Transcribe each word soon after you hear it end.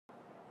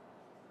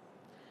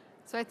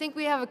So I think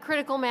we have a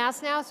critical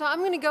mass now, so I'm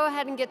going to go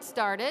ahead and get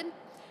started.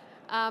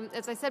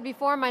 As I said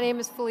before, my name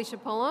is Felicia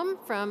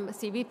Pullum from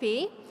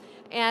CBP,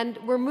 and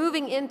we're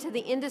moving into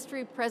the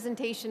industry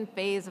presentation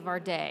phase of our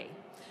day.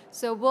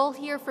 So we'll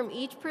hear from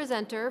each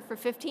presenter for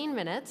 15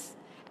 minutes,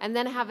 and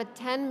then have a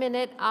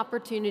 10-minute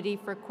opportunity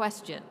for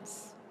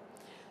questions.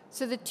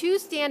 So the two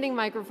standing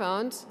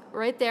microphones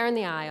right there in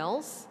the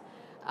aisles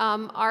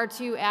are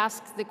to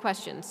ask the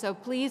questions. So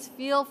please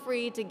feel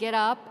free to get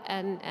up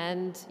and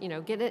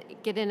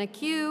get in a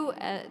queue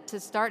to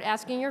start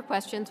asking your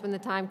questions when the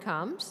time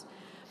comes.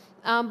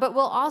 But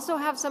we'll also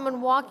have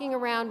someone walking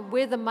around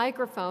with a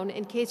microphone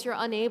in case you're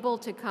unable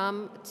to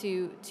come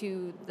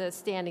to the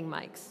standing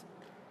mics.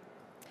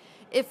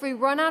 If we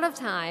run out of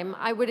time,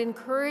 I would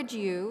encourage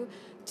you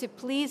to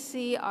please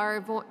see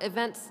our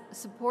event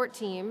support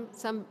team,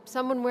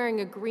 someone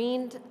wearing a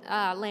green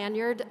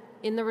lanyard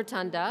in the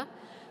rotunda,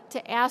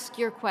 to ask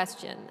your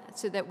question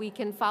so that we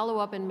can follow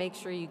up and make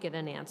sure you get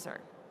an answer.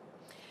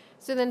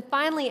 So then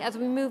finally, as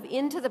we move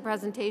into the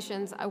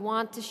presentations, I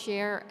want to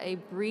share a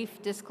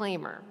brief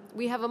disclaimer.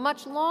 We have a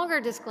much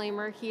longer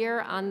disclaimer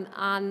here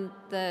on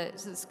the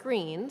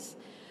screens,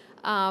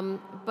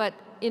 but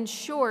in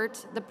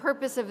short, the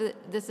purpose of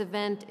this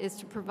event is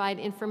to provide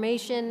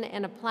information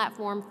and a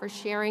platform for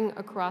sharing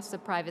across the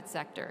private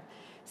sector.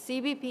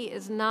 CBP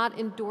is not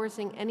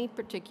endorsing any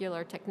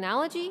particular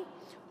technology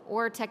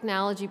or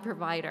technology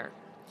provider.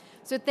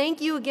 So thank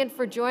you again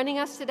for joining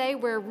us today.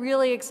 We're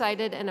really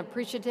excited and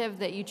appreciative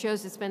that you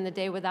chose to spend the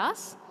day with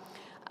us.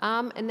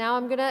 And now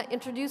I'm going to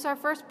introduce our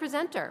first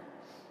presenter.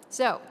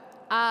 So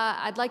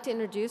I'd like to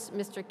introduce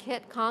Mr.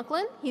 Kit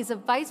Conklin. He's a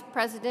vice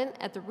president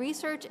at the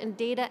research and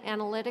data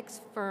analytics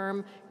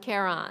firm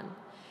Kharon.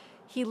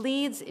 He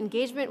leads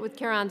engagement with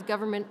Kharon's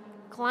government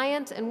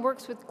clients and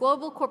works with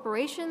global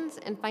corporations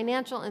and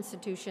financial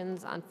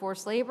institutions on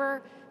forced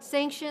labor,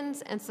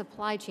 sanctions, and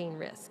supply chain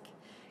risk.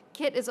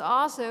 Kit is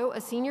also a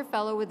senior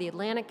fellow with the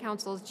Atlantic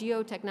Council's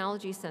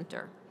Geotechnology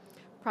Center.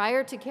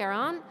 Prior to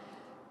Kharon,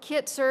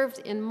 Kit served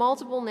in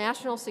multiple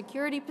national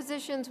security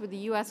positions with the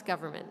U.S.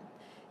 government.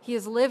 He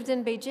has lived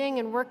in Beijing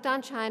and worked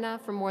on China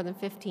for more than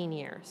 15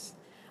 years.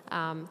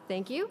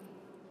 Thank you.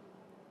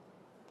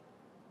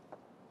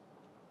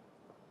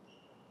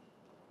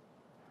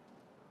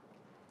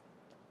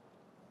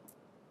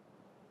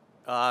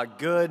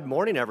 Good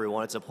morning,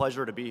 everyone. It's a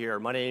pleasure to be here.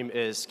 My name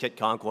is Kit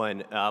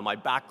Conklin. My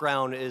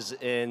background is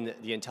in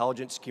the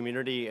intelligence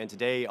community, and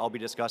today I'll be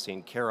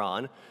discussing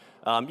Kharon.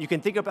 You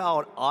can think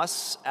about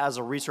us as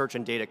a research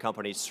and data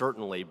company,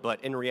 certainly,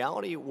 but in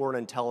reality, we're an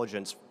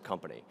intelligence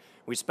company.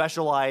 We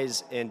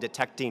specialize in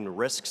detecting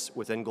risks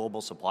within global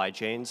supply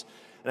chains.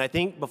 And I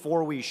think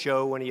before we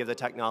show any of the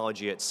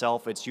technology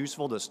itself, it's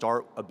useful to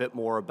start a bit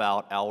more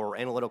about our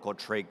analytical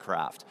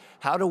tradecraft.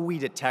 How do we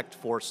detect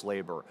forced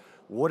labor?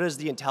 What is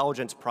the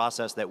intelligence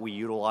process that we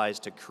utilize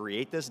to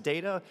create this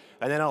data?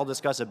 And then I'll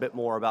discuss a bit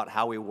more about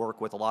how we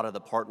work with a lot of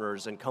the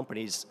partners and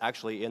companies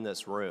actually in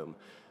this room.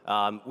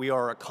 We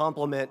are a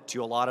complement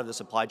to a lot of the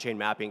supply chain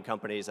mapping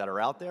companies that are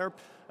out there,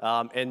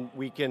 and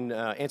we can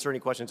answer any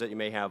questions that you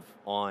may have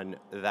on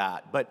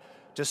that. But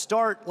to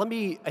start, let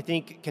me, I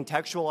think,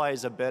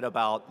 contextualize a bit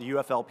about the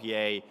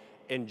UFLPA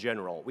in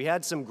general. We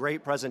had some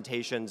great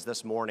presentations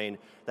this morning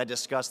that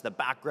discussed the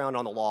background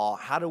on the law.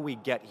 How do we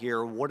get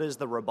here? What is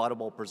the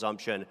rebuttable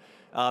presumption?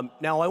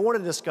 Now, I want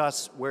to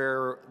discuss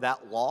where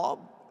that law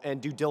and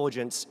due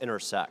diligence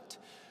intersect.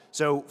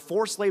 So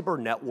forced labor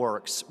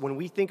networks, when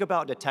we think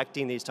about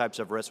detecting these types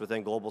of risks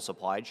within global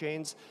supply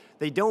chains,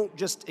 they don't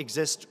just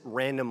exist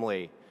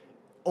randomly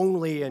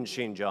only in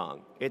Xinjiang.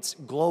 It's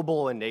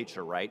global in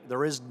nature, right?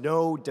 There is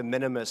no de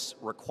minimis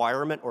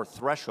requirement or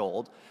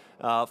threshold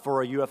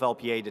for a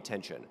UFLPA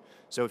detention.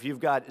 So if you've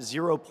got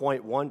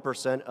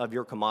 0.1% of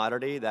your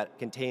commodity that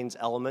contains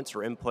elements or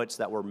inputs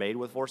that were made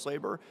with forced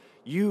labor,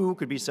 you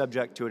could be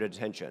subject to a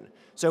detention.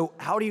 So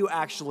how do you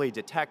actually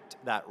detect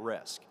that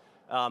risk?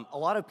 A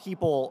lot of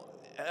people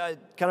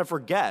kind of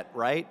forget,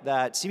 right,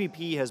 that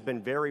CBP has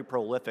been very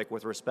prolific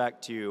with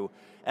respect to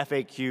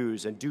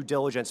FAQs and due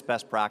diligence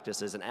best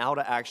practices and how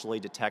to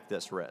actually detect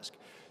this risk.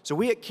 So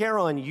we at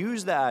Kharon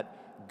use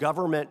that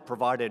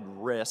government-provided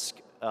risk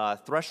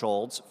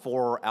thresholds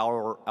for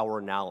our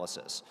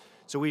analysis.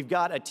 So we've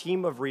got a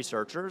team of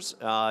researchers,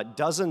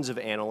 dozens of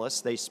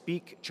analysts. They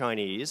speak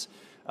Chinese,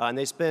 and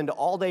they spend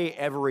all day,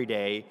 every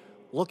day,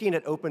 looking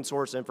at open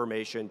source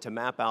information to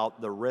map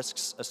out the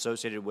risks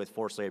associated with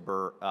forced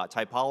labor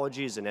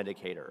typologies and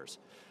indicators.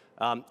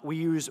 We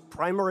use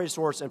primary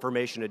source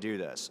information to do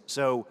this.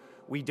 So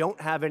we don't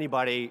have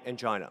anybody in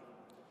China.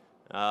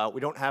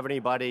 We don't have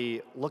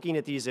anybody looking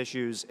at these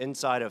issues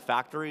inside of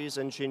factories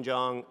in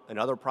Xinjiang and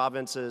other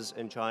provinces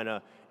in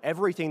China.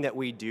 Everything that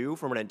we do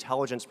from an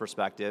intelligence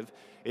perspective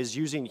is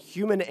using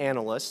human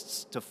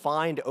analysts to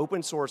find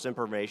open source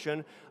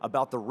information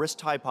about the risk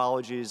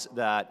typologies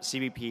that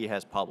CBP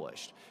has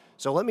published.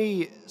 So let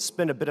me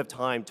spend a bit of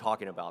time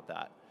talking about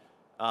that.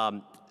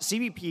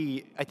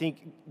 CBP, I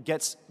think,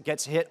 gets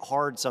hit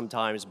hard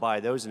sometimes by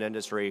those in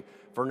industry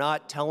for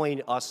not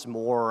telling us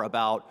more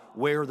about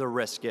where the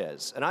risk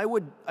is. And I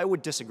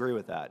would disagree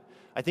with that.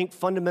 I think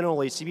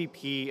fundamentally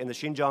CBP and the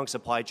Xinjiang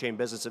Supply Chain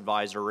Business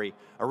Advisory,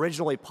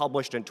 originally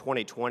published in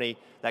 2020,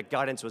 that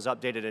guidance was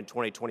updated in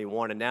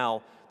 2021, and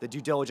now the due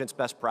diligence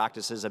best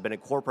practices have been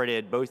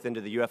incorporated both into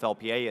the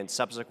UFLPA and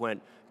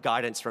subsequent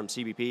guidance from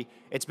CBP.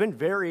 It's been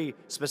very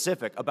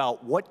specific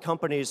about what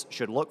companies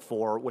should look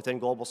for within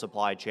global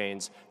supply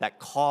chains that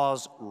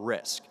cause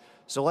risk.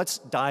 So let's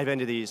dive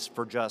into these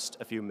for just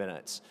a few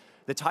minutes.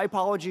 The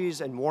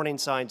typologies and warning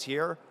signs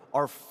here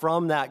are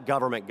from that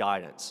government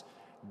guidance.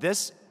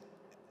 This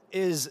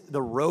is the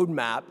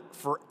roadmap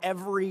for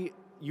every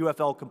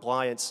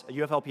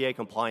UFLPA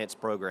compliance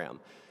program.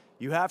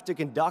 You have to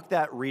conduct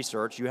that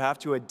research, you have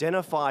to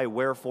identify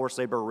where forced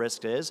labor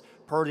risk is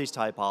per these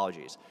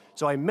typologies.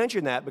 So I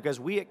mention that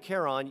because we at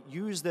Kharon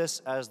use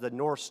this as the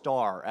North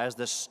Star, as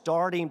the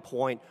starting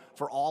point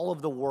for all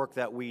of the work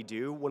that we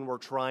do when we're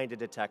trying to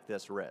detect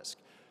this risk.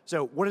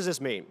 So what does this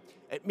mean?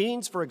 It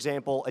means, for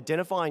example,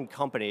 identifying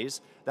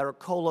companies that are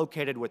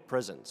co-located with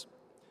prisons.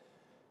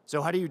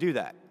 So how do you do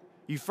that?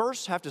 You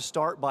first have to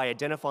start by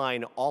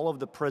identifying all of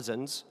the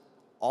prisons,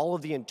 all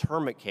of the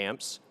internment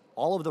camps,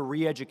 all of the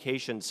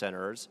re-education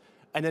centers,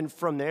 and then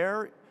from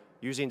there,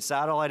 using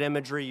satellite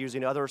imagery,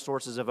 using other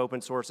sources of open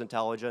source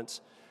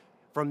intelligence,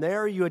 from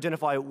there you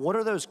identify what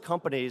are those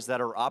companies that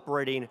are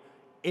operating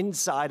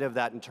inside of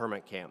that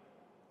internment camp,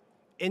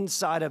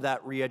 inside of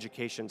that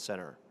re-education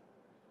center.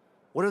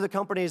 What are the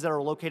companies that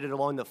are located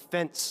along the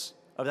fence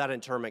of that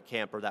internment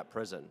camp or that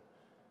prison?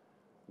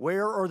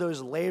 Where are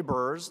those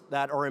laborers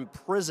that are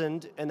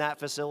imprisoned in that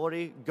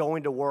facility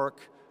going to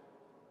work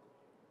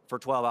for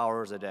 12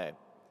 hours a day?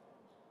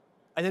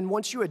 And then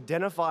once you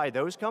identify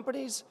those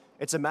companies,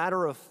 it's a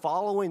matter of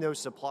following those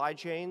supply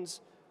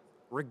chains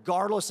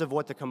regardless of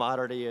what the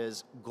commodity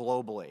is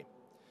globally.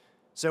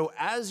 So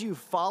as you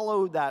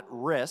follow that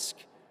risk,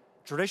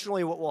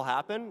 traditionally what will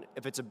happen,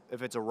 if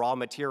it's a raw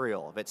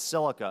material, if it's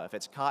silica, if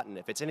it's cotton,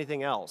 if it's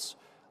anything else,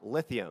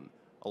 lithium,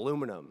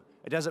 aluminum,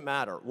 it doesn't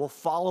matter. We'll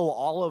follow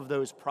all of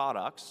those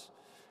products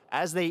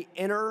as they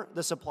enter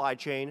the supply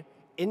chain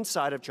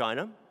inside of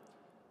China.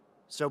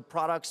 So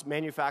products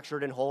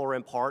manufactured in whole or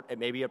in part, it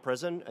may be a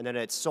prison, and then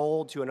it's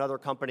sold to another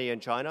company in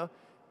China.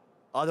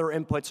 Other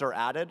inputs are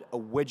added, a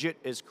widget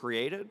is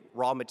created,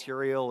 raw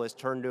material is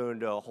turned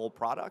into a whole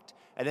product,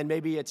 and then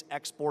maybe it's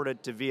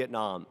exported to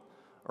Vietnam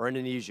or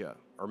Indonesia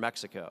or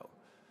Mexico.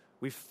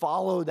 We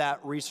follow that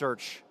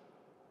research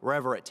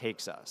wherever it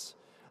takes us.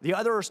 The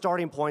other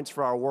starting points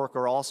for our work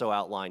are also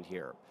outlined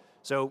here.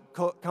 So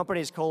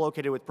companies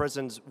co-located with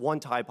prisons, one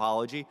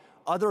typology.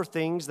 Other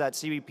things that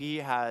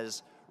CBP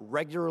has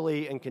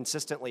regularly and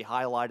consistently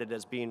highlighted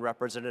as being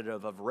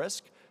representative of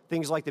risk,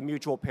 things like the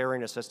Mutual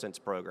Pairing Assistance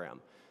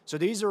Program. So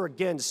these are,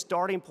 again,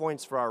 starting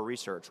points for our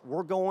research.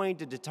 We're going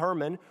to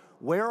determine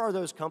where are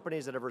those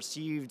companies that have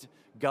received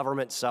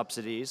government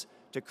subsidies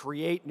to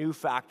create new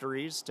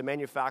factories, to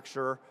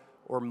manufacture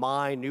or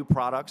mine new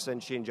products in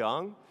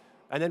Xinjiang.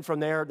 And then from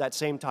there, that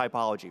same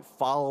typology,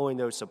 following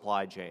those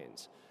supply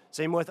chains.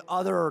 Same with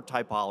other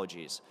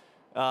typologies.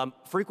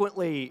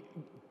 Frequently,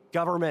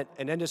 government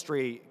and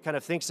industry kind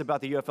of thinks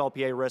about the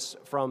UFLPA risks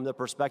from the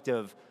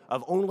perspective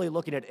of only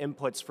looking at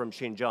inputs from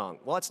Xinjiang.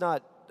 Well,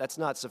 that's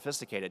not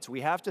sophisticated. So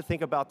we have to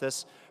think about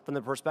this from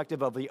the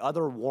perspective of the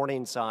other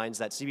warning signs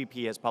that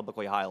CBP has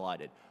publicly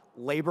highlighted.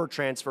 Labor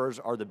transfers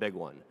are the big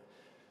one.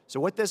 So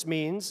what this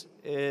means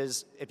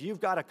is if you've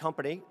got a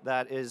company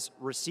that is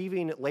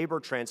receiving labor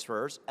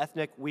transfers,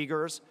 ethnic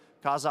Uyghurs,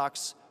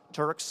 Kazakhs,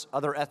 Turks,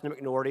 other ethnic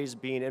minorities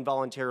being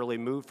involuntarily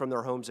moved from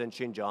their homes in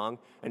Xinjiang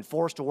and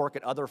forced to work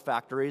at other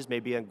factories,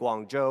 maybe in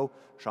Guangzhou,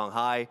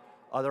 Shanghai,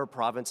 other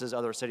provinces,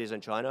 other cities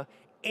in China,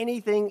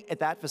 anything at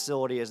that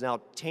facility is now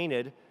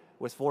tainted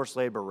with forced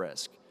labor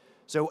risk.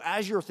 So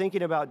as you're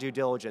thinking about due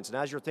diligence and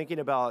as you're thinking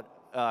about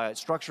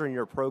structuring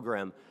your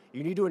program,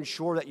 you need to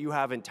ensure that you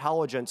have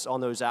intelligence on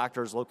those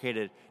actors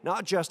located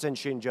not just in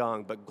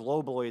Xinjiang, but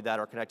globally that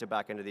are connected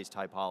back into these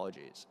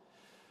typologies.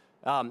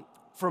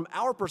 From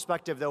our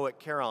perspective, though, at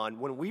Kharon,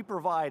 when we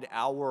provide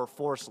our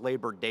forced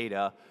labor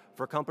data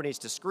for companies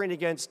to screen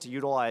against, to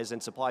utilize in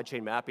supply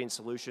chain mapping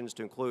solutions,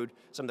 to include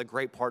some of the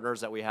great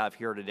partners that we have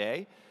here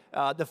today,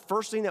 the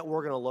first thing that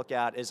we're going to look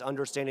at is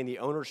understanding the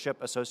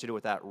ownership associated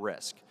with that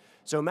risk.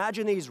 So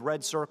imagine these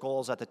red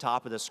circles at the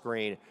top of the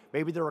screen.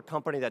 Maybe they're a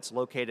company that's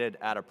located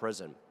at a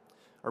prison,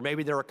 or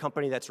maybe they're a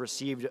company that's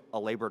received a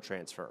labor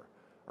transfer,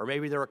 or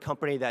maybe they're a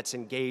company that's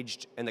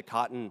engaged in the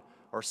cotton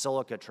or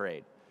silica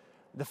trade.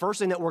 The first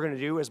thing that we're going to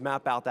do is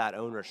map out that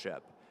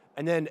ownership.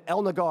 And then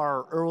El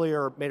Nagar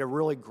earlier made a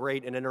really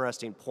great and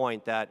interesting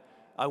point that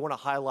I want to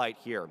highlight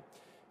here.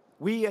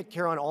 We at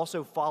Kharon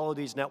also follow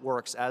these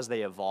networks as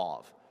they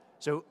evolve.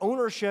 So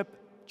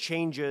ownership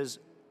changes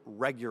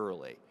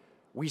regularly.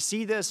 We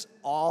see this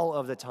all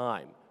of the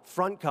time.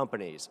 Front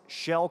companies,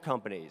 shell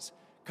companies,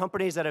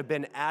 companies that have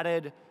been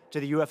added to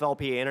the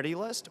UFLPA entity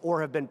list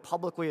or have been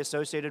publicly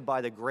associated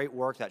by the great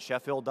work that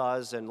Sheffield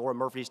does and Laura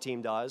Murphy's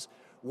team does.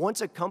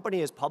 Once a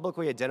company is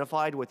publicly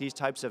identified with these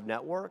types of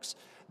networks,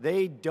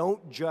 they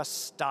don't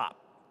just stop.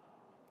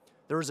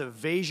 There's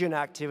evasion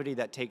activity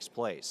that takes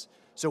place.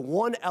 So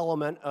one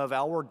element of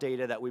our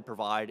data that we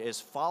provide is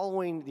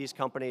following these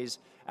companies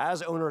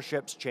as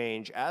ownerships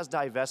change, as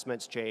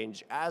divestments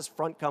change, as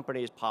front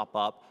companies pop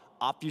up,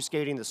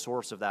 obfuscating the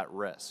source of that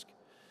risk.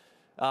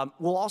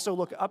 We'll also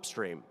look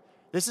upstream.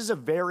 This is a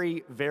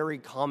very, very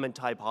common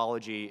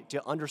typology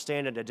to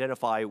understand and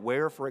identify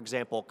where, for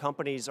example,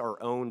 companies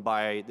are owned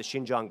by the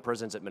Xinjiang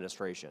Prisons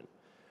Administration.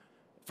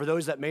 For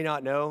those that may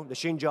not know, the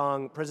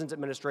Xinjiang Prisons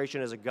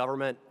Administration is a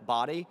government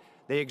body.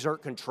 They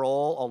exert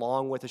control,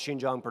 along with the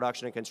Xinjiang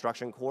Production and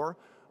Construction Corps,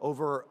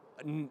 over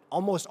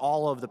almost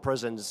all of the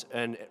prisons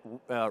and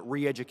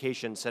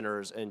re-education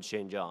centers in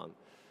Xinjiang.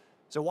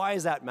 So why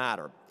does that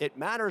matter? It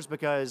matters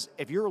because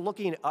if you're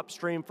looking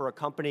upstream for a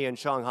company in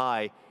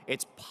Shanghai,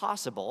 it's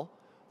possible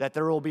that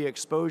there will be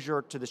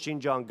exposure to the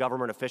Xinjiang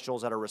government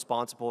officials that are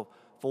responsible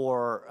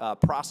for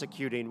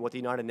prosecuting what the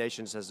United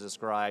Nations has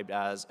described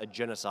as a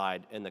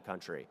genocide in the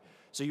country.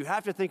 So you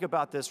have to think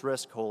about this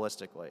risk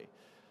holistically.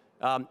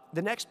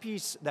 The next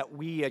piece that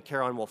we at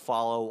Caron will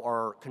follow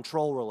are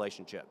control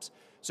relationships.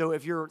 So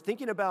if you're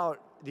thinking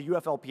about the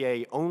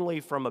UFLPA only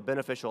from a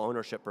beneficial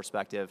ownership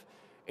perspective,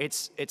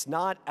 it's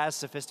not as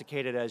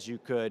sophisticated as you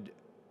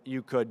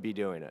could be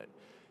doing it.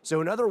 So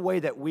another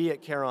way that we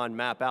at Caron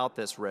map out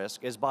this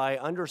risk is by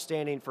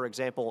understanding, for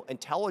example,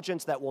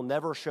 intelligence that will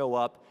never show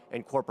up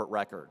in corporate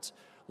records.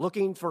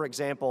 Looking, for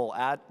example,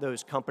 at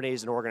those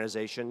companies and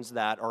organizations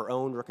that are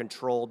owned or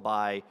controlled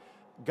by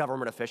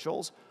government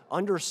officials,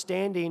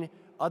 understanding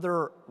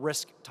other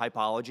risk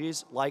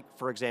typologies, like,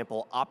 for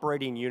example,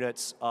 operating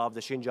units of the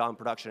Xinjiang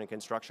Production and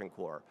Construction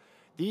Corps.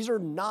 These are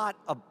not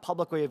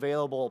publicly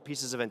available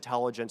pieces of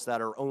intelligence that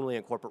are only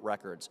in corporate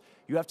records.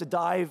 You have to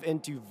dive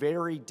into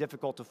very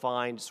difficult to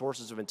find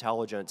sources of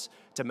intelligence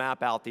to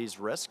map out these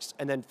risks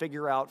and then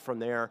figure out from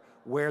there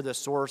where the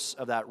source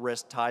of that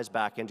risk ties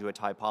back into a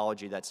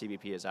typology that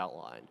CBP has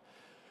outlined.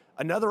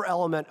 Another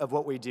element of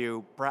what we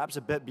do, perhaps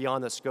a bit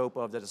beyond the scope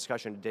of the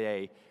discussion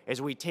today,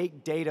 is we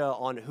take data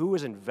on who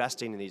is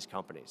investing in these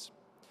companies.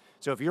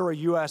 So if you're a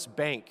US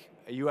bank,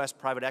 a US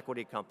private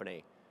equity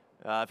company,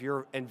 if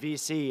you're in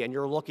VC and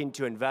you're looking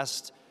to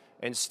invest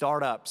in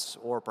startups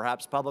or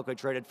perhaps publicly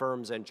traded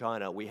firms in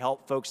China, we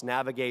help folks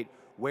navigate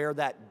where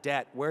that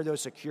debt, where those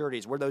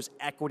securities, where those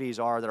equities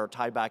are that are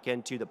tied back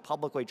into the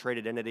publicly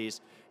traded entities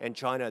in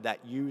China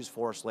that use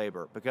forced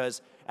labor.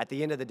 Because at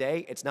the end of the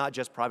day, it's not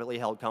just privately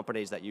held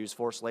companies that use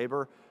forced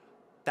labor.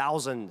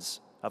 Thousands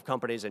of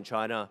companies in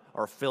China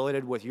are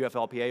affiliated with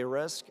UFLPA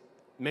risk,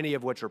 many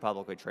of which are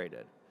publicly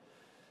traded.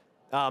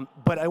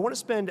 But I want to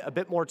spend a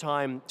bit more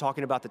time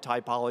talking about the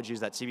typologies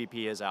that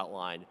CBP has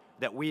outlined,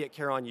 that we at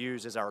Caron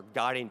use as our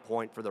guiding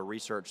point for the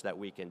research that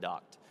we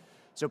conduct.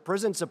 So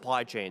prison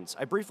supply chains,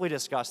 I briefly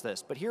discussed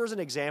this, but here's an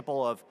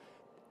example of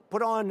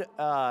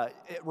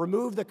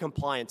remove the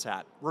compliance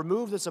hat,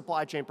 remove the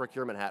supply chain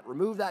procurement hat,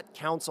 remove that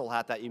counsel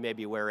hat that you may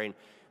be wearing,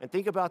 and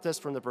think about this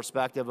from the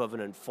perspective of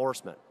an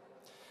enforcement.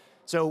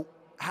 So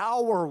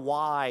how or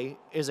why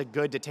is a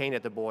good detained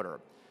at the border?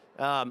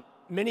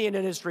 Many in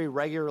industry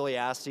regularly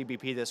ask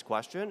CBP this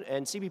question,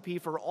 and CBP,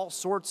 for all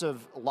sorts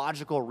of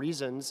logical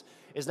reasons,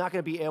 is not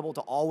going to be able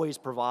to always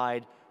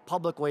provide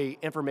publicly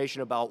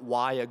information about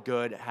why a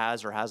good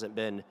has or hasn't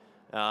been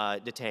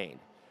detained.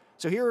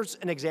 So here's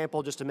an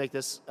example just to make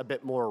this a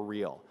bit more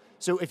real.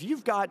 So if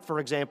you've got, for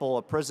example,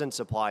 a prison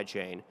supply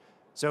chain,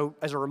 so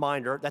as a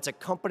reminder, that's a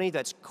company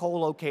that's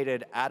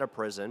co-located at a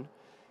prison,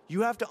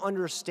 you have to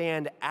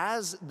understand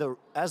as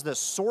the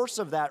source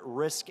of that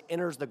risk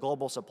enters the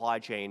global supply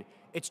chain,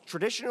 it's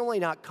traditionally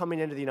not coming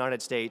into the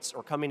United States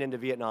or coming into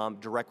Vietnam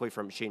directly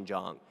from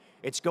Xinjiang.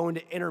 It's going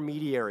to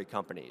intermediary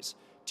companies,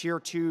 tier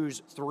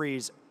 2s,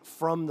 3s,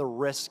 from the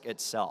risk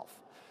itself.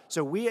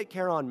 So we at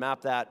Caron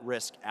map that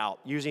risk out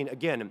using,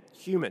 again,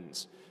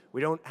 humans. We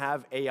don't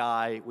have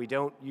AI, we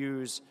don't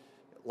use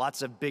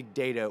lots of big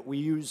data. We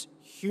use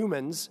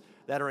humans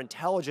that are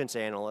intelligence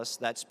analysts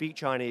that speak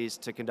Chinese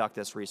to conduct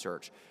this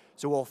research.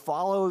 So we'll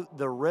follow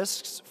the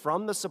risks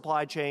from the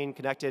supply chain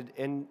connected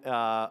in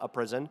a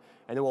prison,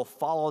 and then we'll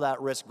follow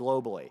that risk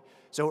globally.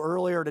 So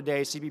earlier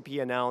today,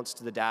 CBP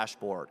announced the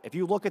dashboard. If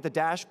you look at the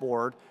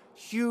dashboard,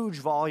 huge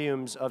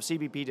volumes of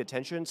CBP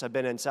detentions have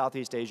been in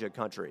Southeast Asia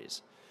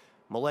countries.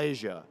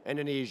 Malaysia,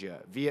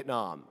 Indonesia,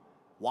 Vietnam.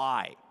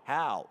 Why?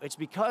 How? It's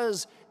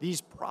because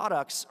these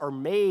products are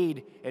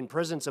made in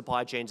prison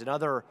supply chains and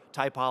other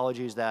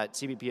typologies that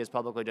CBP has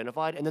publicly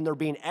identified, and then they're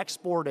being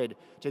exported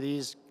to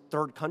these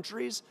third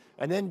countries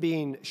and then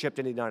being shipped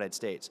into the United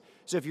States.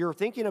 So if you're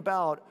thinking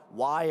about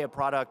why a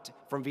product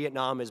from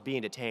Vietnam is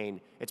being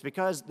detained, it's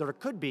because there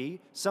could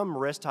be some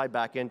risk tied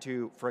back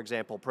into, for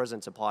example,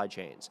 prison supply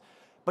chains.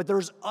 But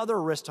there's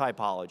other risk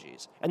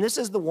typologies, and this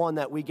is the one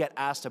that we get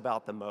asked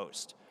about the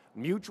most: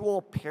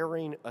 mutual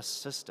pairing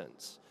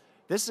assistance.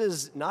 This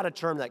is not a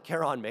term that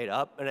Caron made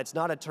up, and it's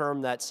not a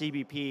term that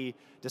CBP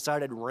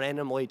decided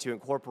randomly to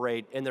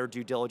incorporate in their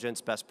due diligence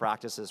best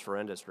practices for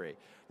industry.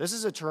 This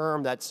is a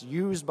term that's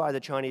used by the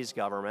Chinese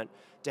government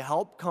to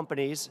help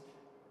companies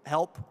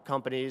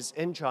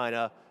in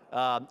China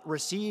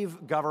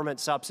receive government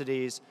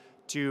subsidies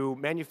to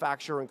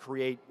manufacture and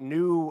create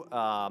new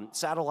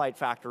satellite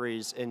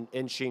factories in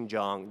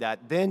Xinjiang that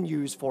then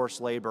use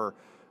forced labor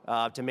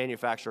to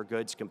manufacture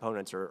goods,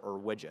 components, or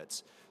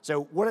widgets.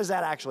 So what does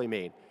that actually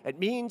mean? It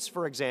means,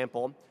 for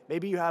example,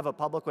 maybe you have a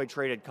publicly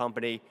traded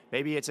company,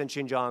 maybe it's in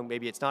Xinjiang,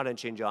 maybe it's not in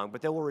Xinjiang,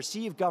 but they will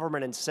receive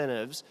government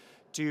incentives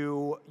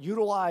to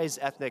utilize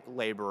ethnic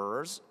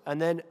laborers,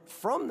 and then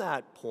from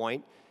that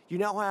point, you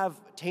now have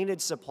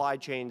tainted supply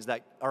chains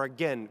that are,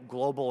 again,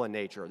 global in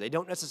nature. They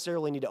don't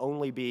necessarily need to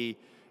only be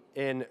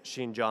in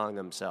Xinjiang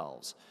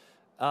themselves.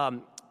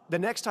 The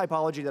next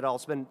typology that I'll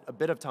spend a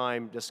bit of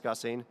time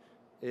discussing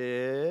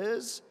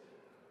is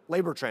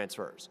labor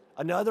transfers.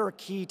 Another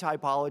key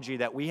typology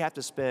that we have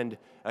to spend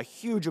a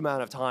huge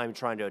amount of time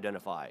trying to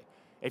identify.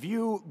 If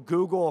you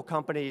Google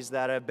companies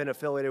that have been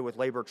affiliated with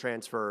labor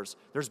transfers,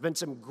 there's been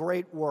some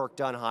great work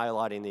done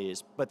highlighting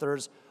these, but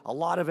there's a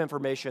lot of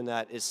information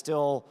that is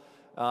still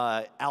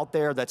out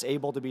there that's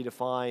able to be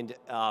defined,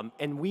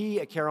 and we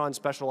at Kharon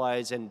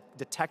specialize in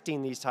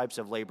detecting these types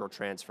of labor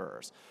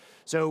transfers.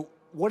 So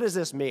what does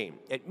this mean?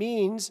 It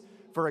means,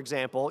 for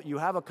example, you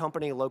have a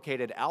company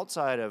located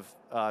outside of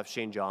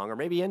Xinjiang, or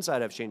maybe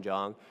inside of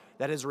Xinjiang,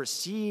 that has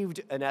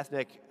received an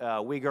ethnic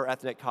Uyghur,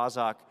 ethnic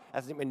Kazakh,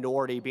 ethnic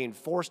minority being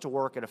forced to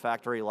work at a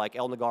factory like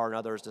El Nagar and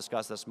others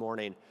discussed this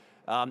morning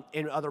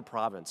in other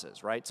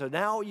provinces, right? So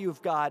now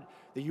you've got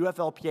the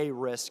UFLPA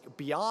risk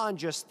beyond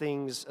just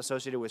things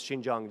associated with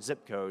Xinjiang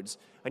zip codes,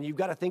 and you've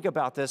got to think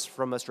about this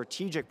from a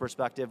strategic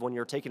perspective when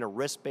you're taking a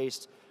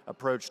risk-based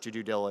approach to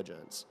due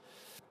diligence.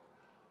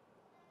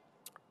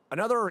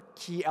 Another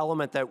key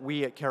element that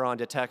we at Kharon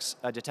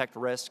detect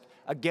risk,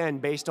 again,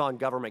 based on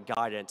government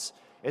guidance,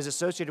 is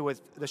associated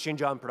with the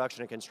Xinjiang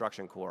Production and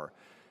Construction Corps.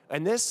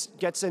 And this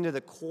gets into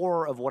the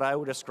core of what I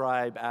would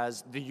describe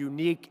as the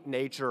unique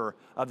nature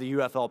of the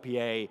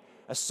UFLPA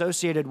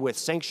associated with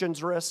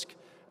sanctions risk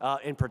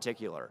in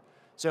particular.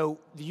 So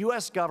the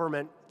US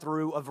government,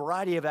 through a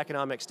variety of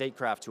economic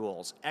statecraft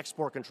tools,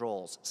 export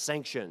controls,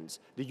 sanctions,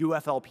 the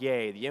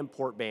UFLPA, the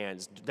import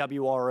bans,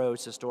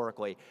 WROs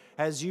historically,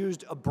 has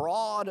used a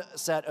broad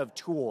set of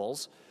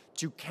tools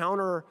to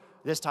counter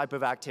this type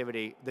of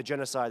activity, the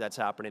genocide that's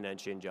happening in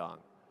Xinjiang.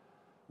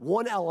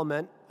 One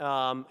element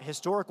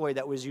historically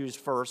that was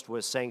used first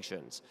was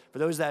sanctions. For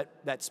those that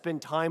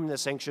spend time in the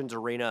sanctions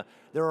arena,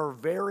 there are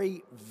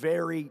very,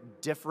 very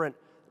different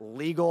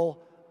legal,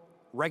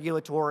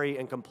 regulatory,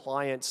 and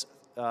compliance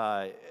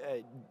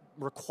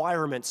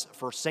requirements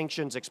for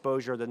sanctions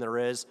exposure than there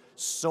is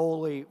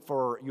solely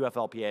for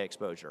UFLPA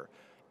exposure.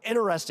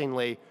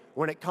 Interestingly,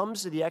 when it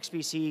comes to the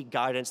XPC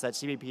guidance that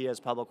CBP has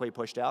publicly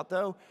pushed out,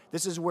 though,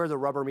 this is where the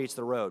rubber meets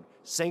the road.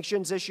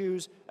 Sanctions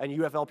issues and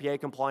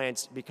UFLPA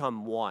compliance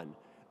become one.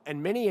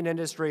 And many in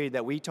industry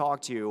that we talk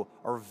to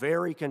are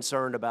very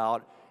concerned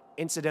about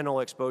incidental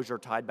exposure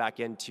tied back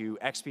into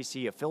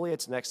XPC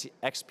affiliates and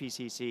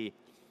XPCC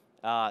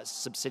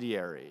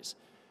subsidiaries.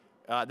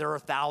 There are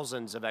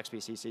thousands of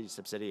XPCC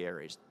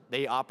subsidiaries.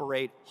 They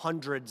operate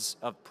hundreds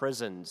of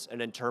prisons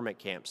and internment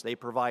camps. They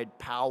provide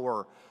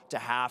power to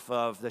half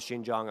of the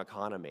Xinjiang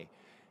economy.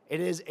 It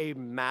is a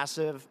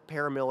massive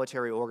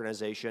paramilitary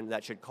organization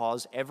that should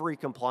cause every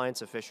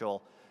compliance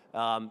official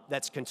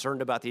that's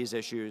concerned about these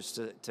issues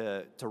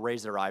to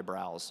raise their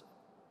eyebrows.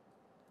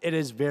 It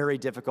is very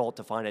difficult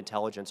to find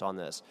intelligence on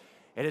this.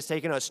 It has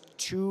taken us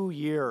 2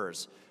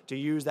 years to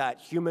use that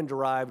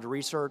human-derived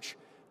research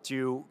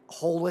to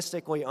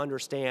holistically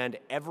understand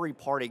every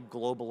party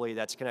globally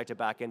that's connected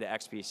back into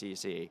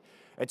XPCC.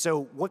 And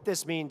so what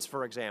this means,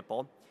 for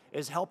example,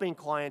 is helping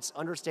clients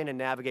understand and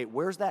navigate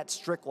where's that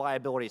strict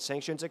liability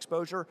sanctions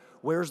exposure,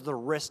 where's the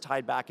risk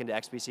tied back into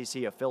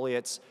XPCC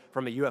affiliates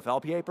from a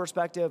UFLPA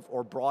perspective,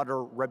 or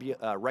broader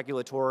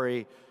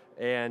regulatory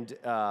and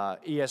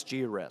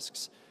ESG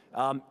risks.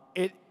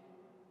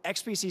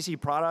 XPCC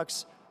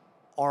products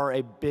are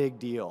a big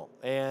deal,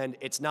 and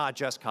it's not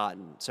just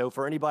cotton. So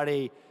for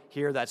anybody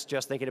here that's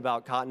just thinking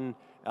about cotton,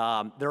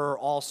 there are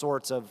all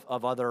sorts of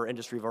other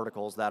industry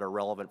verticals that are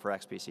relevant for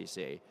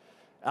XPCC.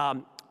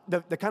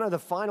 The kind of the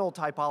final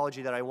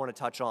typology that I want to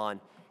touch on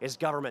is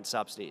government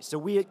subsidies. So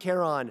we at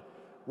Kharon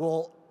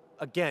will,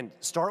 again,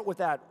 start with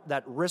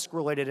that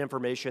risk-related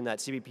information that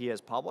CBP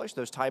has published,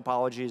 those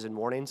typologies and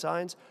warning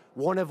signs,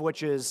 one of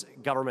which is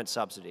government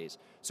subsidies.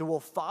 So we'll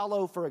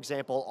follow, for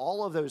example,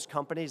 all of those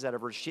companies that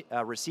have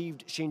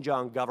received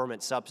Xinjiang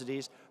government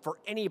subsidies for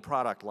any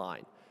product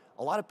line.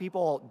 A lot of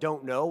people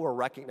don't know or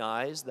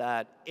recognize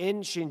that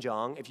in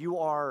Xinjiang, if you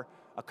are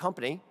a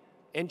company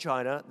in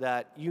China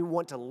that you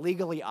want to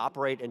legally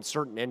operate in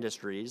certain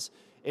industries,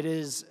 it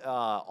is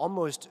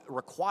almost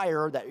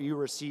required that you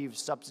receive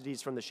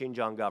subsidies from the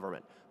Xinjiang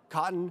government.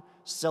 Cotton,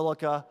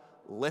 silica,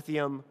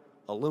 lithium,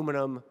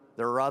 aluminum,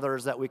 there are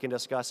others that we can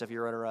discuss if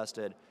you're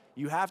interested.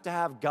 You have to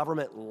have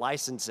government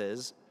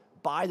licenses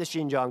by the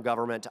Xinjiang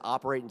government to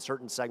operate in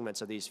certain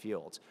segments of these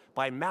fields.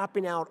 By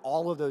mapping out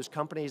all of those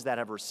companies that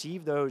have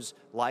received those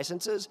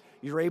licenses,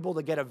 you're able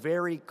to get a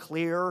very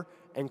clear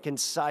and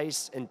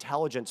concise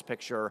intelligence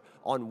picture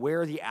on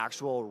where the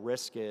actual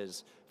risk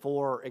is,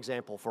 for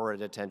example, for a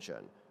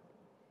detention.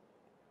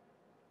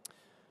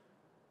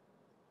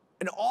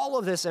 And all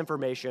of this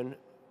information,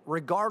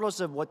 regardless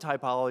of what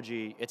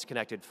typology it's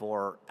connected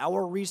for,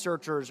 our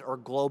researchers are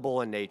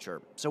global in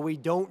nature. So we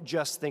don't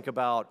just think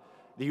about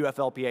the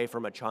UFLPA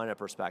from a China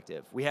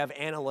perspective. We have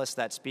analysts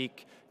that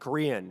speak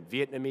Korean,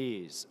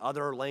 Vietnamese,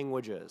 other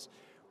languages.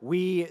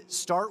 We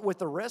start with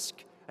the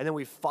risk, and then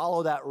we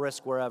follow that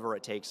risk wherever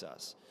it takes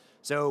us.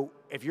 So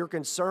if you're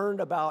concerned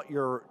about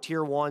your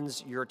tier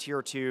ones, your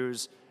tier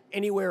twos,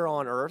 anywhere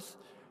on Earth,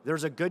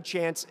 there's a good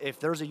chance if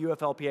there's a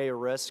UFLPA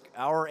risk,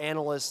 our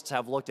analysts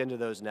have looked into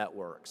those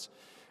networks.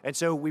 And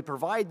so we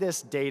provide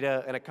this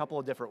data in a couple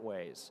of different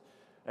ways.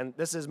 And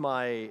this is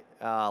my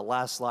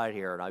last slide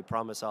here, and I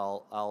promise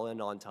I'll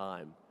end on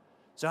time.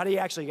 So how do you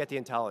actually get the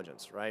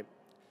intelligence, right?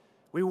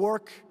 We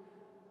work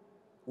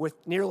with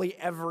nearly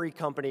every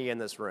company in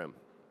this room.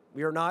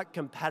 We are not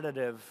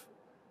competitive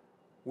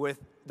with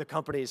the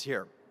companies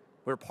here.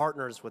 We're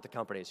partners with the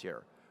companies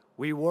here.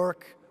 We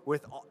work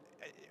with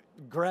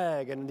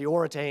Greg and the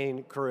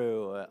Oratane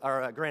crew,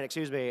 Grant,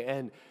 excuse me,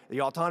 and the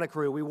Altana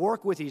crew. We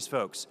work with these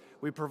folks.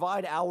 We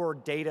provide our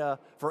data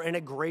for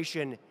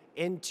integration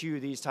into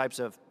these types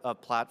of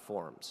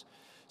platforms.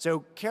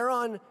 So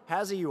Charon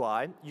has a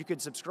UI. You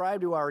could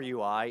subscribe to our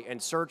UI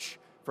and search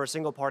for a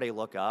single party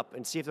lookup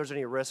and see if there's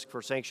any risk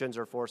for sanctions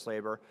or forced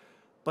labor.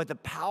 But the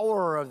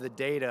power of the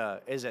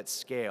data is at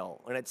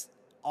scale, and it's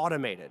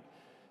automated.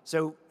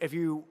 So if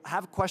you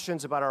have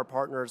questions about our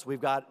partners,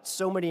 we've got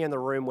so many in the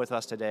room with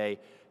us today.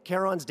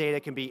 Charon's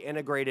data can be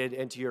integrated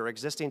into your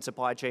existing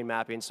supply chain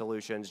mapping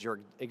solutions, your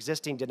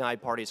existing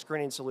denied party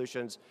screening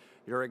solutions,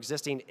 your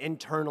existing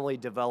internally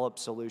developed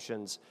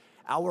solutions.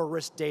 Our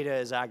risk data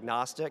is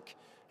agnostic,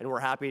 and we're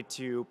happy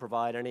to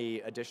provide any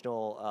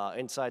additional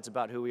insights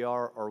about who we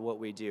are or what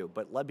we do.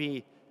 But let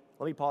me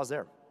pause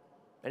there.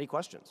 Any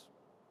questions?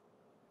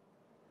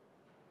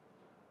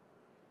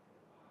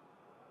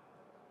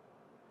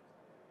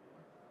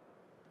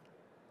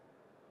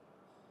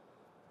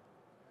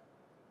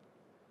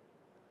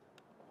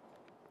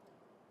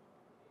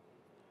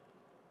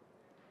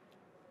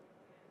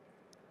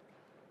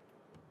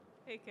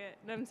 Hey, Kit.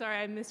 I'm sorry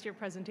I missed your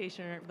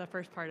presentation, or the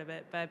first part of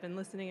it, but I've been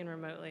listening in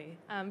remotely.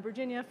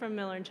 Virginia from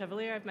Miller and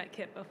Chevalier. I've met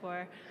Kit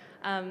before,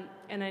 and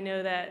I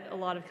know that a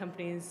lot of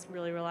companies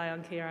really rely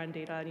on Charon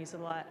data and use it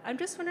a lot. I'm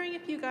just wondering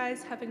if you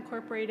guys have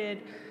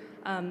incorporated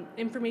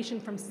information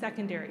from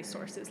secondary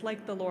sources,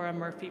 like the Laura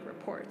Murphy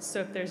reports. So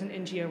if there's an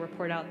NGO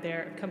report out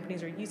there, if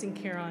companies are using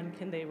Charon,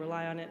 can they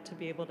rely on it to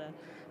be able to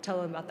tell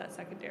them about that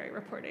secondary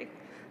reporting?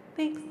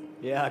 Thanks.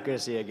 Yeah, good to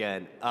see you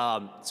again.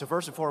 So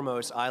first and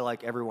foremost, I,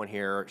 like everyone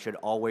here, should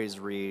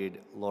always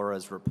read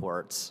Laura's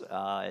reports.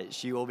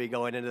 She will be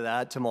going into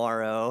that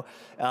tomorrow.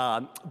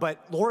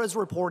 But Laura's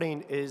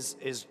reporting is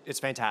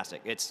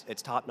fantastic.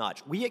 It's top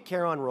notch. We at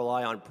Charon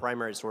rely on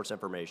primary source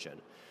information.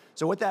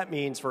 So what that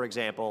means, for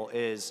example,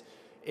 is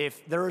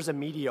if there is a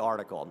media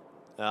article,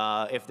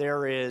 if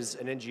there is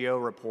an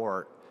NGO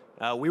report,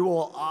 we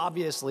will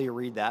obviously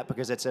read that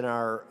because it's in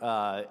our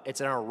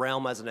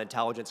realm as an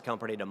intelligence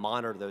company to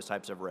monitor those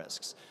types of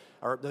risks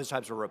or those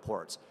types of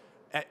reports.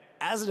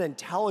 As an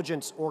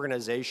intelligence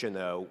organization,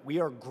 though,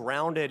 we are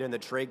grounded in the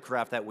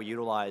tradecraft that we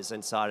utilize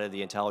inside of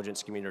the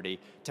intelligence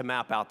community to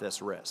map out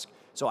this risk.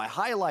 So I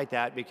highlight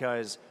that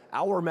because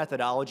our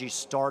methodology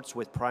starts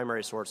with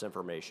primary source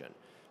information.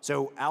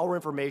 So our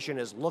information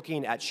is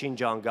looking at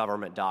Xinjiang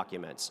government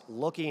documents,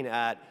 looking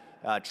at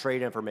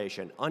trade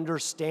information,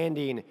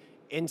 understanding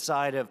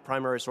inside of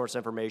primary source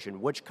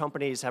information, which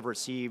companies have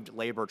received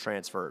labor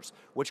transfers,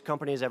 which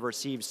companies have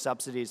received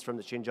subsidies from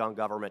the Xinjiang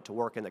government to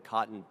work in the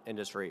cotton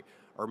industry,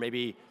 or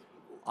maybe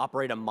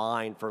operate a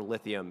mine for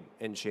lithium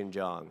in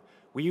Xinjiang.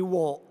 We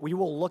will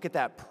look at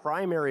that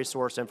primary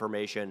source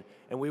information,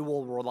 and we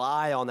will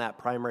rely on that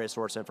primary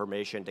source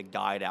information to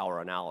guide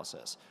our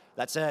analysis.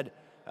 That said,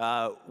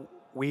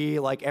 we,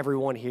 like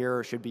everyone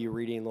here, should be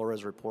reading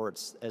Laura's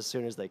reports as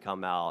soon as they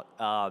come out.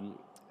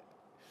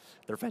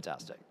 They're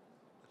fantastic.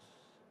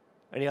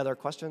 Any other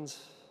questions?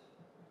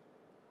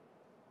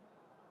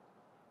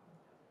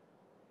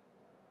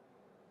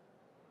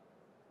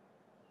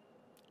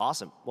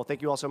 Awesome. Well,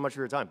 thank you all so much for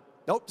your time.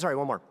 Oh, sorry,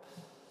 one more.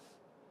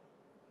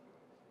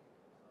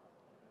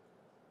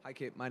 Hi,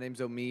 Kit. My name's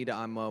Omid.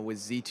 I'm with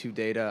Z2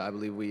 Data. I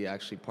believe we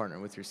actually partner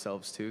with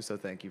yourselves too, so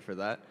thank you for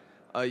that.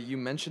 You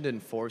mentioned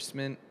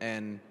enforcement,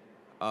 and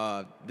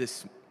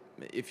this,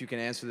 if you can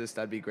answer this,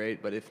 that'd be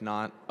great. But if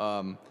not,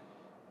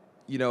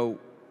 you know,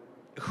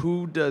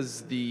 who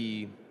does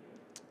the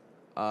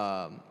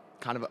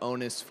kind of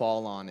onus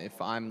fall on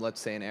if I'm,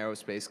 let's say, an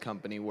aerospace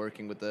company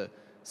working with a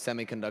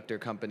semiconductor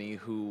company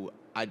who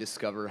I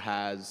discover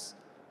has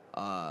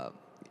a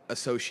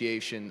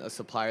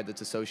supplier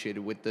that's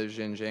associated with the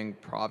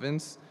Xinjiang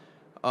province?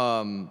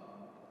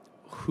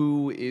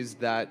 Who is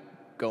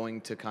that going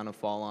to kind of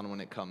fall on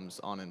when it comes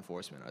on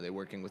enforcement? Are they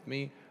working with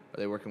me? Are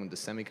they working with the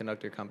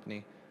semiconductor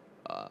company?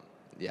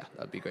 Yeah,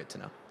 that'd be great to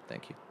know.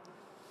 Thank you.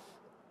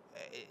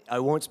 I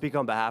won't speak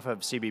on behalf of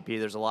CBP.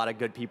 There's a lot of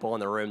good people in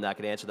the room that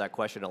can answer that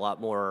question a lot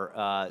more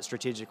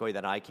strategically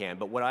than I can.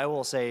 But what I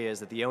will say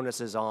is that the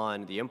onus is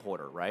on the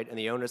importer, right? And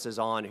the onus is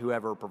on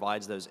whoever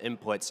provides those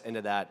inputs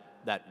into that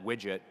that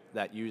widget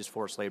that used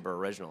forced labor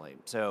originally.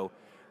 So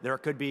there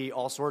could be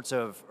all sorts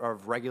of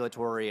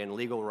regulatory and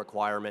legal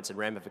requirements and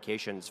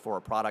ramifications for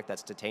a product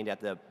that's detained at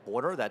the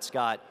border that's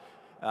got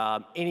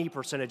any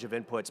percentage of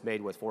inputs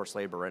made with forced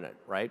labor in it,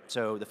 right?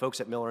 So the folks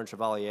at Miller and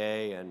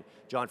Chevalier and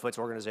John Foote's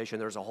organization,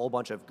 there's a whole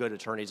bunch of good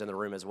attorneys in the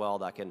room as well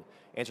that can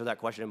answer that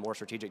question in more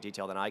strategic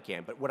detail than I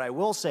can. But what I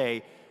will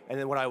say, and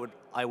then what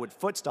I would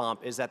foot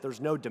stomp, is that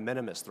there's no de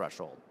minimis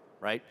threshold,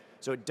 right?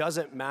 So it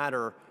doesn't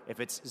matter if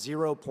it's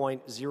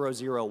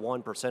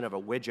 0.001% of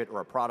a widget or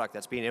a product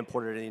that's being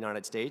imported in the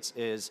United States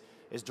is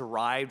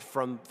derived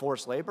from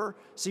forced labor.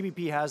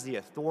 CBP has the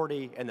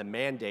authority and the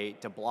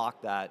mandate to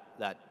block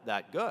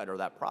that good or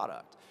that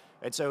product.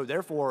 And so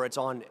therefore it's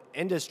on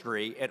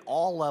industry at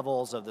all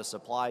levels of the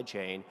supply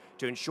chain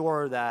to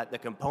ensure that the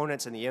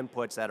components and the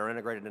inputs that are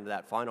integrated into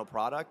that final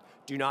product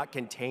do not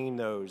contain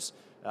those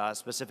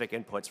specific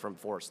inputs from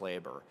forced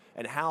labor.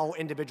 And how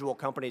individual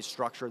companies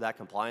structure that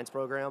compliance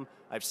program,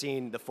 I've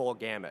seen the full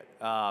gamut.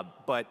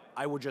 But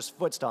I would just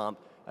foot stomp,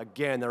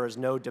 again, there is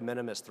no de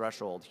minimis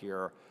threshold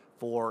here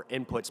for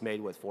inputs made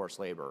with forced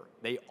labor.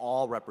 They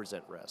all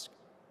represent risk.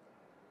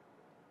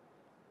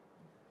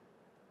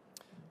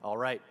 All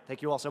right,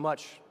 thank you all so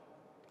much.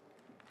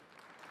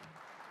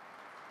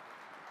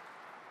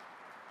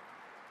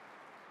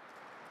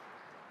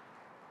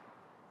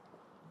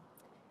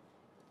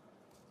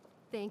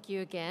 Thank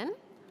you again.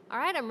 All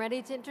right, I'm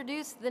ready to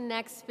introduce the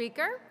next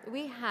speaker.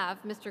 We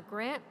have Mr.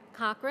 Grant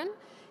Cochran.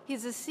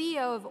 He's the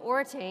CEO of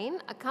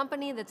Oratain, a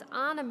company that's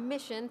on a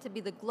mission to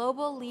be the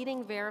global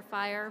leading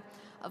verifier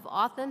of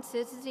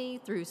authenticity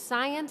through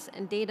science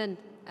and data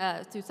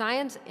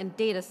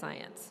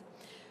science.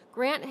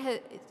 Grant has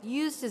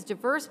used his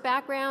diverse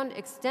background,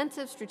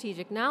 extensive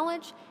strategic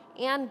knowledge,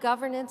 and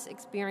governance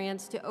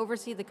experience to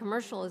oversee the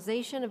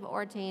commercialization of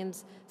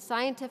Oratain's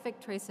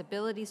scientific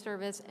traceability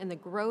service and the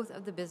growth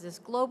of the business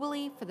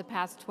globally for the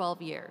past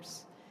 12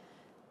 years.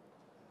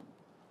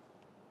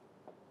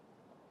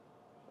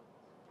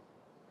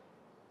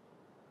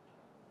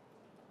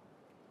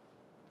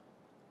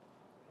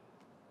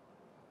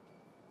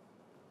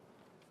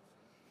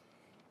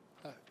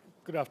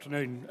 Good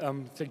afternoon.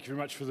 Thank you very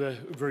much for the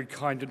very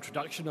kind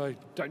introduction. I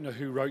don't know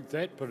who wrote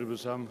that, but it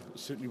was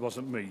certainly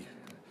wasn't me.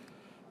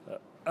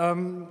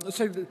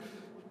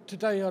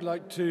 Today I'd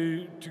like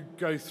to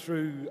go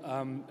through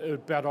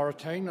about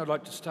Oratain. I'd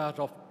like to start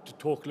off to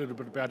talk a little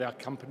bit about our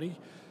company,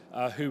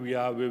 who we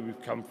are, where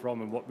we've come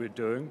from, and what we're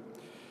doing.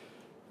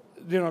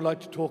 Then I'd like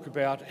to talk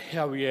about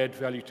how we add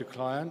value to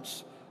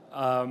clients,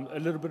 a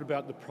little bit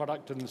about the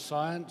product and the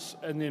science,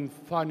 and then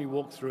finally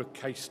walk through a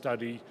case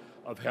study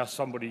of how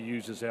somebody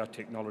uses our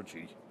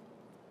technology.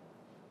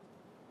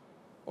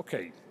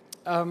 Okay,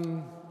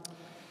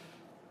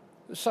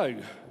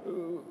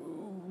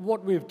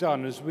 what we've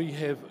done is we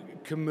have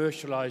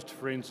commercialized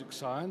forensic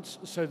science.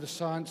 So the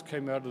science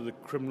came out of the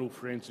criminal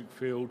forensic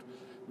field,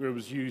 where it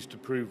was used to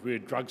prove where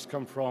drugs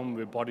come from,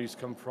 where bodies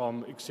come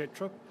from,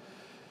 etc.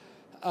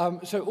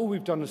 So all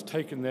we've done is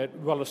taken that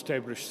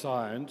well-established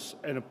science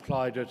and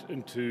applied it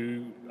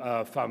into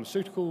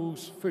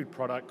pharmaceuticals, food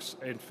products,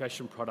 and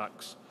fashion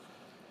products.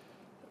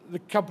 The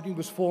company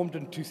was formed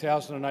in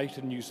 2008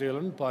 in New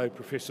Zealand by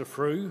Professor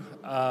Frew.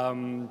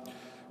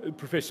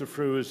 Professor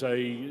Frew is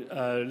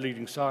a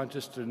leading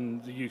scientist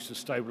in the use of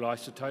stable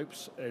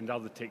isotopes and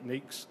other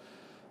techniques.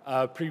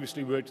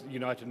 Previously worked at the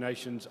United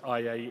Nations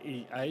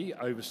IAEA,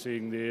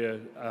 overseeing their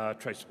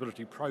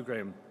traceability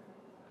program.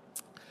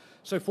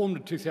 So formed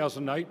in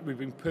 2008, we've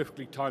been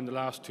perfectly timed the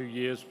last 2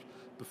 years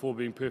before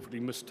being perfectly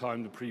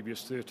mistimed the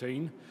previous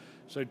 13.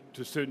 So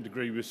to a certain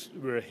degree,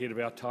 we're ahead of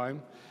our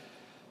time.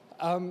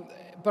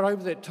 But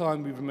over that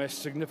time, we've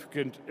amassed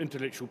significant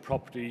intellectual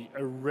property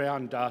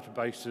around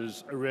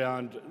databases,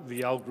 around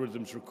the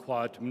algorithms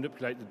required to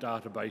manipulate the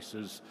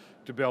databases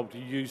to be able to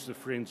use the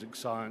forensic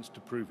science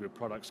to prove where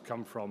products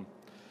come from.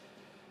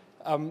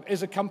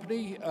 As a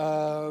company,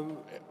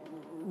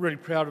 really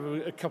proud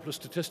of a couple of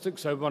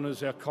statistics. So one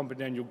is our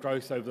compound annual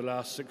growth over the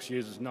last 6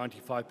 years is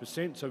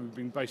 95%. So we've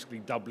been basically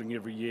doubling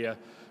every year.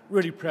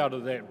 Really proud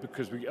of that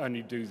because we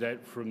only do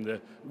that from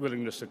the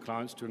willingness of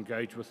clients to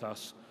engage with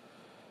us.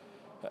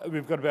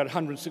 We've got about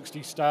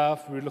 160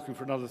 staff. We're looking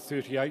for another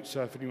 38,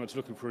 so if anyone's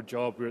looking for a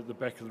job, we're at the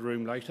back of the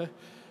room later.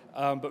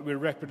 But we're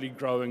rapidly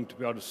growing to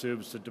be able to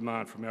service the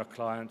demand from our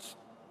clients.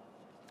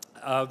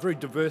 Very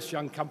diverse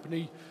young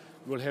company.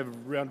 We'll have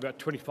around about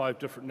 25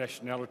 different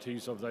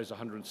nationalities of those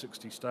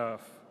 160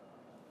 staff.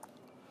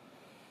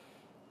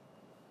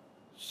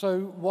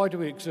 So why do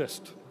we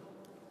exist?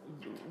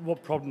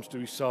 What problems do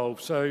we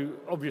solve? So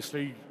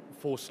obviously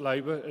forced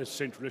labour is a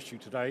central issue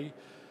today.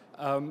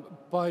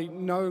 By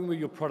knowing where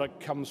your product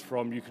comes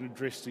from, you can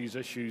address these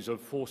issues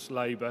of forced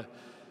labour,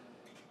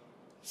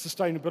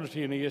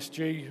 sustainability and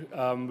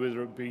ESG,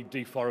 whether it be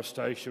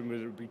deforestation,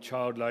 whether it be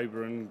child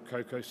labour in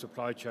cocoa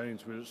supply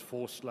chains, whether it's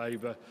forced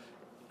labour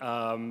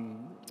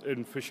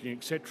in fishing,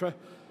 etc.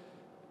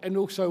 And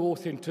also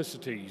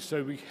authenticity.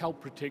 So we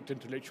help protect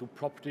intellectual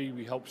property,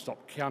 we help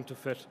stop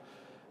counterfeit,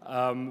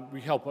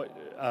 we help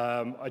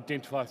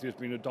identify if there's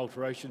been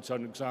adulteration. So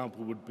an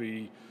example would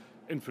be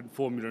infant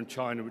formula in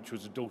China, which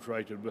was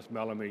adulterated with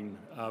melamine.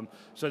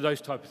 So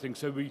those type of things.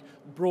 So we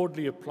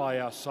broadly apply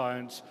our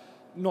science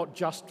not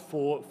just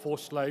for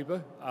forced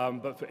labour,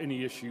 but for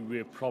any issue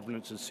where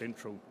provenance is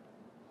central.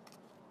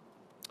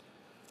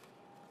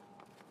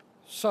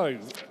 So,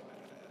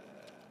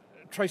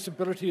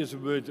 traceability is a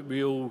word that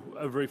we all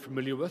are very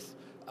familiar with.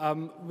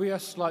 We are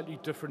slightly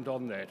different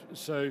on that.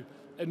 So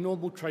a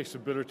normal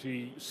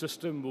traceability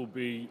system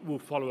will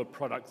follow a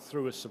product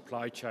through a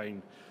supply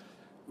chain.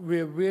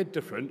 Where we're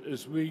different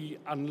is we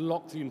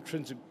unlock the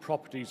intrinsic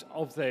properties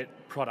of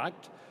that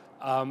product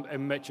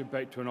and match it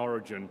back to an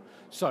origin.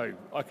 So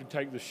I can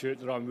take the shirt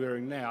that I'm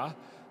wearing now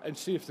and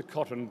see if the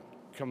cotton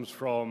comes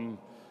from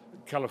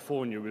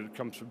California, whether it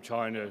comes from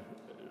China,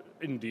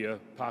 India,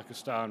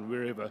 Pakistan,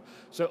 wherever.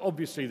 So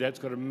obviously that's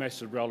got a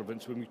massive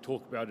relevance when we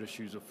talk about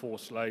issues of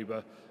forced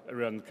labour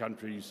around the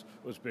countries,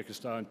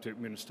 Uzbekistan,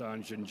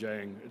 Turkmenistan,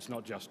 Xinjiang. It's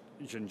not just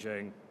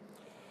Xinjiang.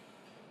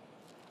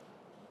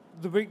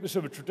 The weakness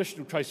of a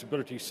traditional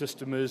traceability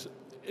system is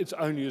it's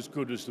only as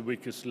good as the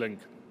weakest link.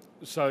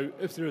 So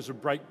if there is a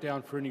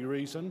breakdown for any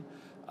reason,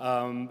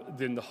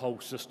 then the whole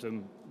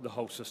system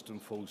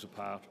falls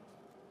apart.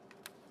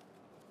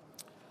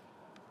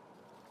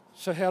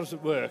 So how does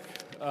it work?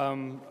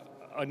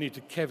 I need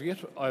to caveat,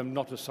 I am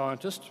not a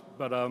scientist,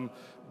 but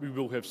we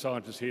will have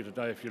scientists here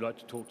today if you'd like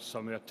to talk to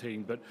some of our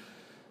team. But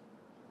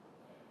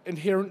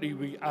inherently,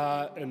 we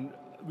are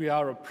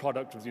a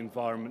product of the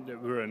environment that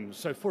we're in.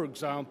 So for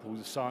example,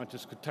 the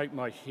scientist could take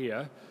my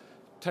hair,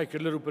 take a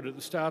little bit at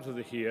the start of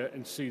the hair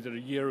and see that a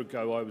year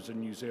ago I was in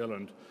New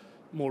Zealand.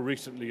 More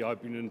recently,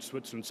 I've been in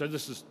Switzerland. So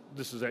this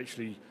is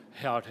actually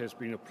how it has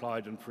been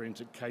applied in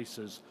forensic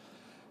cases.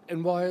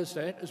 And why is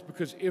that? It's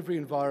because every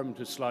environment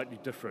is slightly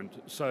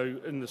different. So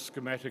in the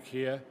schematic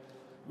here,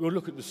 we'll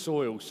look at the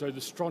soil. So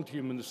the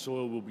strontium in the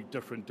soil will be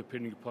different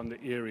depending upon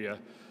the area.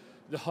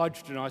 The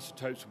hydrogen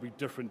isotopes will be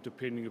different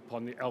depending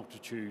upon the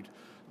altitude.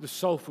 The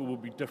sulfur will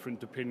be different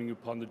depending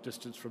upon the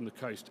distance from the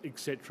coast,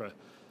 etc.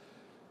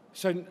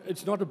 So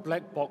it's not a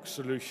black box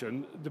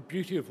solution. The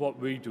beauty of what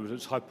we do is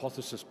it's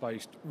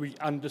hypothesis-based. We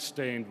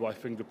understand why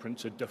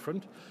fingerprints are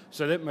different.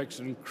 So that makes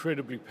it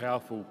incredibly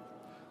powerful.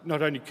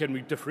 Not only can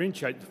we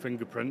differentiate the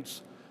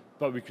fingerprints,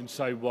 but we can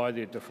say why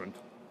they're different.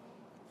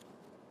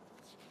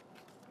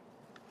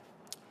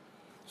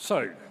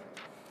 So,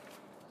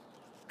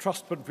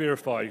 trust but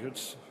verify.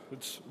 It's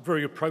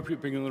very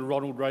appropriate being in the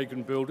Ronald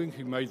Reagan building.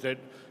 He made that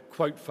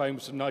quote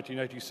famous in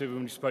 1987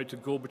 when he spoke to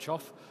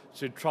Gorbachev,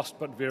 said trust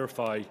but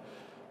verify.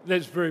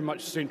 That's very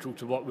much central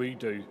to what we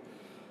do.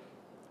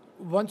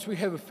 Once we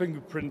have a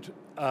fingerprint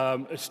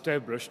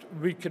established,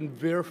 we can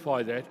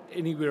verify that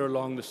anywhere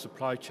along the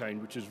supply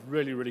chain, which is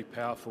really, really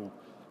powerful.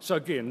 So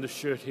again, this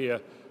shirt here,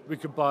 we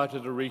could buy it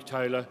at a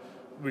retailer,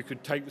 we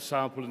could take the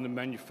sample in the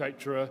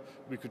manufacturer,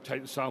 we could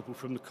take the sample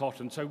from the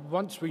cotton. So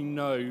once we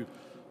know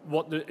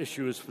what the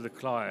issue is for the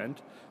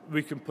client,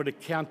 we can put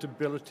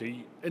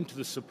accountability into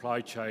the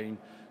supply chain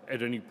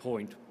at any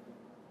point.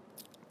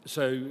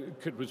 So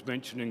Kit was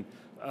mentioning,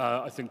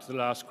 I think to the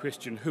last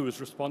question, who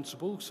is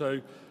responsible? So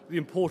the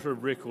importer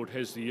of record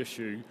has the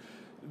issue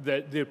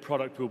that their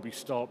product will be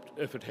stopped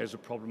if it has a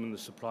problem in the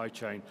supply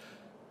chain.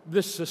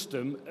 This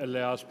system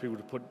allows people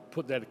to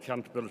put that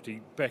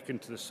accountability back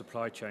into the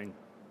supply chain.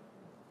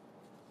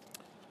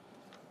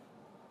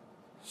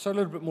 So a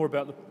little bit more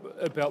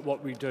about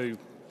what we do.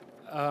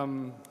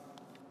 So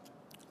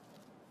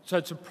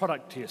it's a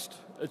product test.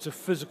 It's a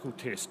physical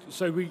test.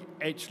 So we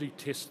actually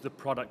test the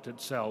product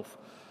itself.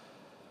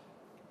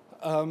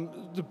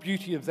 The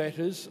beauty of that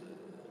is,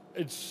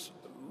 it's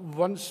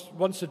once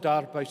the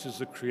databases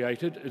are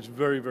created, it's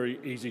very, very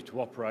easy to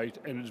operate,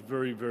 and it's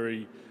very,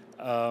 very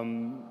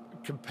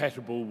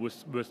compatible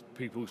with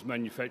people's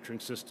manufacturing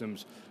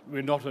systems.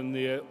 We're not in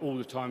there all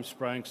the time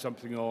spraying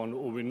something on,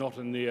 or we're not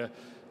in there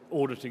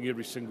auditing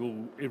every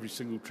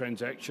single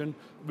transaction.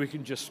 We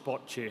can just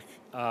spot check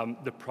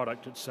the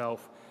product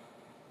itself.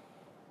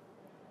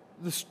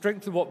 The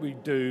strength of what we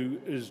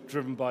do is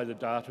driven by the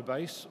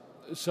database.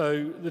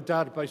 So the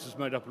database is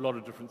made up of a lot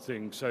of different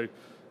things. So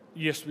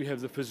yes, we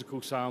have the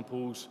physical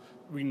samples.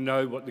 We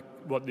know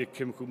what their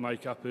chemical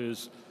makeup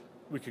is.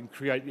 We can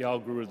create the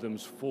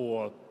algorithms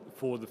for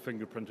the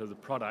fingerprint of the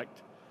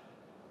product.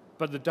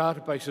 But the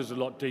database is a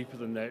lot deeper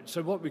than that.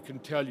 So what we can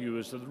tell you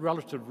is that the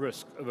relative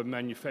risk of a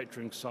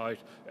manufacturing site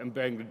in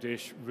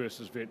Bangladesh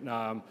versus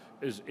Vietnam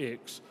is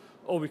X.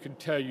 Or we can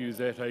tell you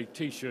that a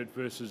T-shirt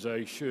versus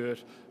a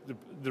shirt,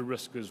 the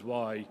risk is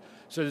Y.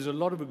 So there's a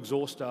lot of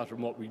exhaust data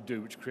in what we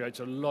do, which creates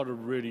a lot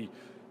of really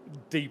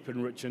deep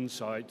and rich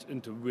insights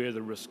into where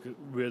the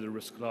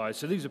risk lies.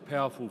 So these are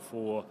powerful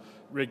for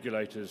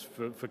regulators,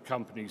 for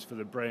companies, for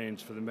the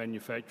brands, for the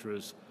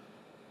manufacturers.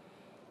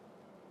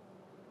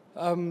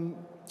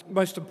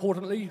 Most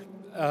importantly,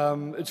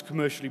 it's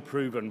commercially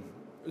proven.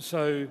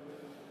 So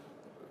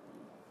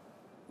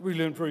we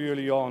learned very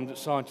early on that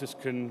scientists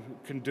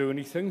can do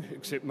anything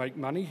except make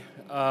money.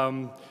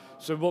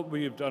 So what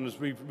we have done is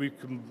we've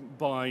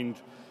combined,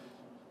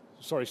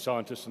 sorry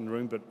scientists in the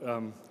room, but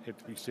had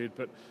to be said,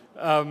 but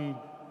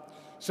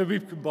So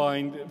we've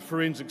combined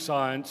forensic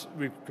science,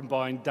 we've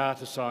combined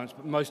data science,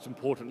 but most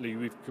importantly,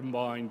 we've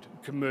combined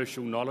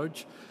commercial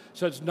knowledge.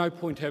 So it's no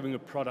point having a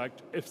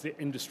product if the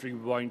industry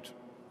won't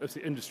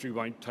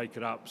take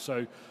it up.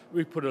 So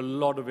we've put a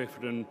lot of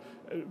effort in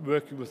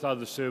working with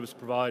other service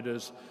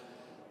providers,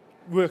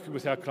 working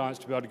with our clients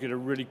to be able to get a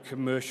really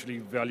commercially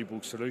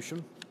valuable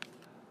solution.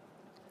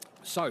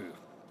 So,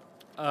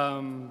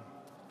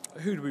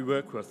 who do we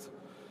work with?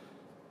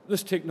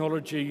 This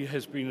technology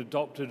has been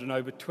adopted in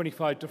over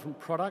 25 different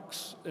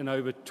products in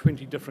over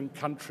 20 different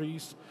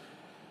countries.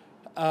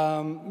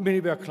 Many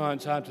of our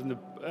clients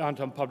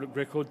aren't on public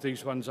record,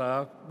 these ones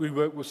are. We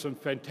work with some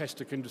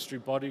fantastic industry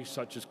bodies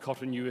such as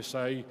Cotton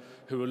USA,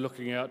 who are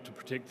looking out to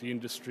protect the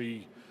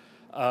industry,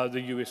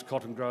 the US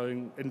cotton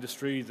growing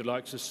industry, the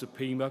likes of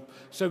CBP.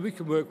 So we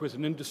can work with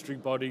an industry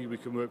body, we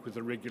can work with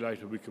a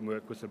regulator, we can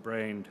work with a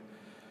brand.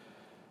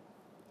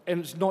 And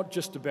it's not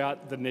just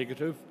about the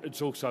negative,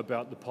 it's also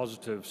about the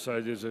positive. So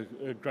there's a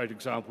great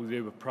example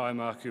there with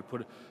Primark, who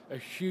put a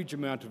huge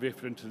amount of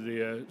effort into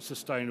their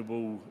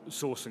sustainable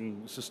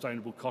sourcing,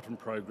 sustainable cotton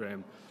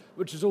program,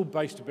 which is all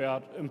based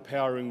about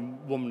empowering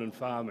women in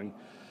farming.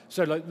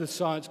 So like the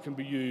science can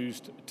be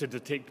used to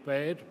detect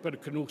bad, but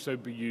it can also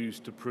be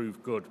used to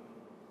prove good.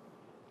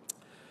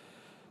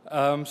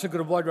 So got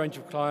a wide range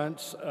of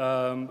clients,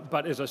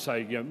 but as I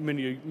say,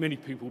 many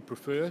people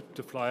prefer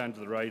to fly under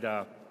the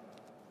radar.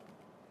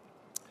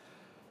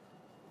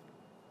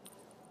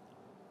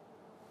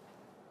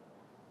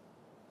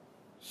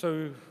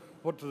 So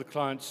what do the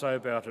clients say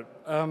about it?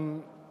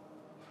 I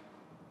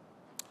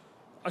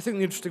think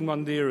the interesting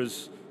one there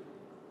is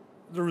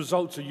the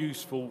results are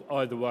useful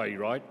either way,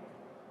 right?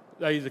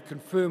 They either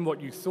confirm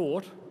what you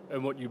thought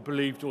and what you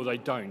believed, or they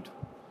don't.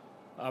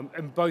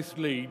 And both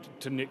lead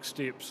to next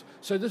steps.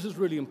 So this is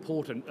really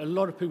important. A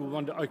lot of people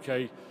wonder,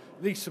 okay,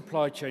 these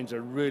supply chains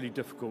are really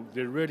difficult.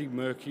 They're really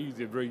murky,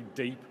 they're very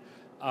deep,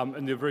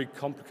 and they're very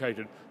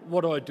complicated.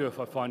 What do I do if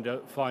I find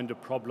a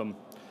problem?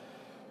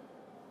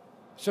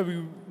 So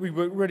we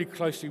work really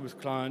closely with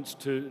clients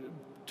to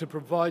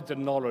provide the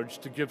knowledge,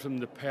 to give them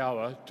the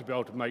power to be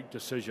able to make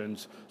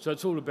decisions. So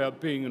it's all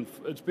about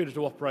it's better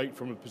to operate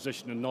from a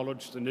position of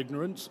knowledge than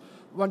ignorance.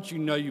 Once you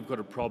know you've got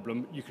a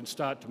problem, you can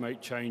start to make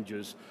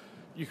changes.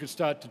 You can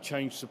start to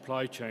change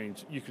supply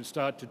chains. You can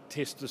start to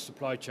test the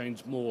supply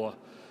chains more.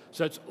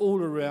 So it's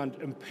all around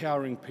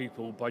empowering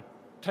people by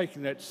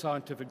taking that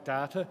scientific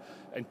data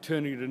and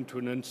turning it into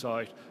an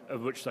insight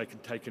of which they can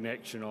take an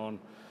action on.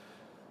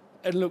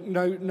 And look,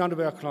 none of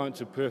our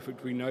clients are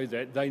perfect. We know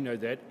that. They know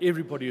that.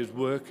 Everybody is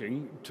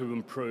working to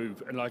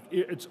improve. And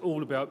it's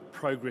all about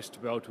progress to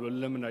be able to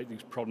eliminate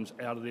these problems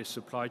out of their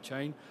supply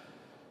chain.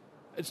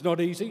 It's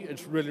not easy.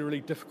 It's really, really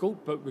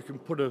difficult, but we can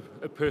put a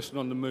person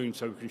on the moon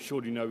so we can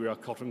surely know where our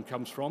cotton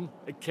comes from.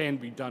 It can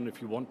be done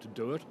if you want to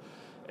do it.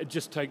 It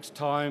just takes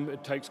time.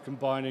 It takes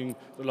combining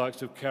the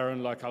likes of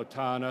Karen, like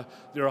Altana.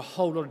 There are a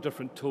whole lot of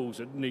different tools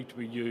that need to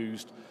be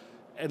used.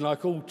 And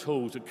like all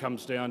tools, it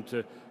comes down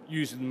to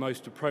using the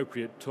most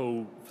appropriate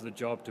tool for the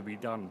job to be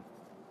done.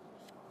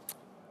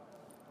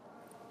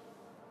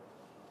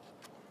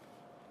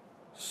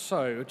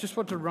 So I just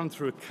want to run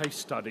through a case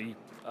study.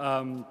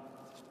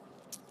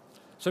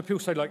 So people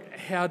say, like,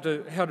 how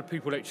do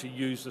people actually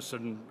use this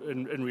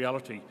in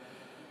reality?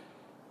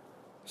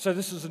 So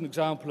this is an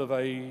example of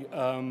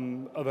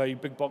a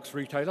big box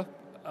retailer.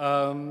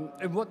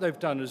 And what they've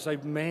done is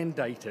they've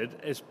mandated,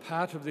 as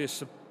part of their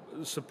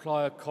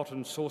supplier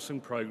cotton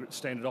sourcing program,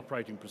 standard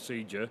operating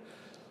procedure,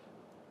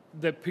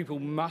 that people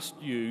must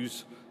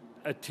use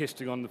a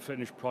testing on the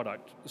finished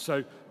product.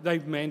 So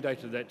they've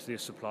mandated that to their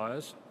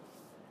suppliers.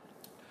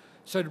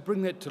 So to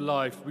bring that to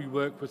life, we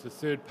work with a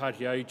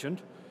third-party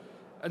agent,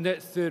 and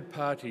that third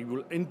party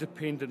will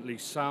independently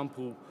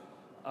sample,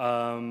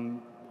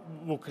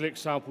 will collect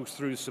samples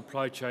through the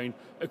supply chain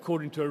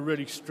according to a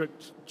really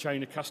strict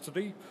chain of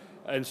custody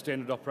and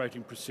standard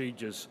operating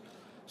procedures.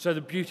 So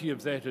the beauty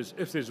of that is,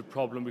 if there's a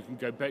problem, we can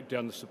go back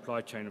down the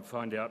supply chain and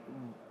find out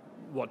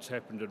what's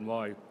happened and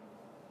why.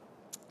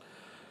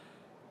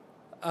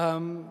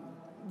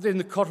 Then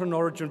the cotton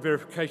origin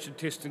verification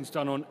testing is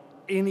done on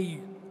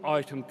any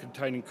item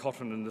containing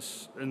cotton in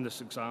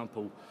this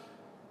example.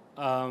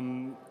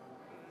 As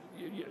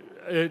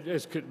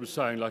Kit was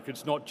saying, like,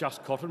 it's not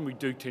just cotton. We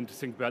do tend to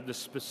think about this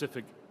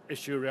specific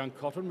issue around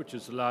cotton, which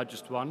is the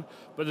largest one,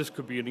 but this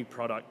could be any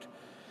product.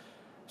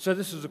 So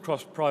this is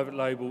across private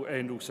label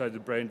and also the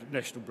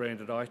national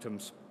branded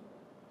items.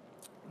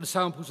 The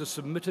samples are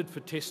submitted for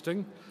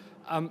testing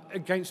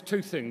against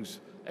two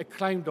things: a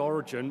claimed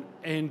origin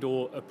and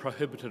or a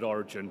prohibited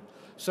origin.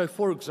 So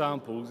for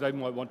example, they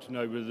might want to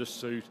know whether this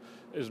suit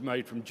is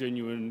made from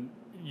genuine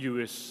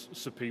US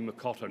CBP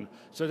cotton.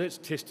 So that's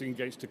testing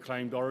against a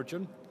claimed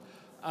origin.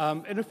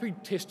 And if we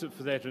test it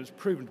for that and it's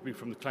proven to be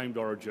from the claimed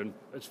origin,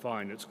 it's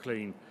fine, it's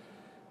clean.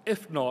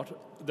 If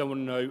not, they want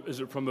to know, is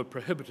it from a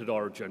prohibited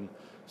origin?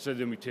 So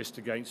then we test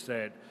against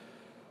that.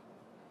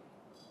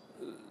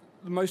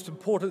 The most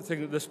important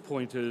thing at this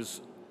point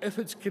is, if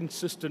it's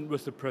consistent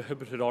with the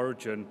prohibited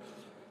origin,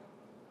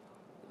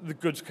 the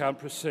goods can't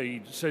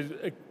proceed. So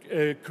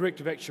a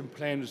corrective action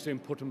plan is then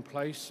put in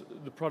place,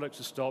 the products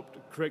are stopped,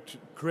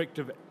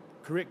 corrective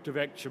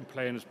action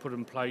plan is put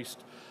in place,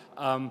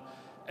 and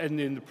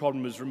then the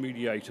problem is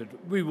remediated.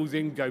 We will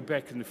then go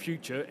back in the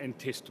future and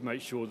test to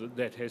make sure that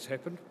that has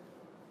happened.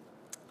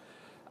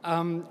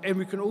 And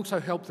we can also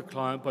help the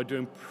client by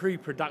doing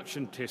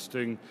pre-production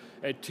testing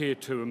at Tier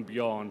 2 and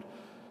beyond,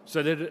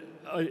 so that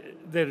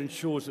that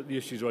ensures that the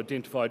issues are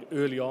identified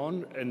early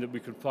on and that we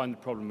can find the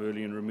problem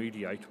early and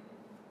remediate.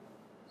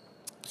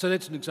 So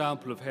that's an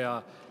example of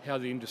how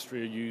the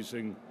industry are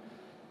using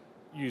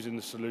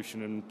the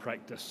solution in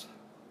practice.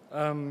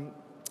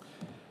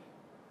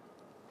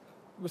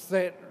 With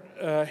that,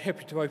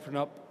 happy to open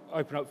up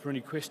for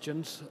any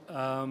questions.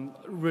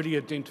 Really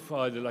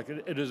identify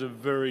that it is a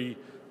very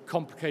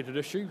complicated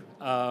issue.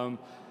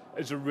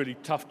 It's a really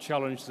tough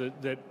challenge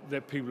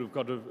that people have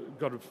got to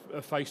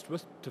faced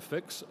with to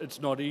fix. It's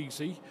not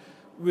easy.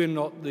 We're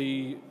not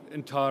the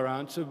entire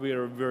answer.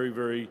 We're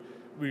a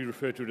we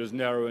refer to it as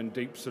narrow and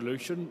deep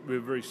solution. We're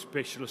very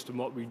specialist in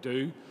what we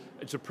do.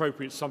 It's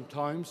appropriate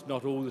sometimes,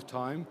 not all the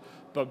time,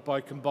 but by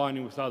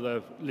combining with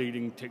other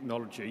leading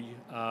technology,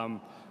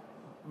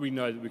 we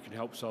know that we can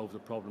help solve the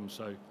problem.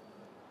 So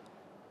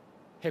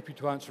happy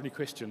to answer any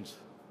questions.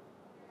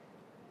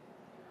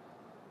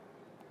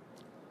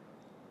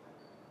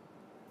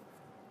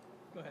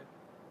 Go ahead.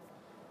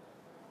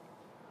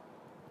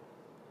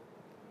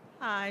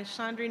 Hi,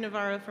 Chandri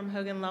Navarro from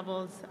Hogan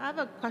Levels. I have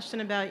a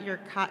question about your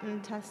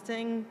cotton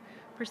testing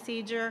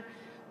procedure.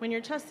 When you're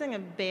testing a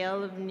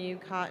bale of new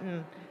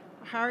cotton,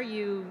 how are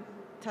you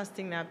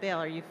testing that bale?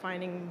 Are you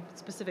finding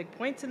specific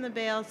points in the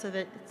bale so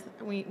that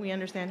we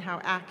understand how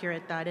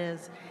accurate that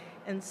is?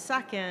 And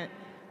second,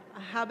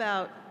 how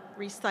about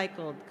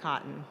recycled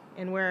cotton?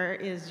 And where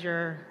is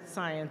your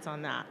science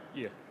on that?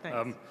 Yeah,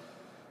 Thanks.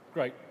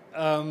 Great.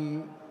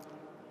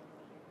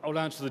 I'll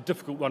answer the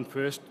difficult one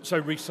first.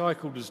 So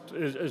recycled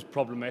is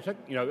problematic.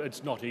 You know,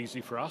 it's not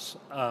easy for us.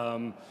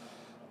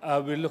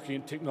 We're looking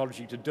at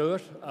technology to do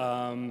it.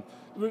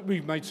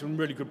 We've made some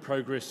really good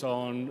progress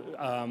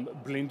on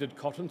blended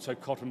cotton, so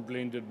cotton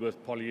blended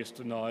with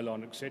polyester,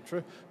 nylon,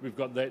 etc. We've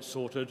got that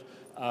sorted.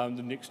 The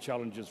next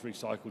challenge is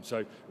recycled.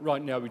 So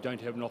right now we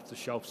don't have an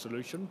off-the-shelf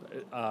solution.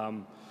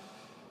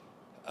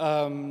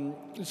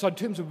 So in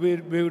terms of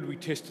where would we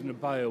test in a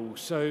bale?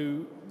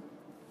 So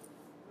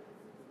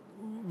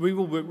we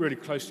will work really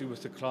closely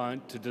with the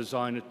client to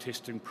design a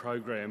testing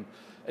program.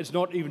 It's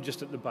not even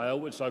just at the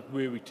bale, it's like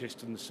where we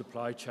test in the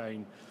supply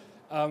chain.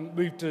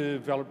 We've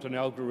developed an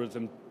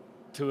algorithm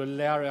to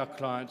allow our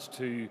clients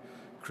to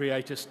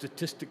create a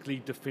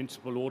statistically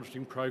defensible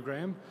auditing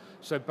program.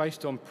 So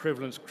based on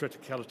prevalence,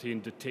 criticality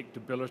and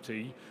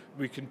detectability,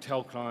 we can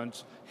tell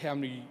clients how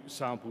many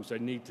samples they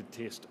need to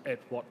test at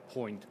what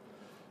point.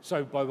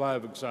 So by way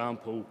of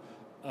example,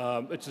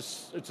 it's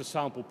a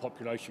sample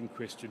population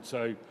question.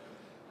 So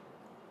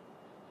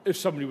if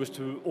somebody was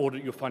to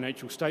audit your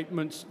financial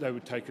statements, they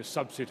would take a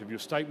subset of your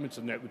statements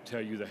and that would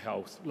tell you the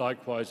health.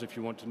 Likewise, if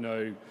you want to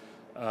know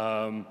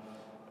an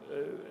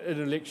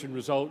election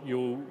result,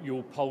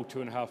 you'll poll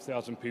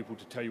 2,500 people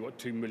to tell you what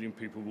 2 million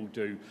people will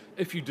do.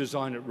 If you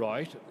design it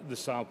right, the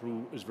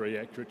sample is very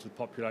accurate to the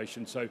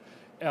population. So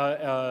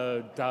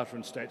our data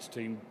and stats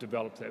team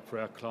developed that for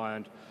our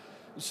client.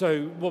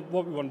 So what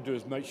we want to do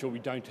is make sure we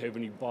don't have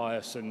any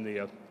bias in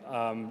there.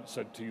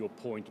 So to your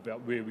point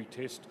about where we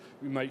test,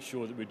 we make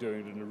sure that we're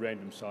doing it in a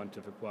random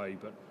scientific way,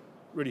 but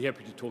really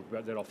happy to talk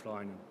about that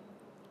offline.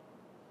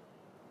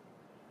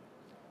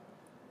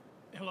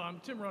 Hello, I'm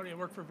Tim Roddy. I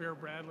work for Vera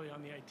Bradley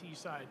on the IT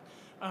side.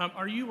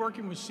 Are you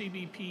working with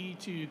CBP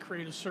to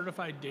create a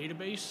certified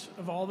database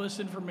of all this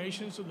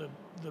information so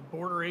the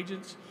border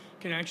agents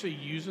can actually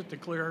use it to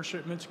clear our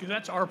shipments? Because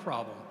that's our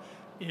problem,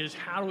 is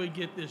how do we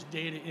get this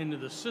data into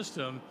the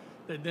system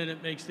that then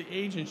it makes the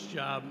agent's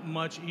job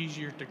much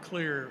easier to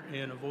clear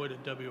and avoid a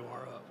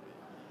WRO?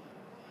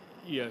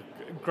 Yeah,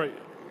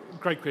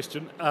 great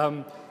question.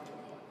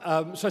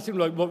 So I think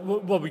like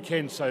what we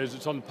can say is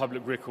it's on the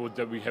public record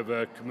that we have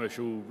a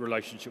commercial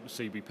relationship with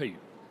CBP.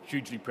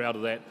 Hugely proud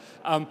of that.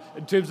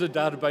 In terms of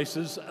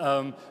databases,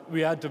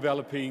 we are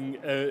developing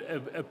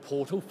a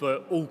portal for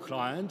all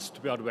clients to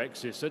be able to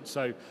access it.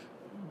 So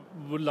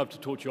we'd love to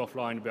talk to you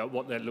offline about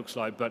what that looks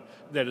like, but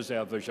that is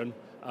our vision.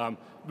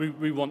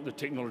 We want the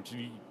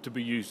technology to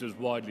be used as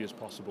widely as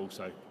possible,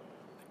 so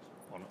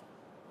on it.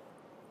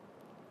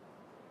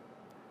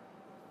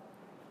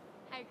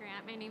 Hi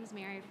Grant, my name's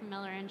Mary from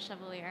Miller &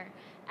 Chevalier.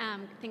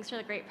 Thanks for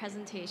the great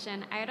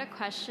presentation. I had a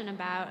question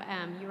about,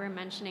 you were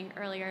mentioning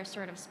earlier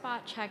sort of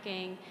spot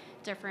checking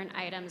different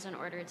items in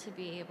order to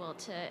be able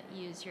to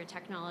use your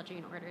technology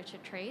in order to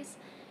trace.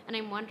 And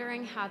I'm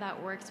wondering how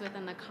that works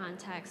within the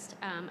context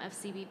of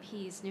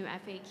CBP's new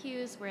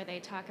FAQs, where they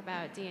talk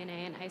about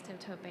DNA and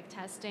isotopic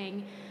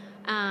testing,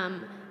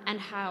 and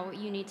how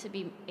you need to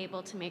be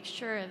able to make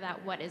sure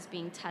that what is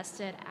being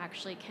tested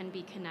actually can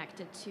be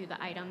connected to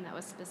the item that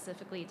was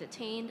specifically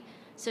detained.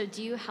 So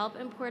do you help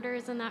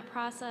importers in that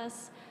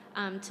process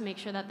to make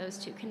sure that those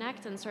two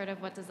connect, and sort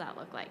of what does that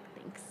look like?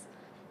 Thanks.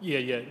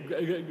 Yeah.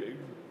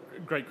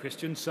 great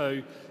question.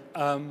 So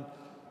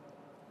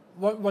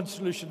one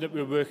solution that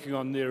we're working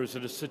on there is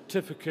that a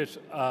certificate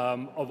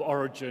of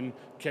origin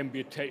can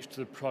be attached to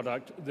the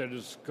product that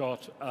has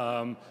got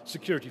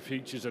security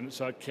features in it,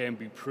 so it can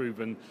be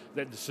proven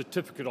that the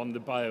certificate on the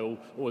bale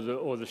or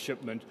the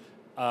shipment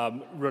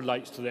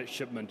relates to that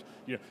shipment.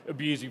 You know, it'd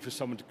be easy for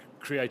someone to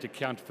create a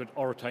counterfeit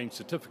Oratane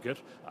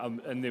certificate,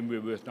 and then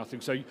we're worth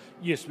nothing. So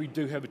yes, we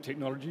do have a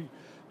technology.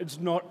 It's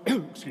not,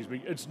 excuse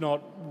me, it's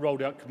not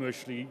rolled out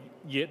commercially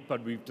yet,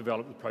 but we've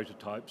developed the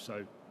prototype.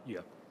 So yeah.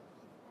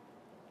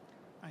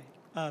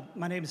 Hi,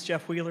 my name is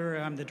Jeff Wheeler.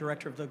 I'm the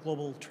director of the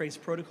Global Trace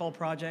Protocol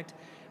Project.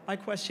 My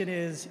question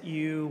is,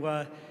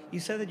 you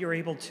said that you're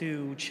able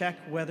to check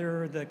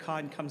whether the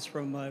cotton comes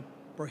from a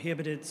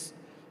prohibited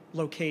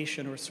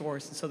location or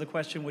source. And so the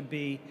question would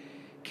be,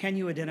 can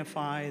you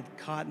identify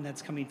the cotton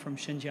that's coming from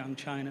Xinjiang,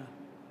 China?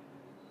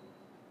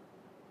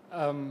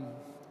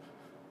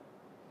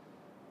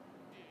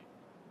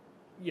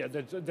 Yeah,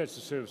 that's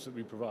the service that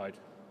we provide.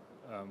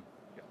 Yeah.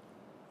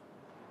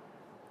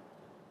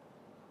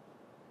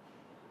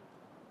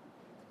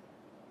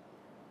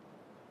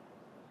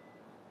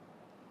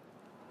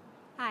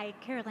 Hi,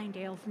 Caroline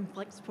Dale from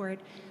Flexport.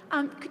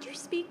 Could you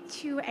speak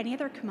to any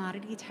other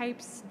commodity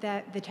types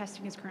that the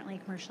testing is currently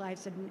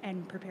commercialized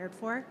and prepared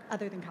for,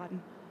 other than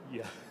cotton?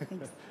 Yeah.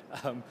 Thanks.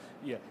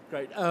 Yeah,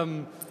 great.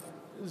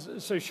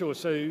 So sure.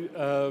 So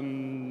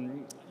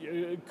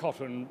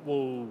cotton,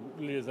 wool,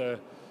 leather,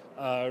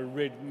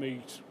 red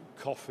meat,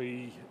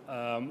 coffee.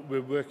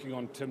 We're working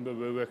on timber.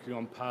 We're working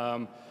on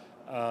palm.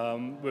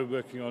 We're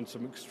working on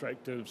some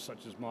extractives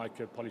such as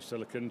mica,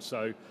 polysilicon.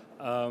 So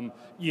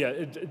yeah,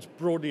 it's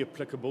broadly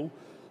applicable.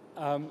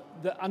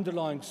 The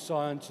underlying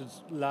science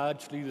is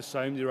largely the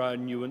same. There are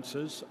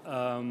nuances.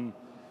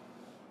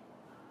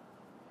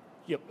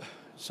 Yep.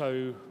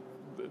 So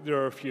there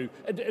are a few.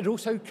 It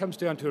also comes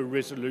down to a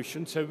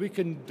resolution. So we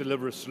can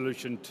deliver a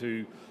solution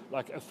to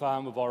like a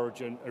farm of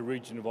origin, a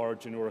region of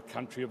origin, or a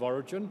country of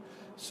origin.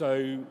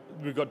 So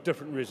we've got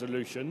different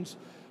resolutions.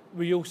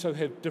 We also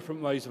have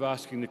different ways of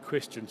asking the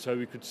question. So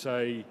we could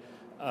say,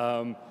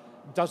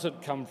 does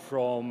it come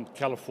from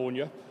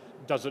California?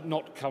 Does it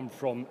not come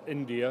from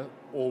India?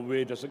 Or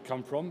where does it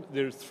come from?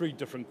 There are 3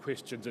 different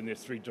questions and there are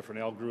 3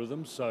 different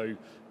algorithms. So,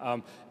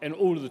 and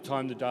all of the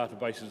time the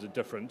databases are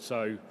different.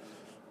 So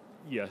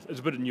yeah, there's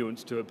a bit of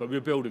nuance to it, but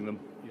we're building them.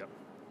 Yeah.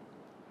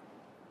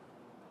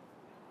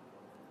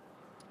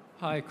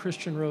 Hi,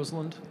 Christian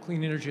Roseland,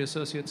 Clean Energy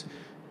Associates.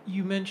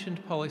 You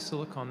mentioned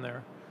polysilicon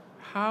there.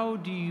 How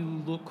do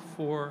you look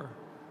for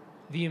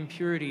the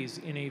impurities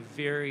in a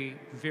very,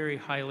 very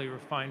highly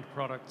refined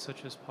product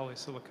such as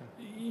polysilicon?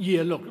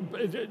 Yeah, look,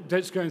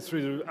 that's going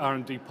through the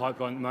R&D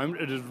pipeline at the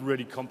moment. It is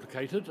really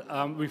complicated.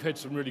 We've had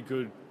some really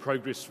good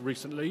progress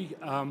recently.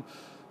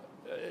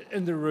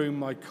 In the room,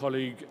 my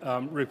colleague,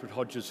 Rupert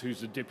Hodges, who's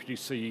the Deputy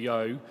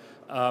CEO,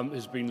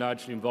 has been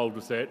largely involved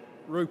with that.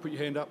 Rupert, put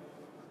your hand up.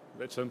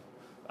 That's him.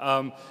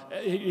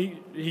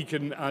 He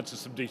can answer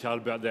some detail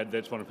about that.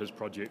 That's one of his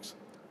projects.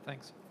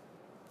 Thanks.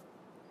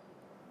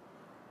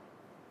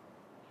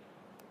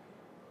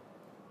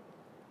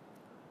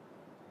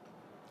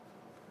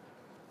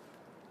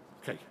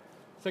 Okay.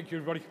 Thank you,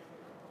 everybody.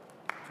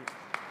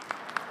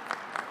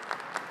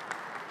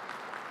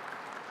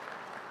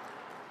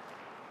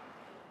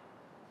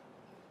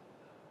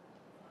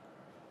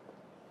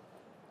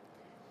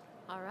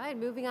 All right,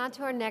 moving on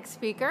to our next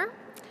speaker.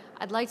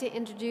 I'd like to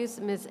introduce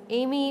Ms.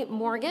 Amy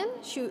Morgan.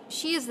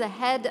 She is the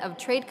head of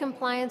trade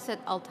compliance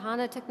at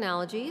Altana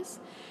Technologies.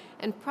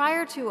 And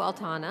prior to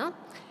Altana,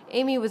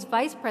 Amy was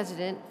vice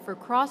president for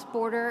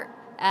cross-border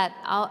at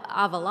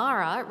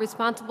Avalara,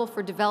 responsible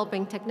for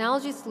developing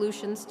technology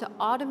solutions to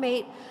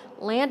automate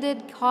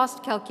landed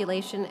cost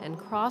calculation and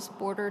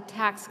cross-border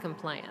tax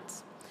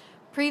compliance.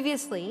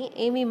 Previously,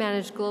 Amy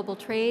managed global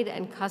trade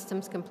and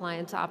customs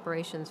compliance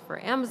operations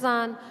for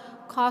Amazon,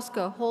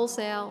 Costco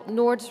Wholesale,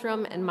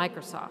 Nordstrom, and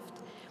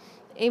Microsoft.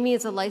 Amy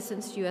is a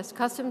licensed U.S.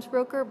 customs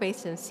broker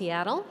based in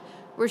Seattle,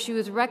 where she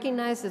was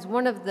recognized as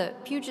one of the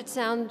Puget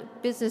Sound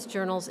Business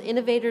Journal's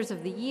Innovators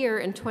of the Year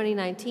in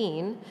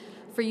 2019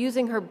 for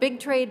using her big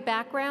trade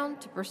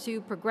background to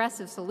pursue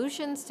progressive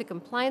solutions to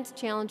compliance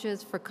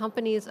challenges for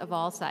companies of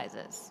all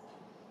sizes.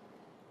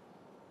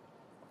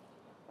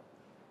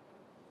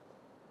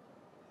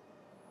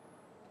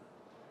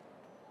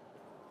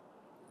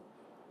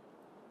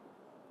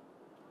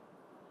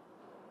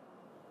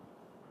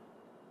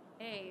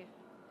 Hey,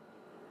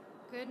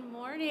 good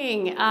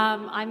morning.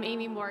 I'm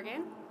Amy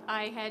Morgan.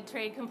 I head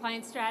trade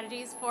compliance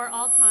strategies for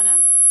Altana.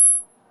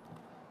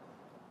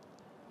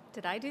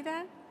 Did I do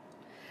that?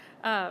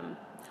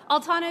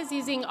 Altana is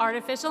using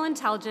artificial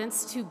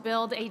intelligence to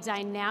build a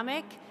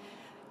dynamic,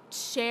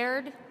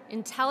 shared,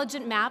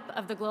 intelligent map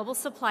of the global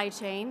supply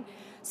chain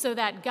so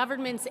that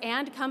governments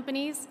and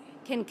companies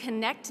can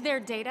connect their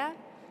data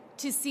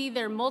to see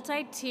their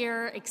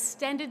multi-tier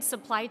extended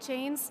supply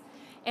chains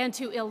and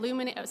to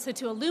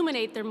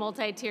illuminate their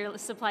multi-tier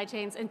supply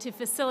chains and to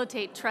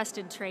facilitate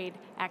trusted trade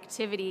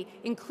activity,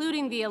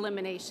 including the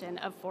elimination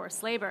of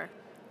forced labor.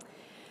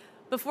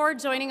 Before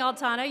joining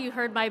Altana, you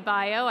heard my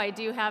bio.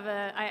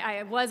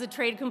 I was a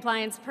trade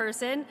compliance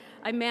person.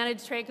 I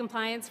managed trade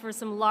compliance for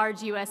some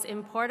large US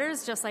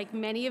importers, just like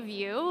many of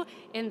you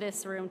in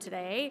this room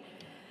today.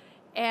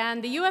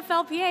 And the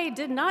UFLPA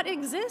did not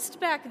exist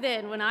back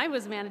then when I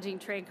was managing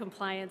trade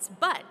compliance,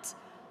 but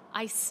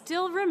I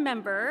still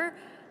remember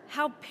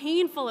how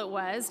painful it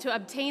was to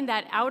obtain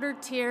that outer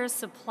tier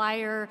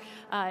supplier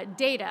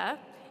data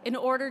in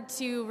order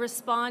to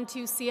respond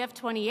to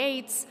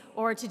CF-28s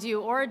or to do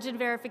origin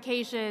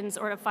verifications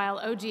or to file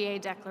OGA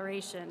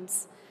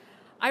declarations.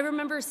 I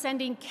remember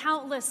sending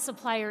countless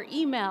supplier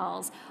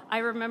emails. I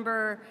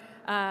remember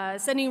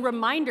sending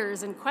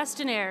reminders and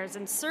questionnaires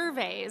and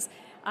surveys.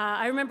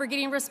 I remember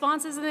getting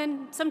responses and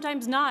then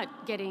sometimes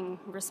not getting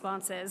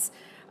responses,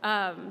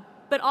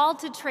 but all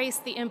to trace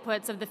the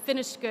inputs of the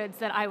finished goods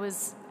that I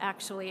was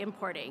actually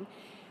importing.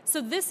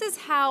 So this is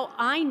how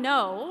I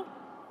know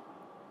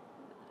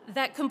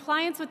that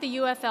compliance with the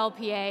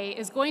UFLPA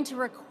is going to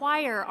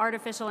require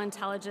artificial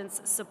intelligence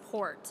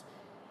support.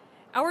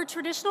 Our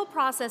traditional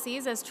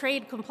processes as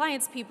trade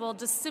compliance people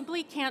just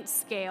simply can't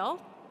scale.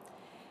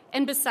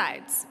 And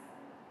besides,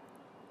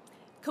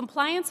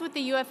 compliance with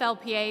the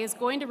UFLPA is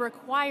going to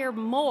require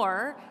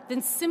more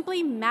than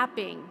simply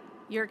mapping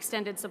your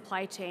extended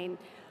supply chain.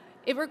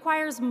 It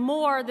requires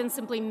more than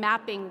simply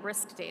mapping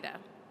risk data.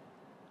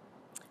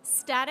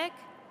 Static,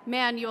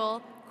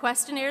 manual,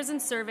 questionnaires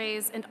and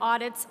surveys and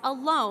audits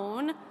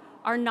alone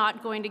are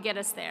not going to get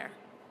us there.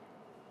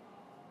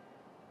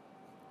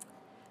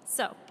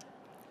 So,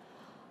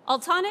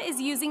 Altana is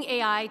using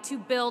AI to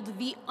build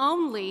the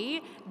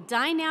only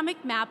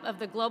dynamic map of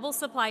the global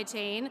supply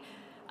chain,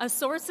 a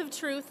source of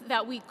truth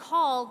that we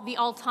call the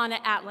Altana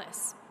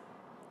Atlas.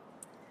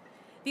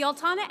 The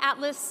Altana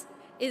Atlas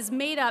is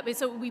made up,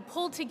 so we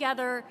pulled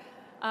together,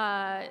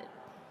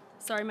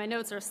 sorry, my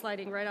notes are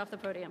sliding right off the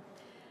podium.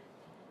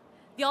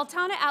 The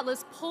Altana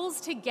Atlas pulls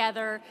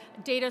together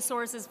data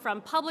sources from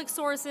public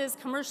sources,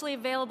 commercially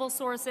available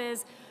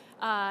sources,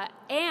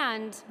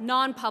 and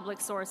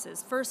non-public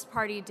sources,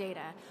 first-party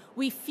data.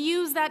 We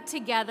fuse that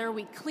together,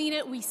 we clean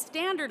it, we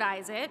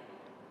standardize it,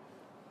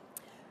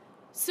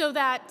 so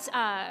that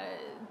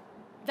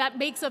that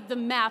makes up the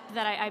map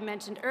that I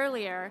mentioned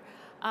earlier,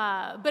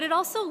 but it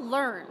also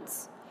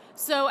learns.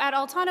 So at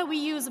Altana, we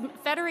use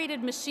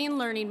federated machine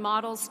learning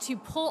models to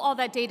pull all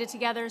that data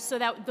together so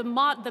that the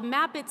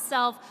map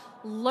itself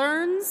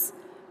learns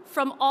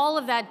from all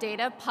of that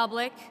data,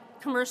 public,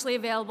 commercially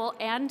available,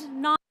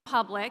 and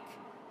non-public,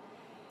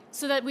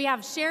 so that we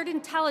have shared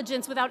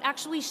intelligence without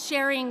actually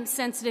sharing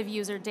sensitive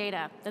user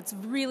data. That's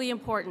really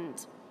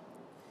important.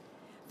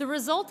 The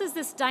result is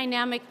this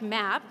dynamic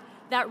map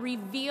that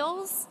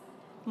reveals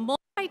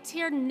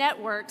multi-tier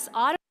networks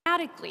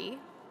automatically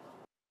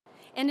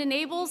and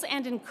enables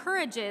and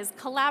encourages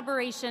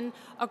collaboration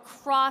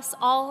across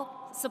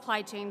all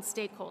supply chain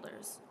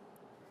stakeholders.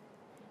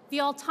 The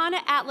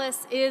Altana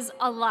Atlas is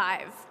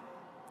alive.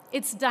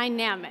 It's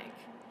dynamic,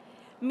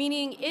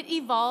 meaning it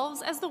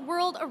evolves as the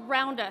world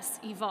around us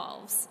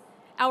evolves.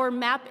 Our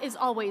map is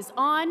always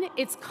on.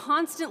 It's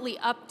constantly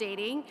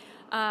updating.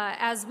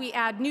 As we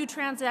add new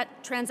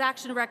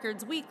transaction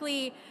records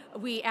weekly,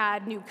 we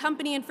add new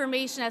company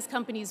information as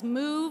companies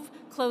move,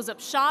 close up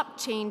shop,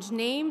 change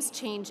names,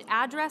 change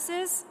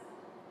addresses,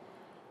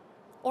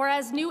 or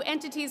as new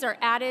entities are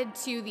added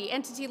to the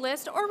entity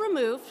list or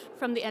removed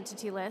from the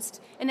entity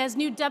list, and as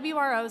new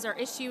WROs are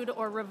issued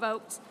or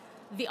revoked,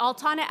 the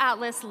Altana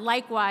Atlas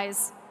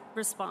likewise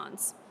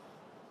responds.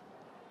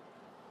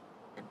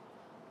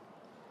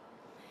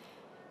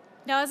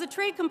 Now, as a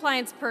trade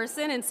compliance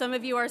person, and some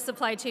of you are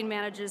supply chain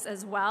managers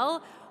as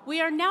well, we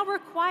are now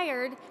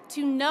required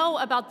to know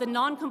about the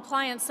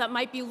non-compliance that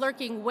might be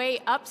lurking way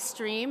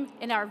upstream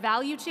in our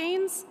value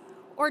chains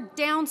or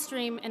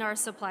downstream in our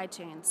supply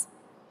chains.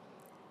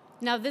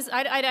 Now, this,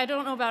 I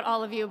don't know about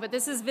all of you, but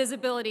this is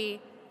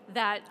visibility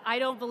that I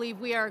don't believe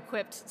we are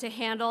equipped to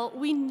handle.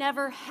 We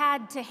never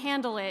had to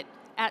handle it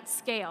at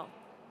scale,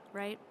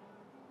 right?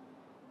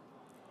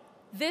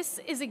 This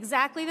is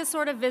exactly the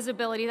sort of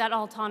visibility that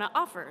Altana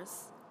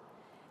offers.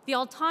 The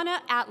Altana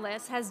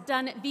Atlas has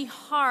done the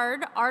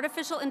hard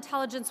artificial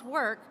intelligence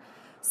work,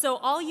 so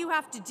all you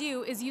have to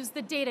do is use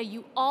the data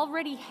you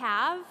already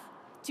have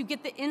to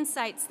get the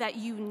insights that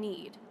you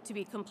need to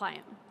be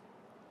compliant.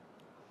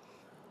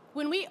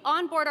 When we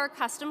onboard our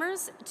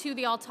customers to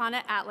the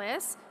Altana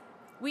Atlas,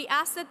 we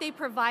ask that they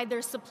provide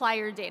their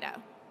supplier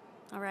data,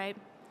 all right?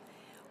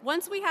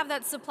 Once we have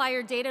that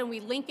supplier data and we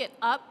link it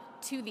up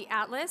to the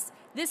Atlas,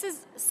 this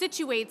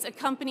situates a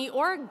company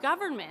or a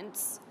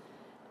government's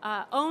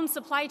own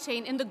supply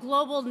chain in the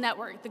global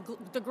network,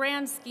 the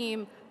grand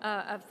scheme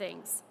of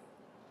things.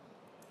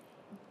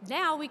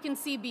 Now we can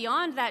see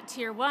beyond that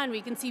tier one,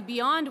 we can see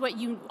beyond what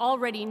you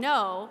already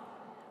know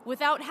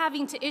without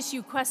having to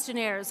issue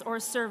questionnaires or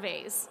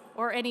surveys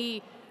or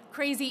any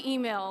crazy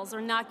emails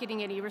or not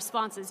getting any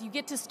responses. You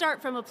get to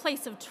start from a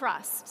place of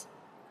trust.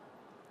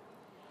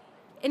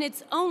 And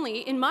it's only,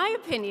 in my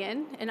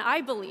opinion, and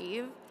I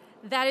believe,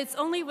 that it's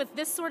only with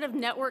this sort of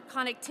network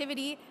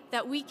connectivity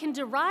that we can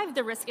derive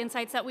the risk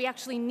insights that we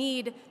actually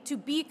need to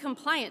be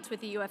compliant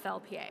with the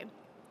UFLPA.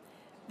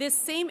 This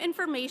same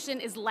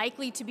information is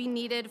likely to be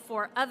needed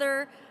for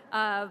other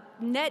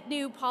net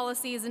new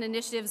policies and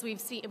initiatives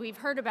we've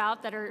heard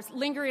about that are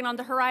lingering on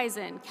the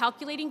horizon,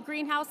 calculating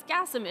greenhouse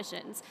gas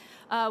emissions.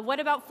 What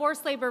about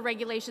forced labor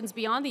regulations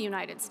beyond the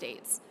United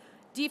States?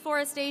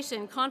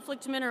 Deforestation,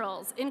 conflict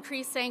minerals,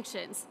 increased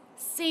sanctions.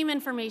 Same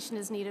information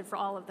is needed for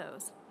all of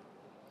those.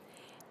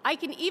 I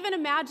can even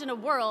imagine a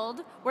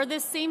world where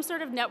this same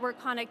sort of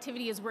network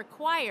connectivity is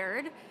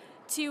required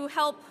to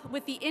help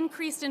with the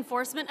increased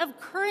enforcement of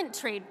current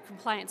trade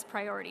compliance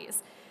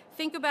priorities.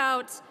 Think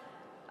about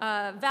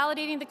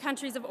validating the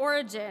countries of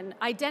origin,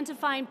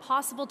 identifying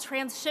possible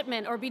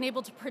transshipment, or being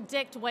able to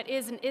predict what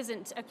is and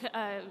isn't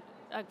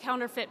a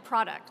counterfeit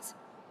product.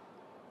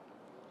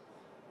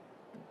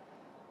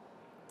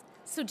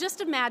 So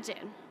just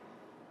imagine,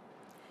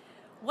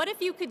 what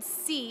if you could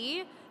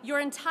see your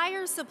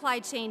entire supply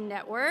chain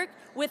network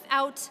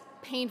without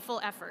painful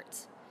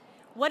effort?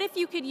 What if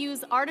you could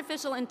use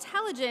artificial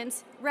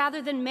intelligence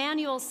rather than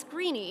manual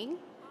screening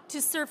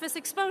to surface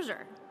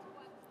exposure?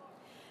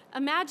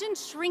 Imagine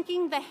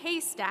shrinking the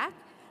haystack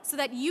so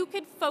that you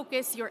could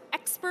focus your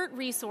expert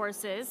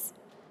resources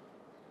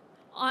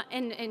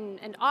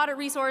and audit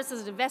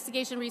resources and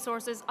investigation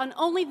resources on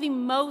only the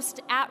most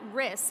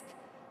at-risk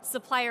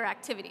supplier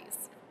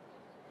activities.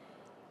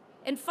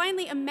 And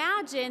finally,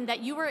 imagine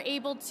that you were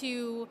able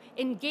to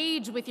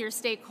engage with your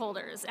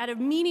stakeholders at a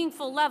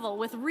meaningful level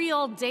with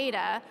real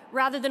data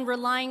rather than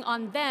relying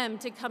on them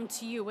to come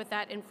to you with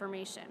that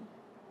information.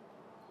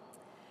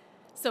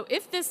 So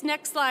if this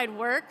next slide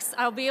works,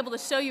 I'll be able to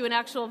show you an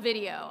actual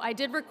video. I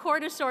did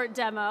record a short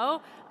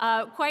demo,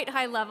 quite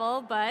high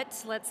level,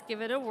 but let's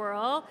give it a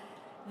whirl.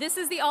 This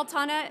is the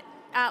Altana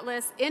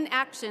Atlas in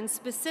action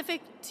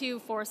specific to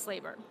forced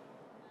labor.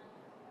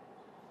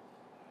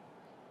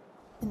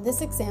 In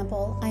this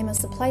example, I'm a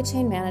supply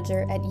chain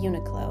manager at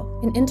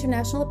Uniqlo, an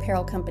international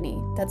apparel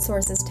company that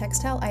sources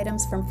textile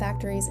items from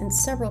factories in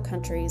several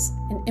countries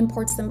and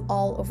imports them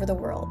all over the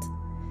world.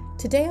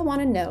 Today I want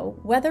to know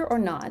whether or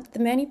not the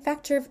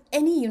manufacture of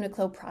any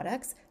Uniqlo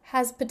products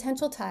has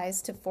potential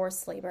ties to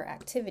forced labor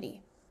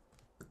activity.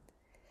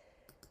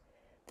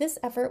 This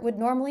effort would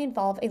normally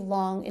involve a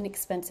long and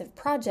expensive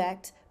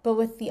project, but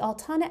with the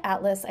Altana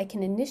Atlas I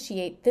can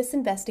initiate this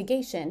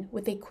investigation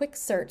with a quick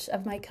search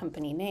of my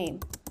company name.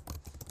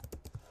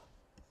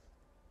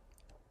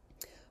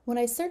 When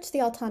I search the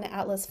Altana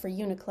Atlas for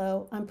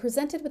Uniqlo, I'm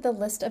presented with a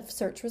list of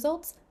search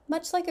results,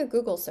 much like a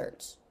Google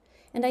search.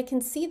 And I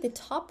can see the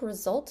top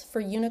result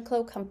for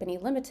Uniqlo Company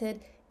Limited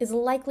is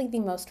likely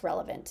the most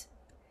relevant.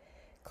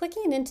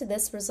 Clicking into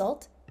this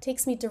result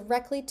takes me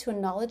directly to a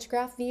knowledge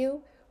graph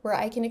view where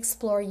I can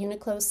explore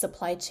Uniqlo's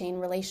supply chain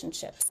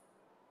relationships.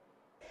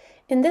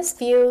 In this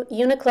view,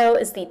 Uniqlo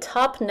is the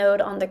top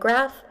node on the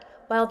graph,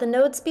 while the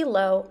nodes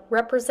below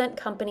represent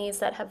companies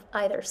that have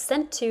either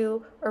sent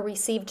to or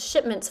received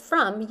shipments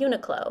from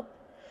Uniqlo.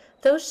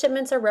 Those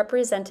shipments are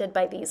represented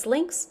by these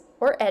links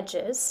or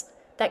edges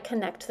that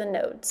connect the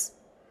nodes.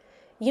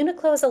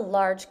 Uniqlo is a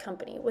large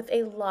company with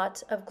a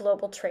lot of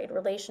global trade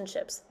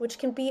relationships, which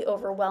can be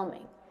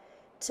overwhelming.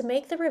 To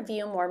make the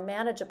review more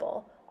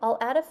manageable, I'll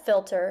add a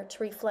filter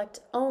to reflect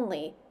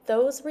only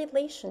those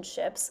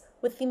relationships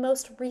with the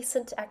most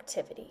recent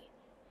activity.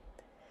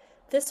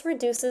 This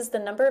reduces the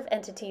number of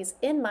entities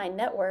in my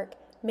network,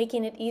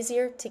 making it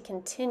easier to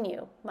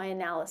continue my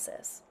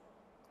analysis.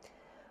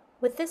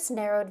 With this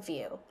narrowed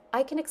view,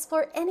 I can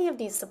explore any of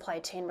these supply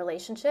chain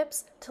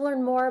relationships to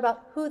learn more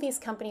about who these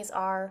companies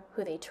are,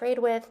 who they trade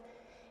with,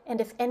 and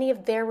if any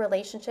of their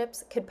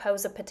relationships could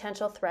pose a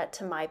potential threat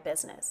to my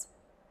business.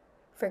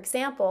 For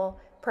example,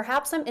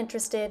 perhaps I'm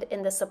interested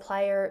in the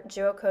supplier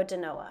Juoco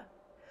Denoa.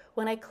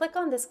 When I click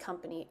on this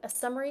company, a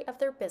summary of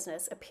their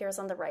business appears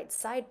on the right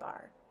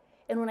sidebar.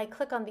 And when I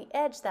click on the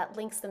edge that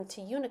links them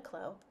to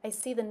Uniqlo, I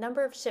see the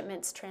number of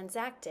shipments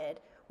transacted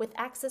with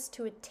access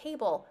to a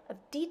table of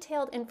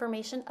detailed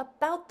information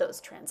about those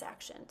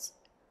transactions.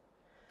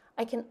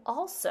 I can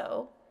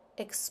also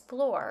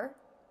explore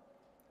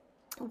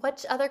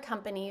which other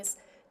companies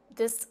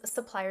this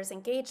supplier is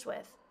engaged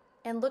with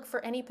and look for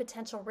any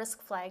potential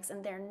risk flags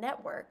in their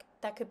network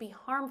that could be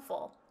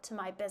harmful to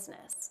my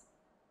business.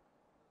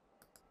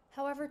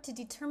 However, to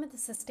determine the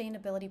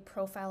sustainability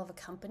profile of a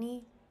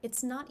company,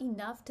 it's not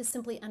enough to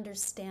simply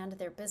understand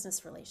their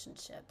business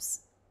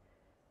relationships.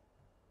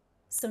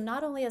 So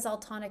not only has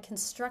Altana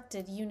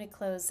constructed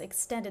Uniqlo's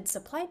extended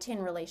supply chain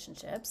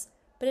relationships,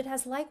 but it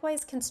has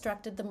likewise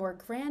constructed the more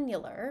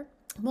granular,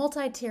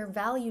 multi-tier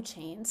value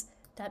chains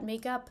that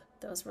make up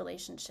those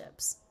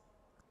relationships.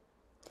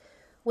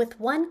 With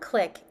one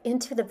click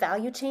into the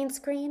value chain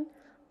screen,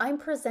 I'm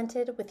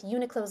presented with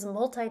Uniqlo's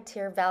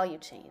multi-tier value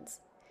chains.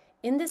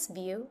 In this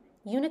view,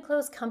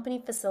 Uniqlo's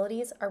company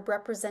facilities are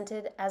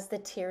represented as the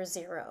Tier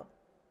 0.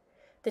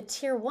 The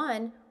Tier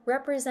 1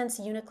 represents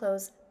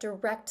Uniqlo's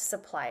direct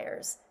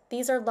suppliers.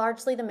 These are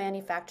largely the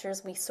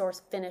manufacturers we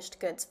source finished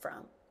goods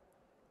from.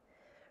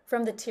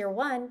 From the Tier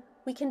 1,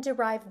 we can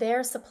derive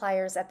their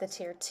suppliers at the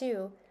Tier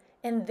 2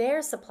 and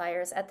their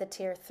suppliers at the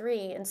Tier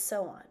 3, and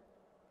so on.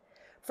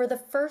 For the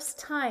first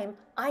time,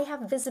 I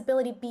have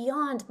visibility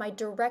beyond my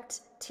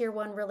direct Tier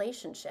 1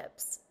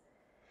 relationships.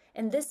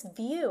 And this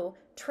view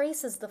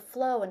traces the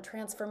flow and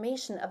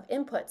transformation of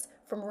inputs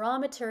from raw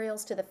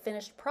materials to the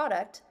finished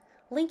product,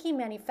 linking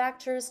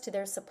manufacturers to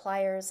their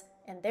suppliers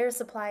and their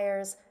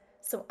suppliers,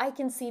 so I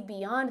can see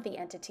beyond the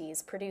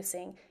entities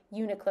producing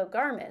Uniqlo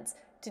garments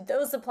to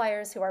those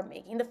suppliers who are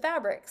making the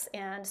fabrics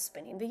and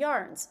spinning the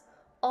yarns,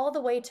 all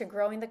the way to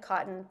growing the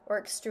cotton or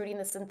extruding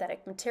the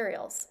synthetic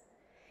materials.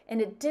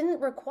 And it didn't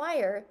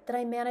require that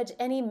I manage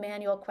any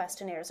manual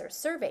questionnaires or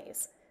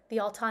surveys. The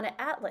Altana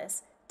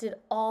Atlas did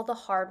all the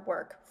hard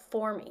work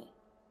for me.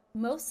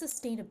 Most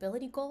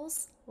sustainability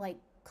goals, like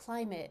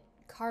climate,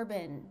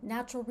 carbon,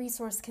 natural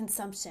resource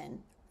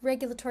consumption,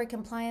 regulatory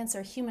compliance,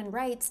 or human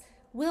rights,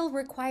 will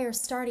require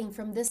starting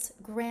from this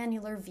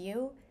granular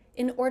view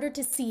in order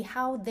to see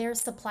how their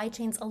supply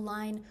chains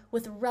align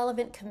with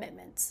relevant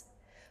commitments.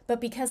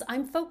 But because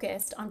I'm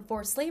focused on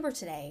forced labor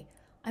today,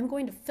 I'm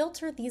going to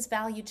filter these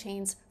value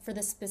chains for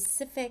the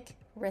specific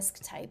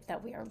risk type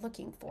that we are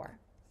looking for.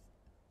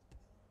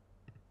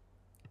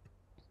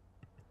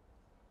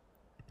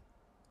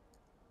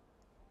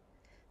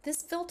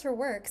 This filter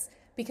works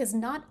because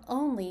not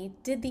only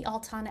did the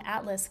Altana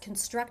Atlas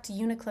construct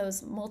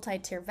Uniqlo's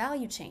multi-tier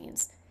value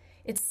chains,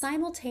 it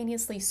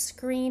simultaneously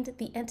screened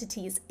the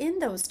entities in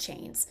those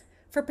chains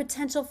for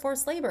potential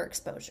forced labor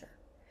exposure.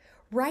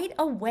 Right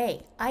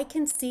away, I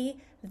can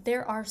see that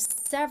there are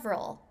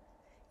several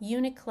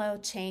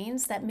Uniqlo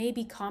chains that may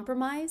be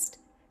compromised,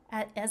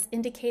 as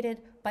indicated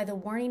by the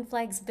warning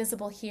flags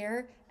visible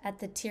here at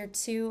the Tier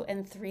 2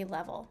 and 3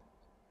 level.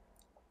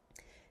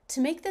 To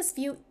make this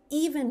view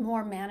even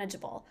more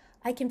manageable,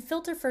 I can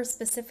filter for a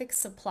specific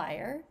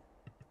supplier.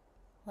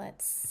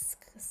 Let's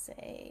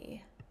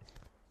say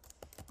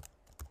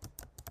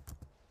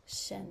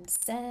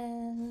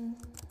Shenzhen.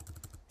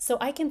 So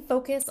I can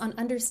focus on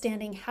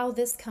understanding how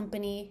this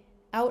company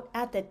out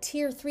at the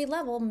Tier 3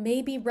 level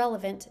may be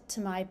relevant to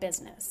my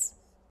business.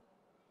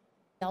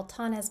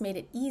 Altana has made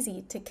it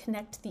easy to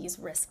connect these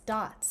risk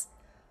dots.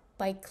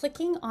 By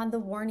clicking on the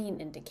warning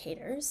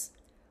indicators,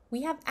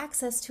 we have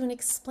access to an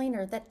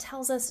explainer that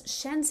tells us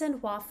Shenzhen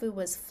Huafu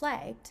was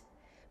flagged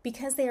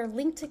because they are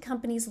linked to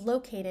companies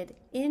located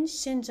in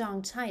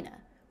Xinjiang,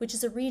 China, which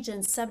is a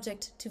region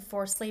subject to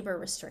forced labor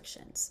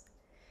restrictions.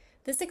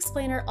 This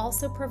explainer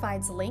also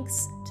provides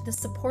links to the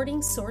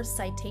supporting source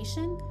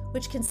citation,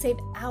 which can save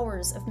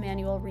hours of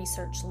manual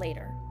research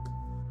later.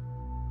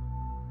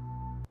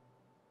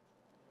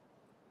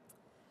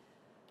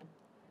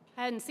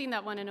 I hadn't seen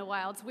that one in a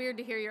while. It's weird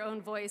to hear your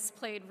own voice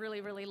played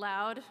really, really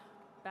loud.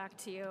 Back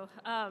to you.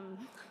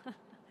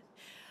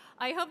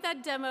 I hope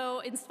that demo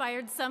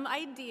inspired some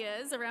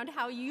ideas around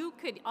how you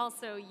could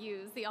also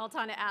use the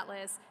Altana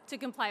Atlas to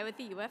comply with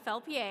the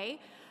UFLPA.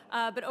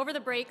 But over the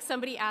break,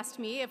 somebody asked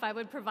me if I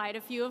would provide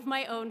a few of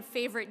my own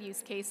favorite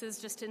use cases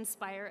just to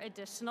inspire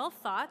additional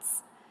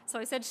thoughts. So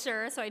I said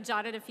sure, so I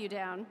jotted a few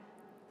down.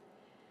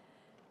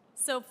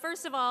 So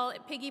first of all,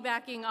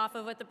 piggybacking off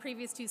of what the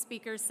previous two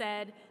speakers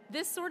said,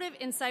 this sort of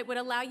insight would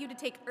allow you to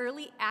take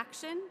early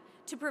action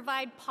to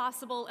provide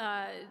possible,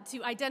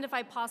 to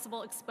identify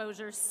possible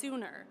exposure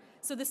sooner.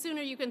 So the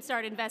sooner you can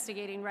start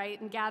investigating,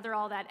 right, and gather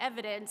all that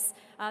evidence,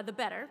 the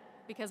better,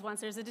 because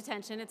once there's a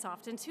detention, it's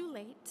often too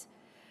late.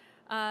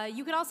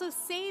 You could also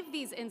save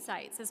these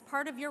insights as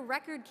part of your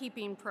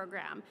record-keeping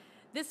program.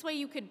 This way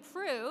you could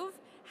prove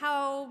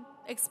how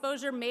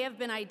exposure may have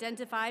been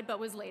identified but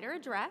was later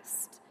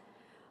addressed.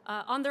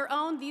 On their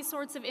own, these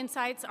sorts of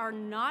insights are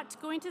not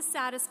going to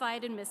satisfy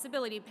an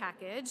admissibility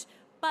package,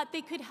 but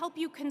they could help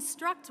you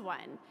construct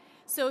one.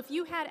 So if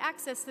you had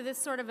access to this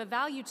sort of a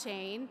value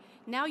chain,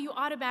 now you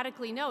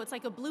automatically know. It's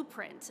like a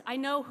blueprint. I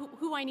know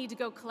who I need to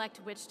go collect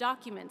which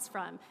documents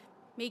from,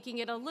 making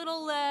it a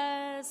little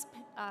less,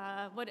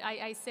 a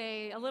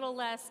little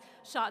less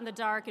shot in the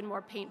dark and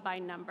more paint by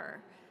number.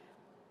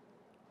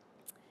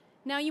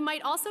 Now, you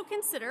might also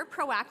consider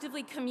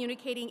proactively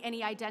communicating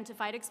any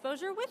identified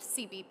exposure with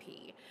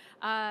CBP,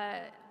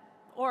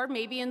 or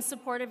maybe in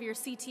support of your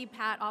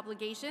CT-PAT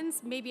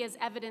obligations, maybe as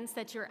evidence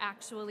that you're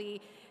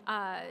actually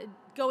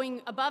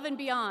going above and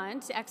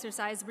beyond to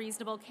exercise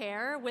reasonable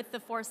care with the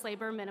forced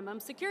labor minimum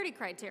security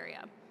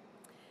criteria.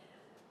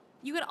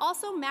 You could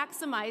also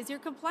maximize your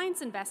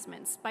compliance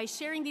investments by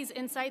sharing these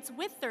insights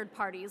with third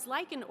parties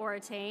like an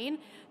Oratane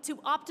to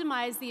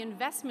optimize the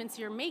investments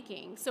you're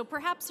making. So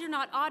perhaps you're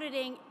not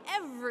auditing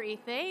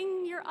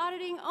everything, you're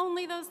auditing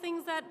only those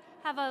things that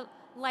have a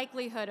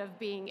likelihood of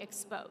being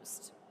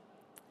exposed.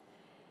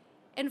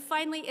 And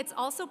finally, it's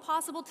also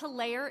possible to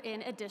layer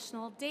in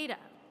additional data.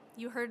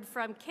 You heard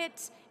from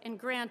Kit and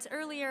Grant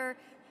earlier.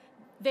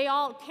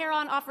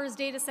 Caron offers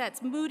data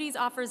sets, Moody's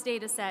offers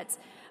data sets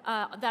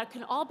that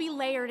can all be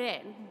layered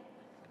in.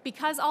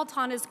 Because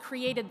Altana's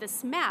created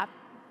this map,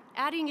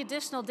 adding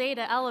additional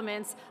data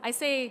elements, I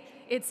say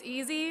it's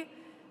easy,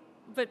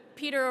 but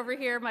Peter over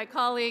here, my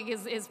colleague,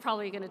 is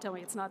probably going to tell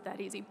me it's not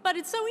that easy. But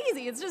it's so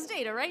easy. It's just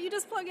data, right? You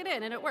just plug it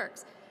in and it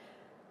works.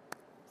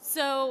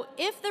 So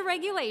if the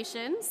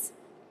regulations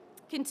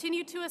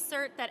continue to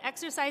assert that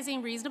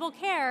exercising reasonable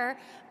care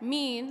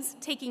means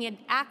taking an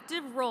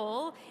active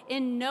role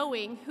in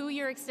knowing who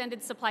your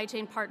extended supply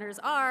chain partners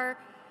are,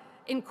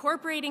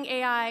 incorporating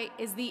AI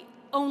is the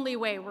only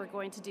way we're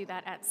going to do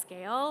that at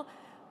scale.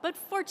 But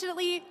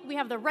fortunately, we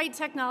have the right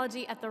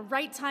technology at the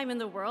right time in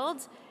the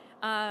world.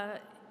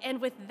 And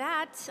with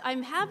that,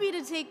 I'm happy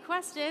to take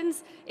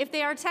questions. If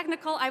they are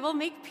technical, I will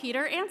make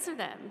Peter answer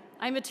them.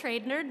 I'm a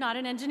trade nerd, not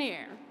an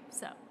engineer,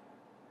 so.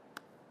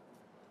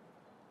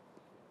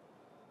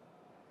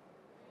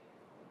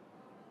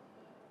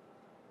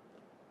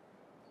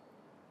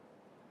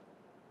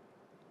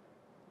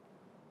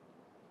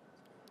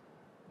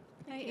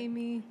 Hi,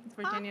 Amy. It's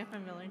Virginia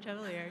from Miller &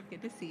 Chevalier.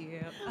 Good to see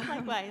you.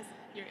 Likewise.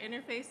 Your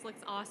interface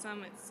looks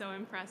awesome. It's so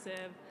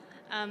impressive.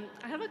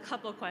 I have a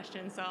couple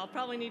questions, so I'll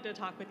probably need to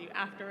talk with you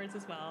afterwards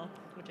as well,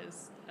 which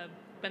is a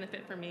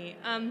benefit for me.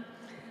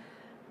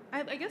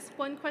 I guess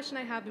one question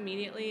I have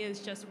immediately is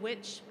just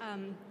which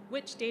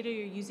data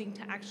you're using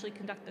to actually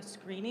conduct the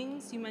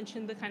screenings. You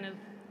mentioned the kind of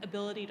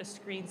ability to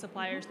screen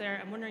suppliers there.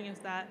 I'm wondering, is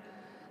that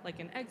like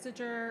an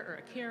Exeger or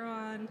a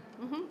Caron?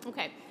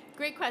 Okay,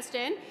 great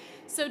question.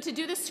 So to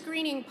do the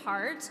screening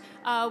part,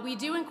 we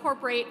do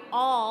incorporate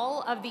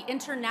all of the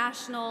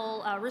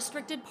international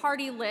restricted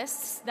party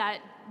lists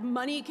that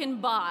money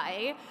can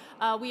buy.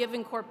 We have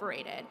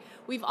incorporated.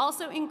 We've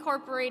also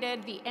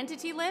incorporated the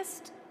entity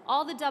list,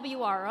 all the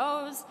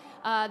WROs,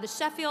 the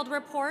Sheffield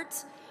report,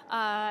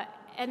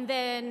 and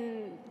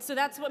then, so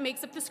that's what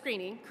makes up the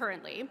screening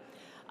currently.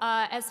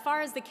 As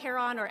far as the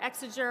Caron or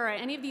Exeger or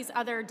any of these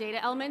other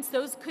data elements,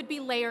 those could be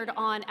layered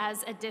on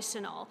as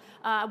additional.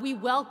 We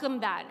welcome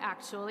that,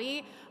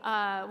 actually.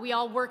 We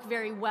all work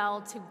very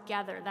well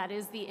together. That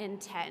is the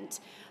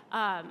intent.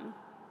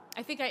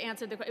 I think I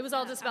answered the question. It was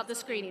all just about the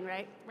screening,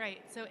 right?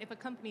 Right. So if a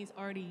company's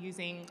already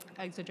using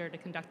Exeger to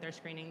conduct their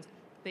screenings,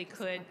 they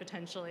could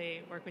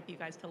potentially work with you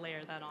guys to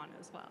layer that on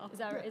as well.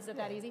 Is it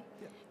that easy?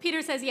 Yeah.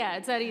 Peter says, yeah,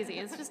 it's that easy.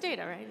 It's just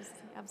data, right?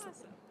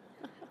 Absolutely.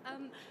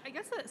 Awesome. I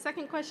guess the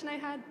second question I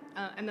had,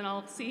 and then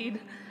I'll cede.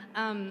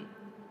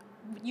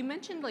 You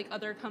mentioned like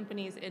other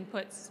companies'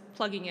 inputs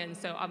plugging in.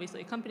 So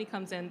obviously a company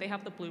comes in, they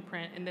have the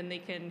blueprint, and then they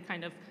can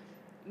kind of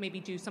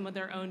maybe do some of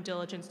their own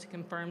diligence to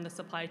confirm the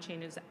supply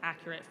chain is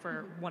accurate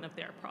for one of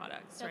their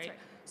products, That's right?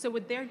 So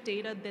would their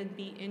data then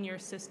be in your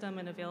system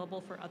and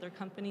available for other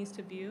companies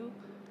to view?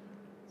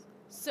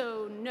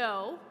 So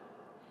no,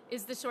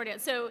 is the short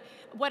answer. So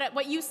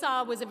what you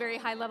saw was a very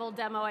high-level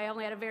demo. I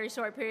only had a very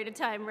short period of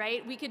time,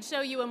 right? We could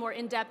show you a more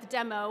in-depth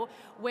demo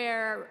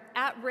where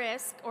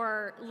at-risk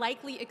or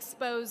likely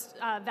exposed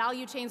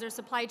value chains or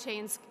supply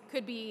chains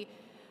could be,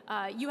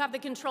 you have the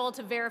control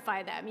to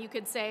verify them. You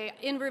could say,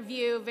 in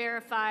review,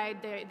 verified,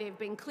 they've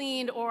been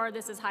cleaned, or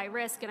this is high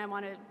risk and I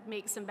want to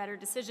make some better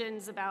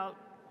decisions about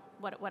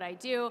what I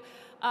do.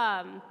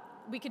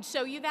 We could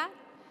show you that.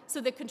 So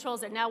the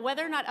controls it. Now,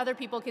 whether or not other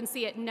people can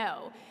see it,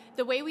 no.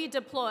 The way we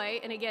deploy,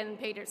 and again,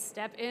 Peter,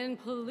 step in,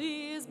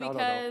 please,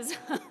 because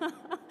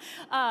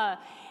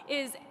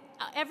is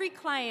every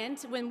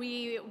client, when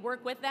we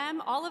work with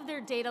them, all of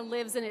their data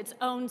lives in its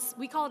own,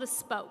 we call it a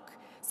spoke.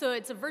 So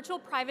it's a virtual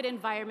private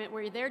environment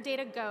where their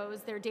data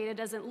goes, their data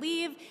doesn't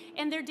leave,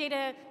 and their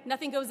data,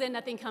 nothing goes in,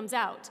 nothing comes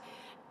out.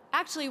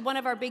 Actually, one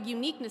of our big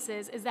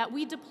uniquenesses is that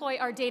we deploy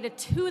our data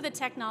to the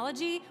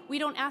technology. We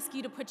don't ask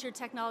you to put your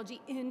technology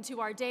into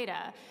our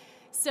data.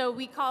 So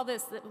we call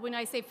this, when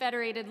I say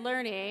federated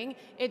learning,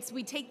 it's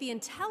we take the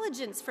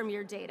intelligence from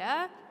your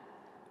data,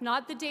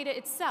 not the data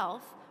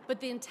itself, but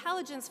the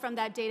intelligence from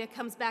that data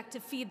comes back to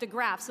feed the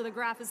graph. So the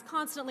graph is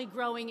constantly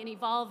growing and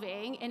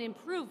evolving and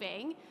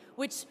improving,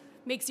 which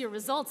makes your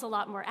results a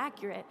lot more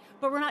accurate.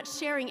 But we're not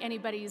sharing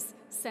anybody's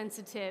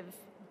sensitive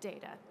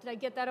data. Did I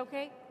get that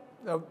okay?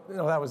 No,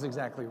 that was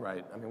exactly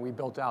right. I mean, we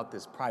built out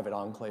this private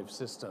enclave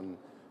system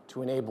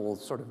to enable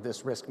sort of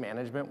this risk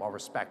management while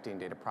respecting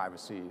data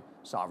privacy,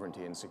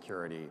 sovereignty, and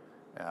security.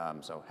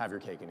 So have your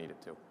cake and eat it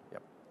too.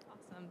 Yep.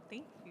 Awesome.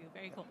 Thank you.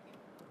 Very cool.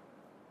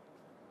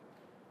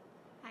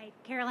 Hi,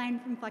 Caroline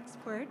from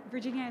Flexport.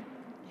 Virginia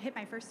hit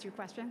my first two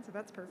questions, so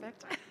that's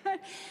perfect.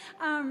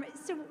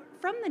 So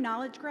from the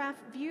knowledge graph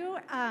view,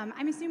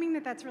 I'm assuming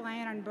that that's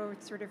reliant on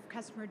both sort of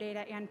customer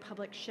data and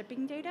public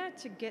shipping data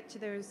to get to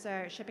those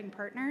shipping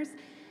partners.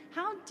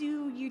 How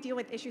do you deal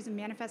with issues of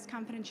manifest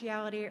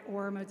confidentiality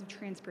or modes of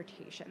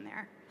transportation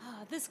there?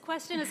 This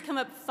question has come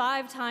up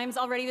 5 times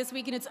already this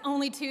week, and it's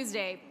only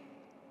Tuesday.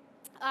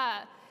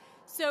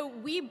 So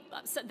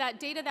that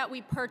data that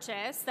we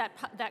purchase,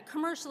 that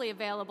commercially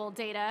available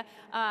data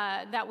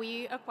that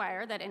we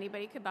acquire, that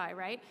anybody could buy,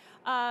 right?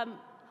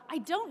 I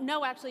don't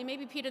know, actually,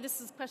 maybe Peter,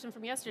 this is a question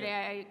from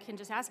yesterday, I can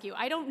just ask you.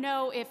 I don't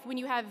know if when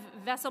you have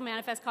vessel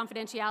manifest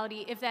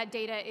confidentiality, if that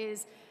data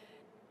is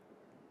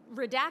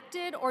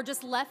redacted or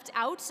just left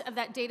out of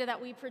that data that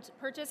we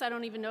purchase. I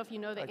don't even know if you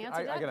know the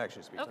answer to that. I can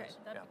actually speak to this. Okay,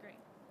 that'd be great.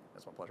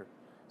 That's my pleasure.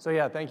 So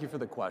yeah, thank you for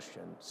the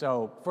question.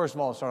 So first of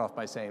all, I'll start off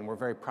by saying we're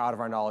very proud of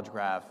our knowledge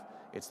graph.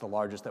 It's the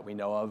largest that we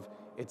know of.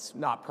 It's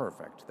not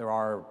perfect. There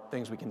are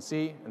things we can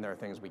see and there are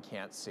things we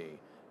can't see.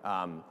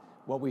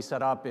 What we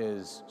set up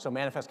is, so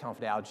manifest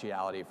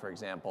confidentiality, for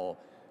example,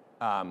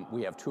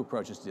 we have two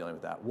approaches to dealing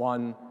with that.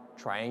 One,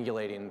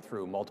 triangulating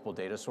through multiple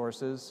data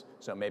sources,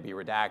 so it may be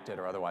redacted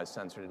or otherwise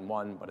censored in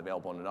one but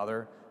available in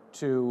another.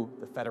 Two,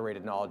 the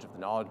federated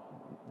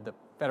the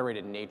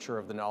federated nature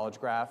of the knowledge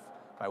graph,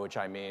 by which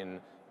I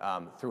mean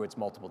through its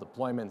multiple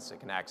deployments, it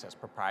can access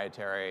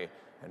proprietary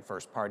and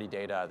first-party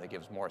data that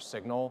gives more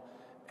signal.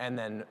 And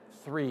then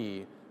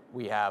three,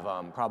 we have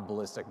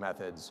probabilistic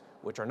methods,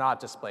 which are not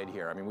displayed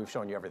here. I mean, we've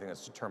shown you everything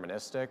that's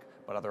deterministic,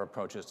 but other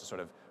approaches to sort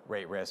of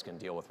rate risk and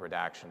deal with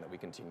redaction that we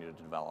continue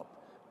to develop.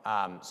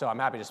 So I'm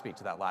happy to speak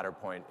to that latter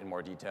point in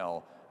more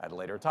detail at a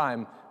later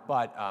time,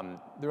 but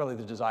really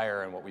the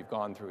desire and what we've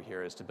gone through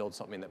here is to build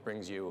something that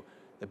brings you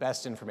the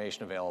best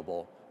information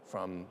available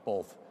from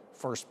both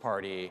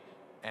first-party,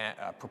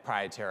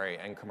 proprietary,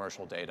 and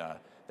commercial data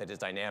that is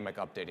dynamic,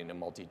 updating, and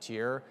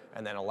multi-tier,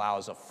 and then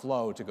allows a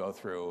flow to go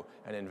through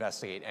and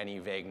investigate any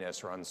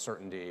vagueness or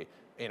uncertainty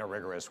in a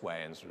rigorous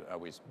way. And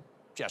we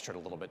gestured a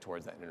little bit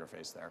towards that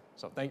interface there.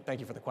 So thank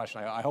you for the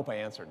question. I hope I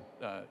answered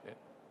it.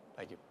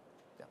 Thank you.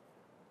 Yeah.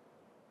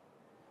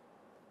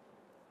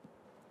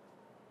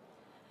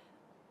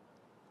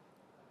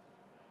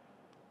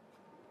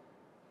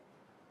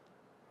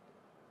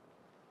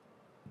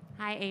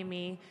 Hi,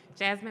 Amy.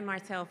 Jasmine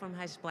Martell from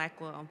Hush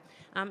Blackwell.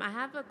 I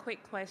have a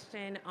quick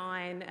question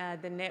on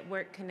the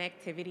network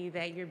connectivity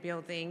that you're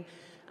building.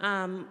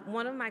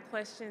 One of my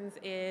questions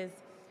is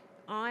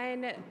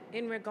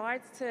in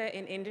regards to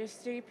an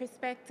industry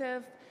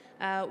perspective,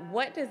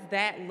 what does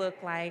that look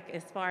like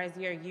as far as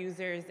your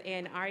users,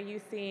 and are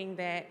you seeing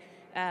that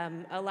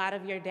a lot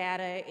of your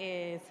data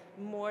is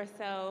more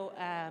so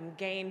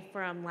gained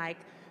from like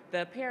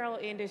the apparel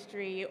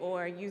industry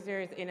or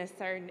users in a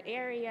certain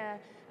area,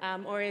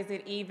 or is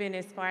it even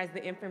as far as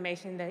the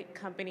information that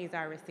companies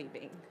are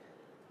receiving?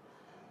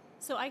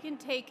 So I can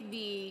take the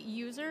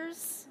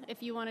users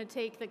if you want to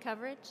take the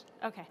coverage.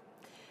 Okay.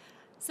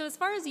 So as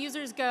far as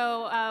users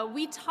go,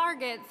 we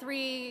target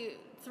three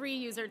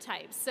user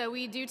types. So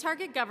we do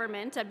target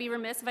government. I'd be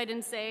remiss if I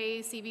didn't say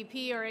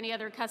CBP or any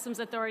other customs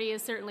authority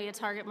is certainly a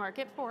target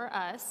market for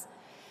us.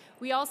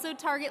 We also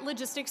target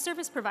logistics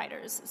service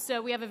providers.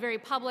 So we have a very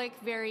public,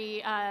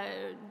 very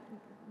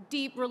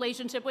deep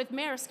relationship with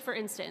Maersk, for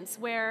instance,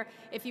 where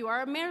if you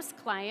are a Maersk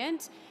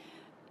client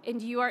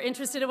and you are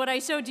interested in what I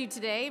showed you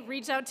today,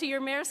 reach out to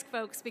your Maersk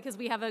folks because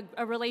we have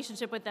a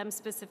relationship with them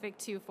specific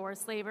to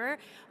forced labor.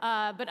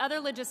 But other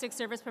logistics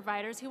service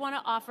providers who want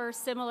to offer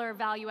similar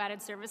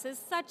value-added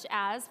services, such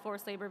as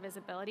forced labor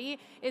visibility,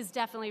 is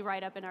definitely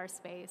right up in our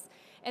space.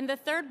 And the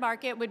third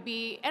market would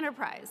be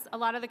enterprise. A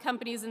lot of the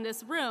companies in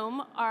this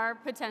room are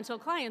potential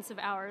clients of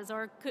ours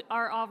or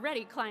are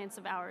already clients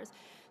of ours.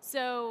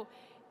 So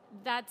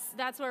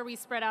that's where we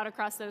spread out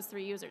across those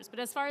three users. But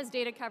as far as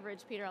data coverage,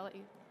 Peter, I'll let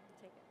you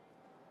take it.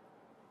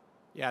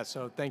 Yeah,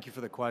 so thank you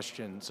for the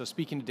question. So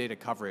speaking to data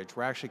coverage,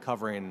 we're actually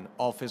covering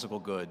all physical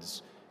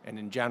goods and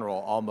in general,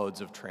 all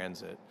modes of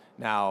transit.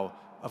 Now,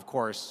 of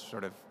course,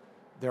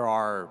 there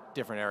are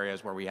different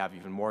areas where we have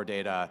even more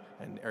data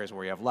and areas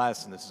where we have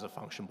less, and this is a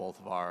function both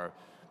of our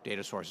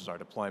data sources, our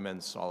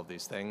deployments, all of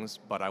these things.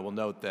 But I will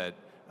note that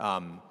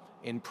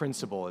in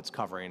principle, it's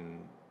covering,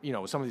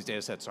 some of these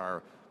data sets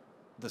are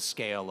the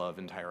scale of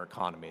entire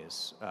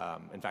economies.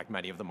 In fact,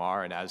 many of them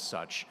are, and as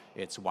such,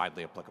 it's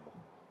widely applicable.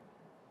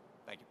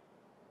 Thank you.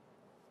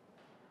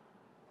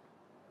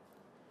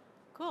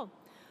 Cool.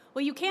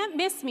 Well, you can't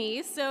miss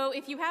me, so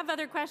if you have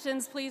other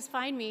questions, please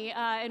find me.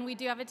 And we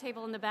do have a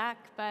table in the back,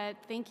 but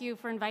thank you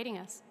for inviting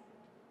us.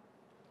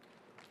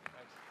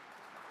 Thanks.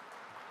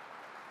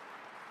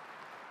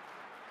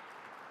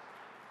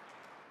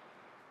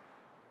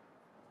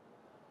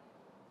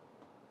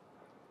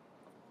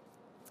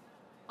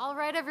 All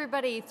right,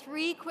 everybody,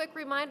 3 quick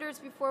reminders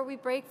before we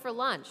break for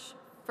lunch.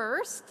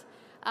 First,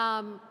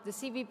 the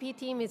CBP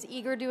team is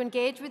eager to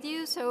engage with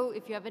you, so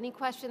if you have any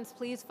questions,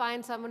 please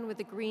find someone with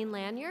a green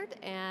lanyard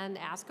and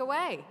ask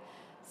away.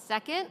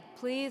 Second,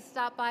 please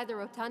stop by the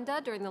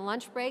rotunda during the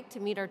lunch break to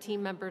meet our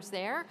team members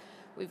there.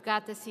 We've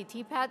got the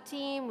CTPAT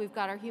team, we've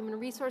got our human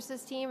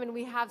resources team, and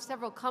we have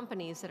several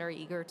companies that are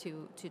eager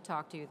to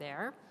talk to you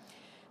there.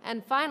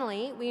 And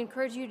finally, we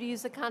encourage you to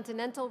use the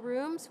continental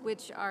rooms,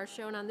 which are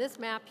shown on this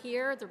map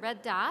here, the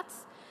red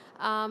dots,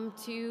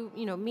 to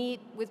meet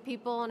with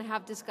people and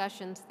have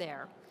discussions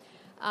there.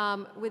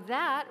 With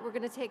that, we're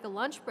going to take a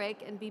lunch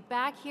break and be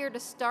back here to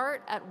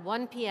start at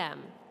 1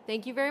 p.m.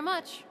 Thank you very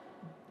much.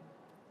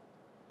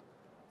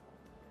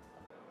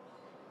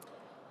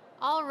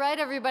 All right,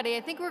 everybody, I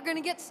think we're going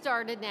to get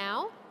started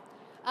now.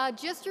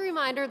 Just a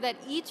reminder that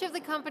each of the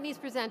companies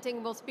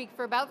presenting will speak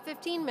for about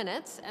 15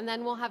 minutes, and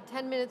then we'll have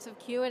 10 minutes of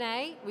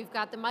Q&A. We've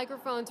got the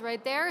microphones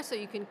right there, so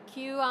you can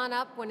queue on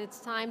up when it's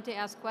time to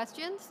ask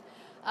questions.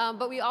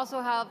 But we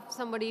also have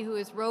somebody who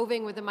is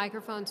roving with a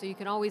microphone, so you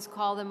can always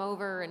call them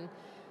over and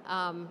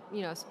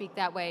speak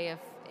that way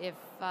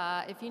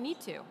if you need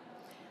to.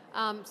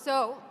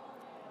 So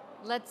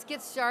let's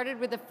get started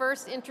with the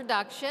first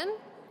introduction.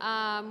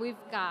 We've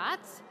got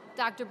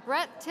Dr.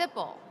 Brett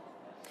Tipple.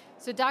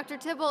 So Dr.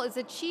 Tipple is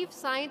a chief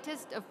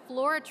scientist of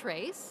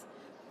FloraTrace.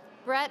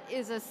 Brett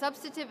is a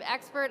substantive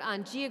expert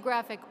on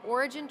geographic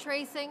origin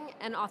tracing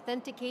and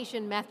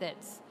authentication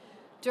methods.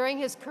 During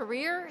his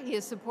career, he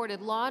has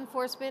supported law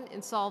enforcement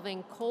in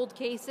solving cold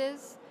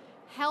cases,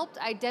 helped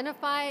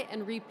identify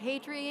and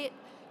repatriate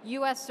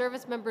U.S.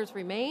 service members'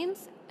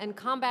 remains, and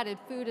combated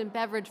food and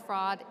beverage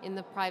fraud in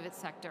the private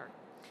sector.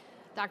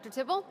 Dr.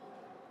 Tipple?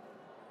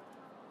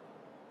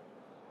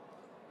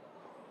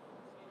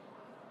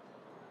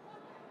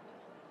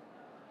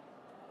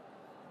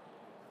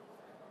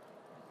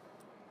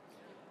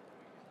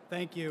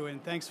 Thank you,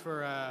 and thanks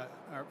for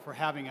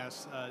having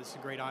us. It's a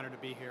great honor to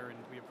be here, and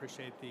we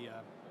appreciate the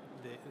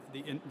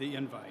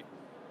invite.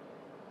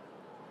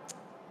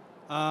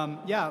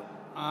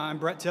 I'm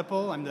Brett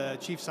Tipple. I'm the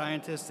chief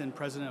scientist and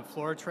president of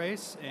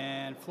FloraTrace.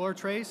 And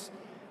FloraTrace,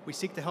 we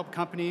seek to help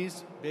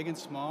companies, big and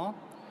small,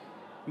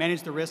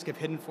 manage the risk of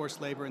hidden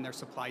forced labor in their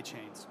supply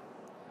chains.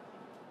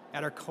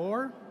 At our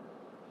core,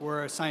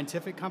 we're a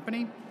scientific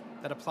company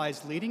that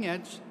applies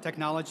leading-edge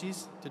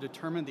technologies to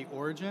determine the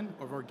origin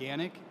of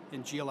organic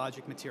and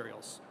geologic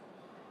materials.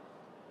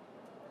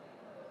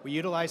 We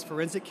utilize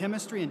forensic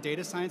chemistry and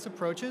data science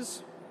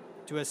approaches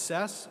to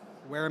assess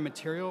where a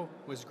material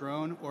was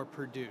grown or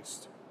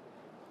produced.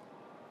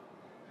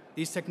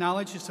 These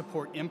technologies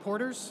support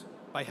importers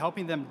by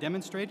helping them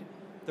demonstrate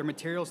their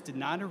materials did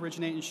not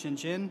originate in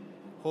Xinjiang,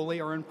 wholly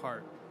or in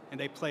part, and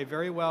they play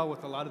very well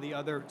with a lot of the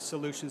other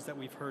solutions that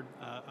we've heard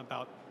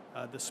about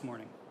this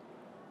morning.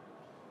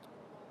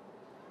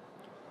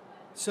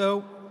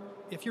 So,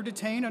 if you're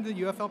detained under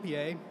the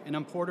UFLPA, an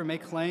importer may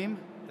claim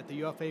that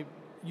the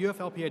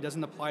UFLPA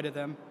doesn't apply to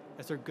them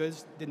as their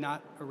goods did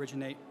not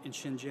originate in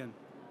Xinjiang.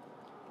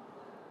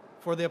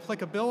 For the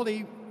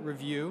applicability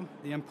review,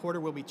 the importer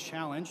will be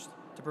challenged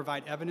to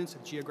provide evidence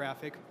of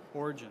geographic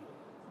origin.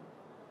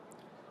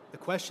 The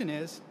question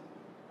is,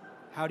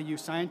 how do you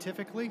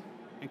scientifically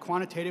and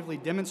quantitatively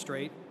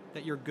demonstrate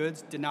that your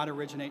goods did not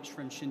originate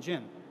from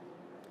Xinjiang?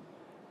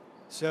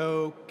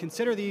 So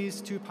consider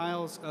these two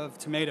piles of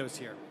tomatoes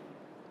here.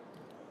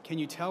 Can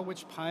you tell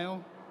which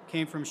pile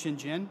came from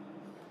Xinjiang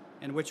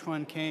and which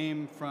one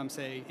came from,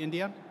 say,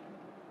 India?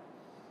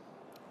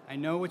 I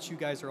know what you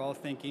guys are all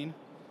thinking.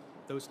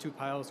 Those two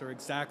piles are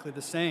exactly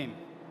the same.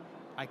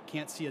 I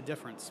can't see a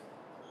difference.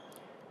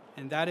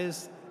 And that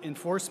is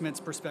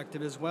enforcement's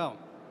perspective as well.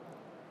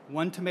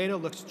 One tomato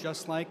looks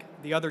just like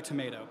the other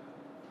tomato.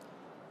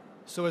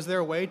 So is there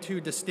a way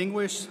to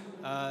distinguish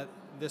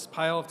this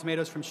pile of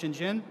tomatoes from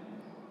Xinjiang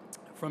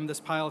from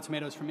this pile of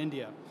tomatoes from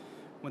India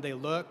when they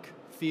look,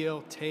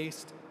 feel,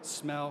 taste,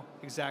 smell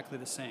exactly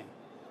the same?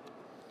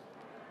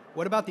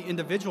 What about the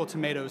individual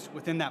tomatoes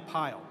within that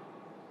pile?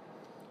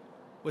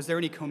 Was there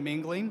any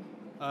commingling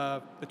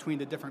between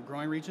the different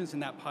growing regions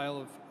in that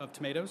pile of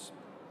tomatoes?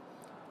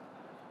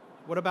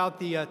 What about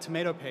the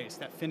tomato paste,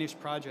 that finished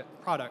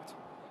product,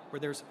 where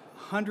there's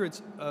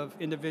hundreds of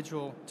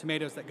individual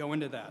tomatoes that go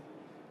into that?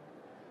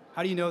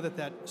 How do you know that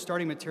that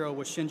starting material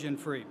was Xinjiang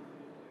free?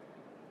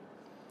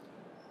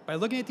 By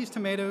looking at these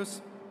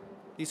tomatoes,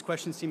 these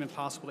questions seem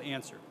impossible to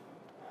answer.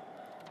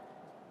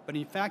 But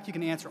in fact, you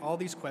can answer all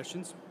these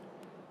questions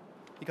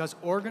because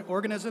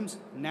organisms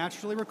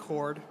naturally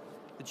record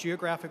their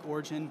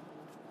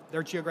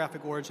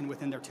geographic origin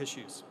within their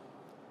tissues.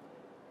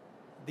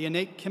 The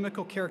innate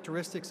chemical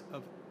characteristics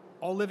of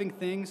all living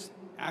things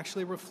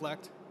actually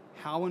reflect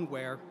how and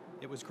where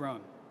it was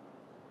grown.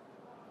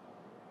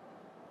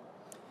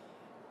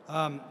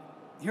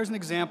 Here's an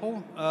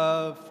example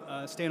of,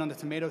 staying on the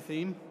tomato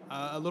theme,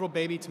 a little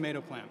baby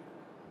tomato plant.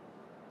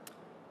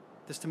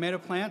 This tomato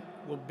plant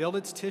will build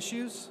its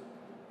tissues.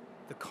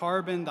 The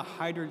carbon, the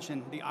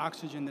hydrogen, the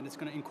oxygen that it's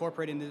going to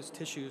incorporate into those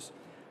tissues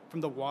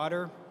from the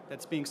water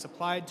that's being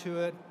supplied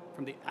to it,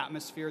 from the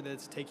atmosphere that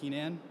it's taking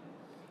in.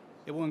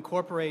 It will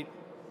incorporate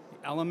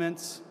the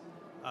elements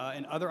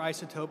and other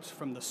isotopes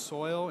from the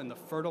soil and the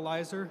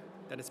fertilizer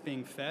that it's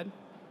being fed.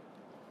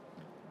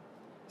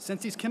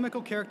 Since these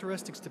chemical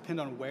characteristics depend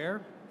on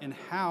where and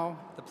how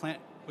the plant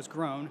was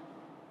grown,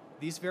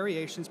 these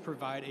variations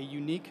provide a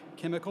unique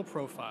chemical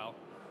profile,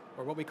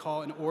 or what we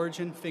call an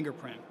origin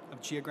fingerprint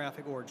of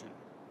geographic origin.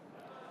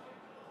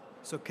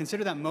 So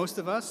consider that most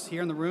of us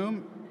here in the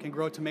room can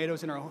grow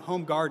tomatoes in our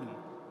home garden,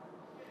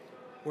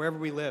 wherever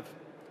we live.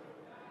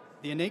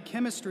 The innate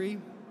chemistry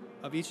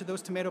of each of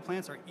those tomato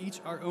plants,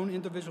 our own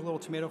individual little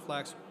tomato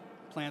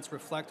plants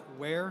reflect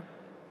where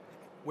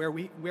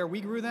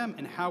we grew them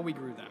and how we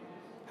grew them.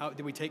 How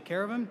did we take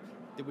care of them?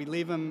 Did we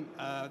leave them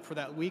for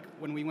that week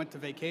when we went to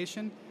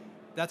vacation?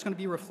 That's going to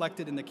be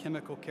reflected in the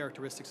chemical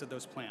characteristics of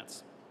those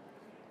plants.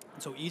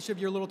 And so each of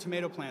your little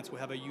tomato plants will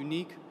have a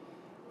unique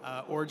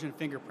origin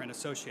fingerprint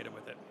associated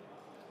with it.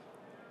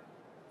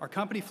 Our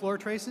company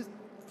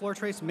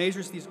FloraTrace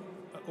measures these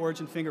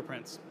origin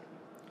fingerprints,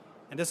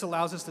 and this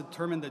allows us to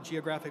determine the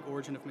geographic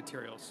origin of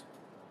materials.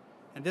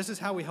 And this is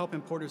how we help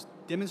importers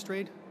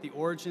demonstrate the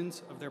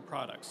origins of their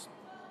products.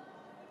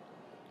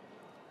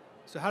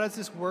 So how does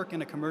this work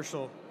in a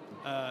commercial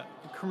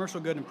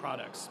good and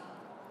products?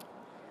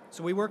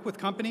 So we work with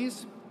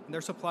companies and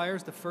their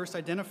suppliers to first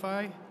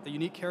identify the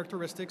unique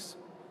characteristics,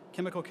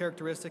 chemical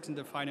characteristics, and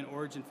define an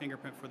origin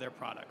fingerprint for their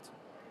product.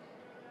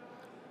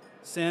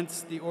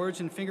 Since the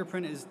origin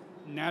fingerprint is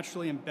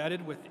naturally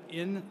embedded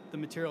within the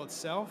material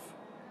itself,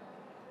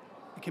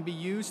 it can be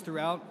used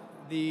throughout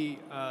the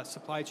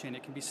supply chain.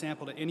 It can be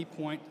sampled at any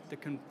point to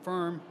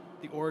confirm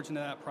the origin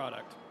of that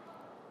product.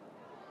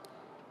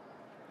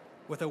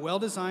 With a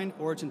well-designed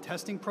origin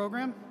testing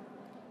program,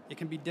 it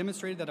can be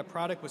demonstrated that a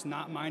product was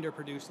not mined or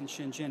produced in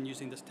Shenzhen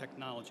using this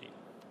technology.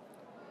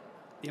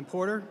 The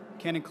importer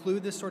can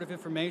include this sort of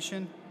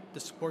information to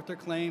support their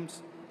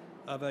claims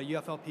of a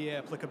UFLPA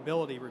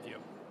applicability review.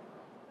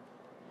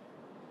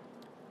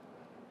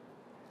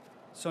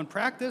 So in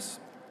practice,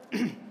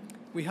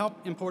 we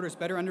help importers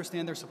better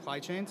understand their supply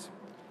chains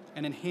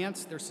and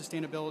enhance their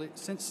sustainable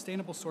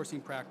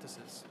sourcing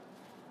practices.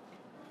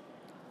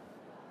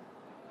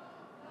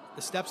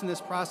 The steps in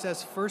this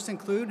process first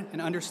include an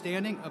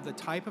understanding of the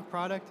type of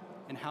product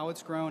and how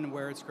it's grown and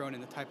where it's grown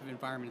and the type of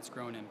environment it's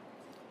grown in.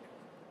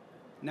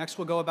 Next,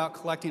 we'll go about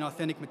collecting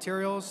authentic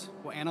materials.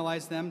 We'll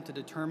analyze them to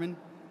determine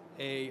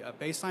a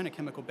baseline, a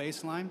chemical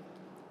baseline.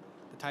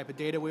 The type of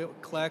data we'll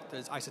collect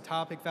is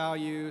isotopic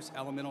values,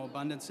 elemental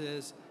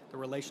abundances, the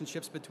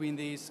relationships between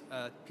these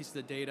pieces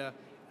of data,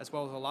 as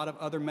well as a lot of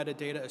other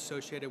metadata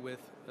associated with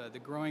the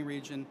growing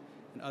region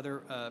and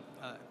other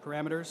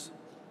parameters.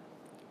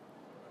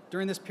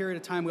 During this period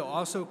of time, we'll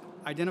also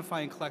identify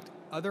and collect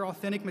other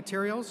authentic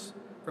materials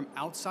from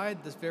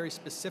outside this very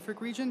specific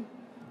region.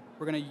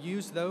 We're going to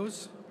use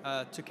those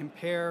to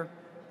compare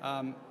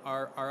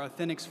our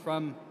authentics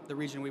from the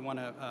region we want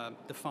to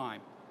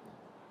define.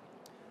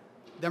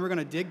 Then we're going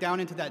to dig down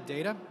into that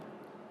data,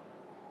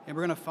 and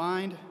we're going to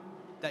find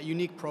that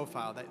unique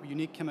profile, that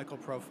unique chemical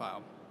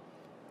profile.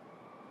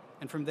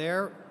 And from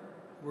there,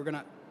 we're going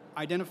to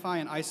identify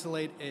and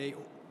isolate a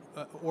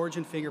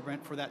origin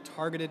fingerprint for that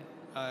targeted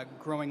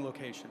growing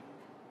location.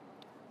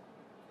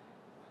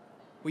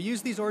 We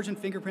use these origin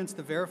fingerprints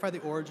to verify the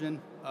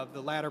origin of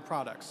the latter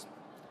products.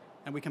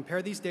 And we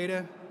compare these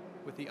data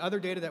with the other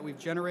data that we've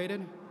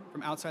generated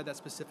from outside that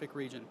specific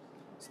region.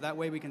 So that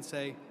way we can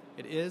say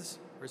it is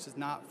versus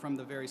not from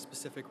the very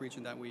specific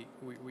region that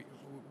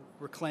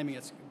we're claiming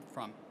it's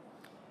from.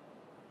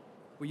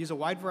 We use a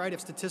wide variety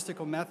of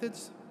statistical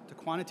methods to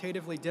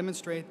quantitatively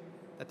demonstrate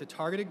that the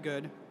targeted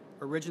good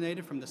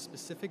originated from the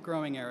specific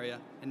growing area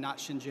and not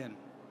Shenzhen.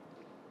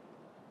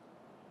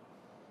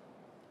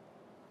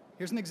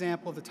 Here's an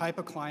example of the type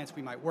of clients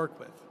we might work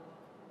with.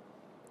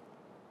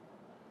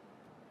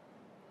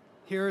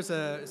 Here's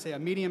say a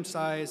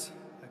medium-sized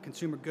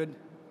consumer good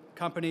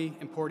company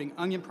importing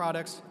onion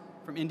products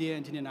from India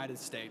into the United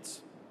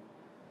States.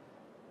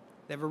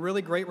 They have a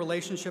really great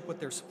relationship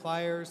with their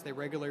suppliers. They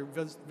regularly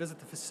visit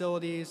the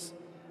facilities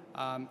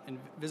and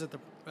visit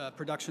the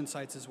production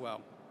sites as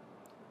well.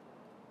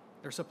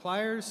 Their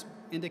suppliers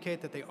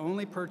indicate that they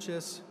only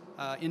purchase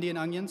Indian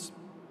onions.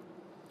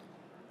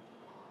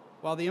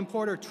 While the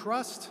importer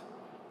trusts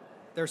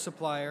their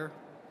supplier,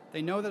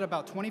 they know that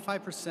about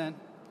 25%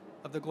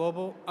 of the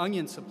global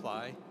onion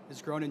supply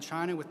is grown in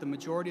China, with the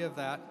majority of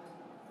that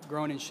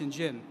grown in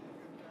Shenzhen.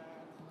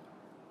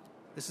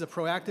 This is a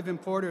proactive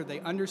importer. They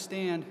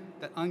understand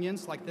that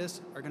onions like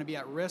this are going to be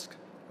at risk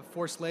of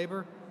forced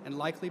labor and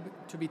likely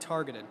to be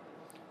targeted.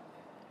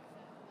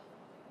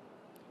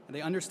 And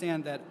they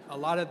understand that a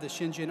lot of the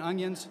Shenzhen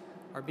onions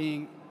are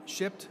being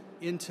shipped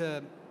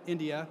into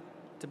India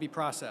to be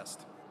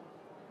processed.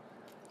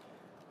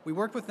 We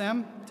worked with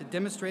them to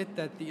demonstrate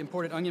that the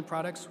imported onion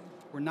products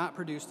were not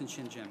produced in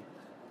Shenzhen.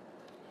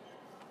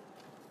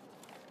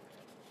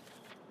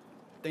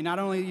 They not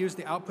only use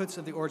the outputs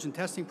of the origin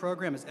testing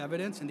program as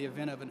evidence in the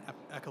event of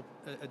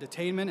a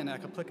detainment and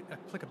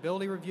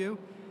applicability review,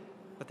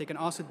 but they can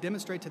also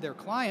demonstrate to their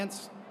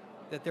clients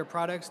that their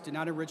products do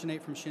not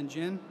originate from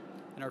Shenzhen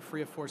and are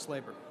free of forced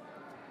labor.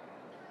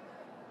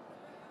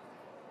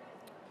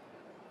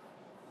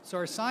 So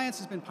our science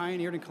has been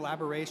pioneered in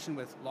collaboration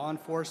with law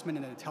enforcement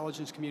and the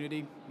intelligence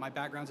community. My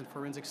background's in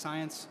forensic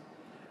science.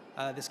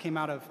 This came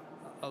out of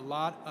a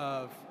lot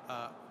of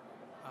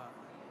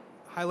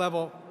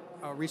high-level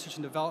research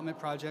and development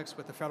projects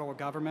with the federal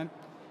government.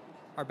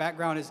 Our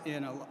background is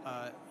in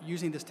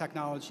using this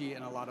technology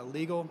in a lot of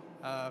legal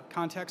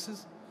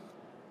contexts.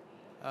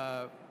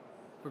 We're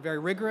very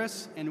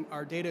rigorous, and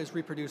our data is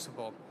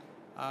reproducible.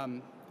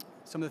 Some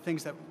of the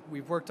things that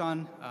we've worked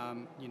on,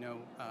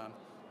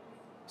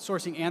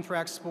 sourcing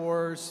anthrax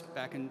spores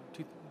back in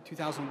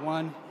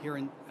 2001 here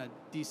in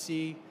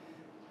DC,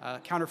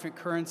 counterfeit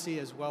currency,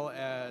 as well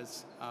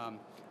as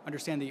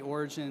understand the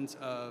origins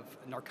of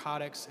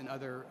narcotics and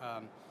other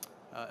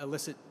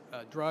illicit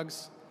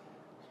drugs,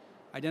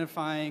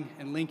 identifying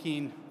and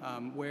linking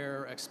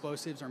where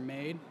explosives are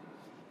made.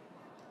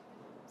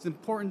 It's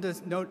important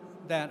to note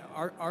that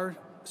our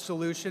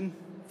solution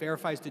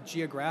verifies the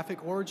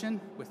geographic origin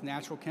with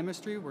natural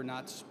chemistry. We're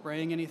not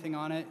spraying anything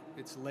on it.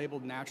 It's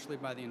labeled naturally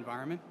by the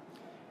environment.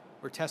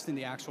 We're testing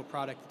the actual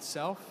product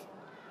itself,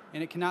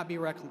 and it cannot be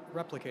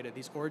replicated.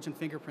 These origin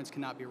fingerprints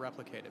cannot be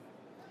replicated.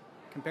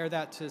 Compare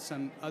that to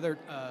some other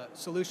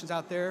solutions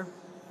out there,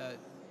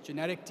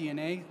 genetic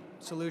DNA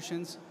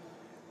solutions.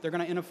 They're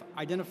going to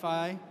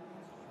identify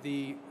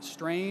the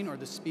strain or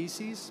the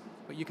species,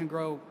 but you can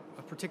grow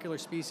a particular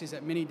species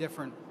at many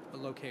different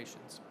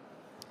locations.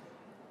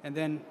 And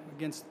then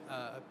against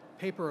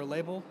paper or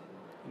label,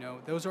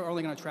 those are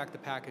only going to track the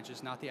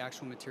packages, not the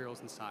actual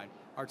materials inside.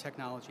 Our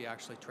technology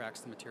actually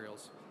tracks the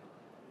materials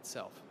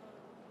itself.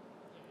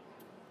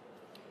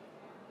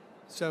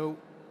 So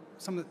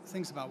some of the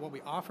things about what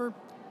we offer,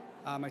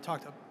 I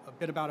talked a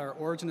bit about our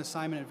origin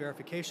assignment and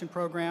verification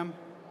program.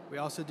 We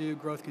also do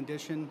growth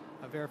condition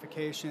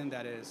verification,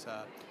 that is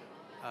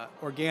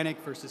organic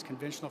versus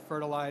conventional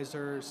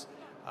fertilizers,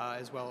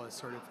 as well as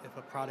sort of if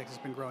a product has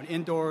been grown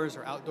indoors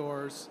or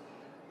outdoors.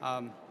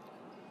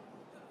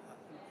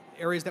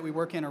 Areas that we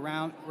work in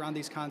around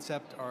these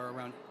concepts are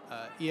around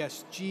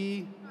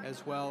ESG,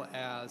 as well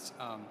as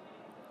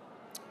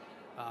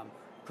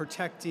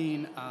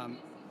protecting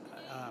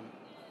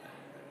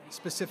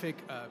specific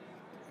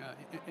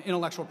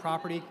intellectual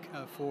property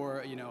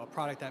for a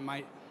product that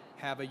might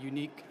have a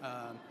unique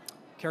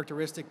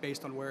characteristic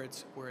based on where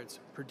it's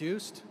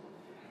produced.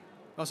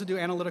 We also do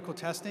analytical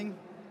testing.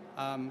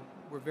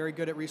 We're very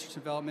good at research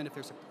and development.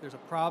 If there's a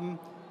problem,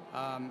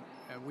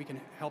 we can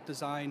help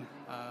design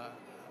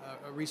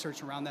a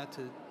research around that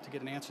to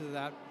get an answer to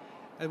that.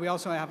 And we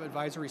also have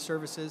advisory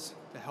services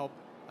to help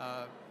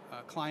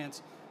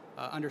clients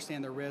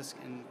understand their risk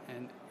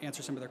and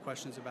answer some of their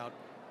questions about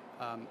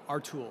our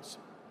tools.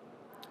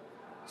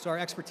 So our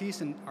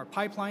expertise in our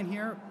pipeline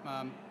here,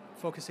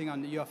 focusing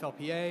on the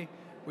UFLPA,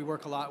 we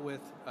work a lot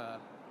with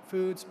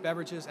foods,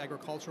 beverages,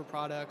 agricultural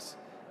products,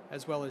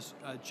 as well as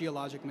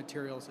geologic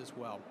materials as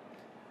well.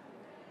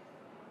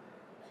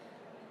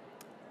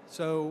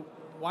 So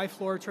why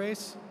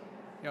FluoroTrace?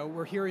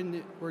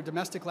 We're a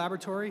domestic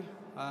laboratory.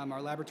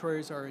 Our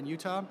laboratories are in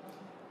Utah.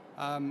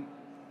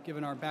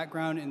 Given our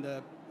background in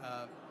the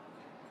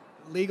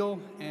legal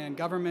and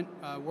government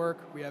work,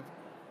 we have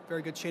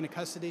very good chain of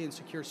custody and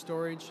secure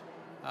storage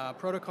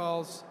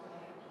protocols,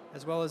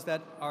 as well as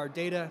that our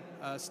data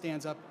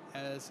stands up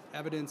as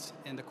evidence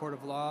in the court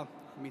of law.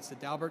 It meets the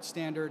Daubert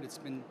standard. It's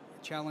been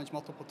challenged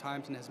multiple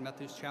times and has met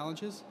these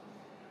challenges.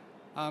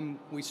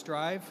 We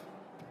strive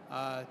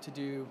to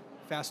do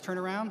fast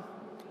turnaround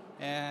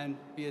and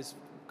be as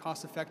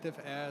cost effective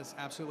as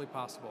absolutely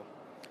possible.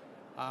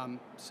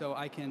 So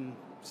I can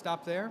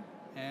stop there,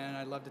 and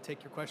I'd love to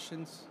take your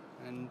questions,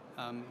 and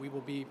we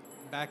will be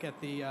back at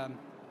the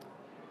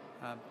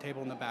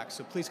table in the back.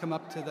 So please come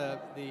up to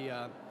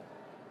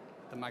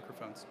the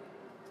microphones.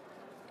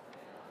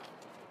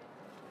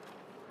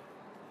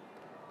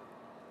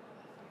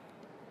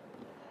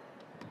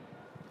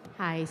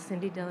 Hi,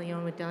 Cindy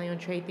DeLeon with DeLeon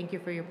Trade. Thank you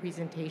for your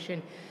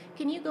presentation.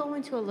 Can you go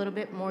into a little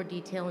bit more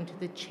detail into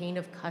the chain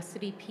of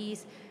custody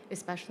piece,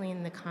 especially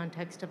in the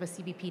context of a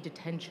CBP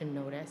detention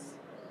notice?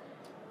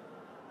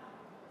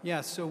 Yeah,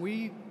 so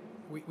we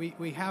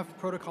have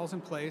protocols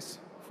in place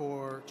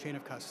for chain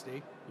of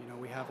custody.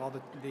 We have all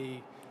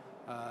the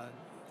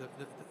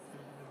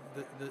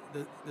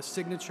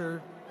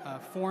signature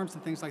forms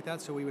and things like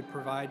that. So we would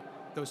provide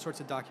those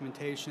sorts of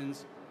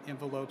documentations,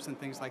 envelopes, and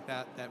things like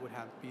that that would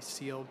have to be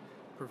sealed.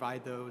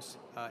 Provide those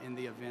in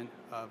the event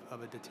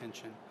of a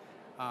detention.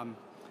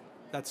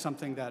 That's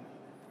something that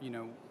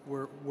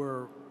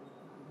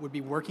would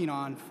be working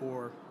on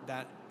for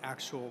that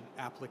actual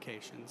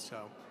application.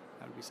 So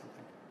that would be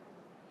something.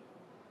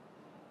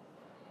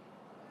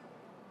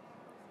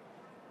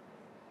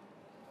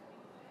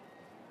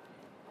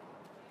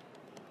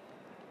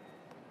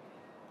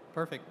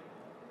 Perfect.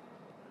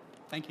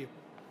 Thank you.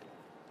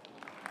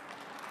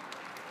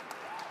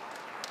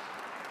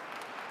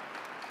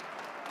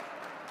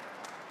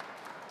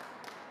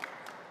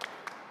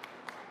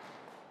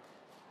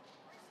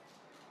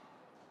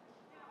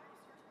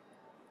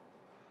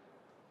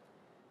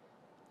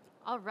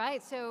 All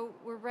right, so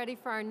we're ready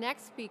for our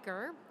next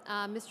speaker,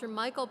 Mr.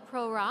 Michael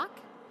Prorock.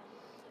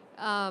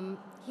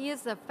 He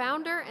is the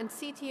founder and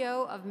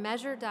CTO of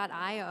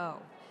Measure.io.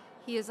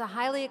 He is a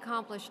highly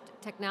accomplished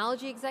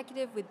technology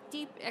executive with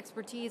deep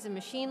expertise in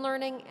machine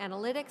learning,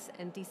 analytics,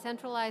 and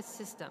decentralized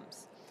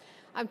systems.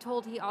 I'm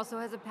told he also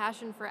has a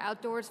passion for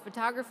outdoors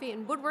photography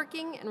and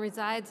woodworking and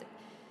resides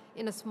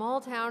in a small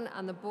town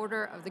on the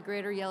border of the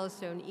greater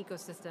Yellowstone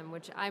ecosystem,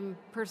 which I'm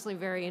personally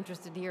very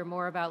interested to hear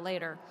more about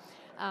later.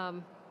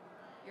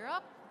 You're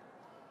up.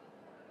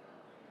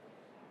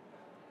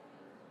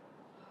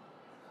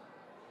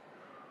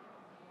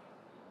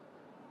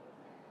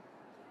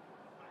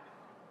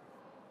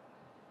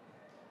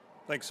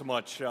 Thanks so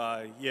much.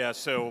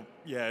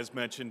 As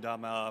mentioned,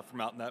 I'm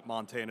from out in that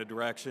Montana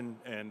direction,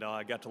 and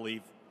I got to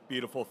leave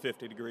beautiful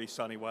 50-degree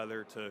sunny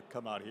weather to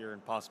come out here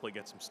and possibly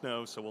get some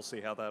snow, so we'll see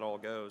how that all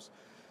goes.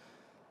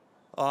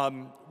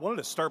 Wanted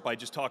to start by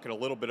just talking a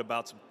little bit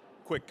about some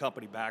quick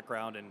company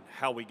background and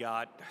how we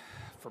got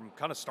from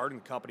kind of starting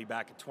the company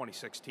back in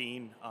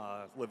 2016,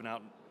 living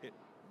out in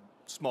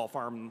small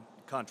farm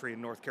country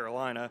in North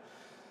Carolina,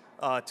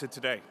 to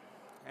today.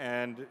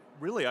 And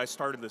really, I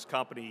started this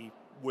company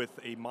with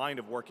a mind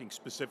of working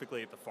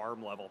specifically at the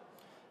farm level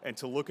and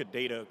to look at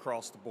data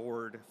across the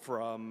board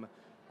from,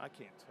 I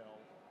can't tell.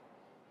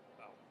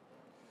 Oh,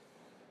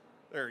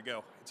 there we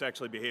go. It's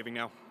actually behaving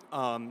now.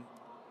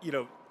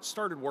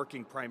 Started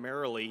working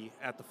primarily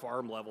at the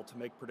farm level to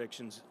make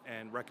predictions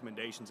and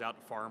recommendations out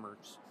to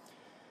farmers.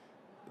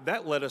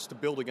 That led us to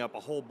building up a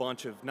whole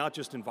bunch of not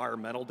just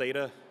environmental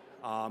data,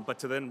 but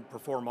to then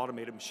perform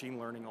automated machine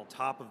learning on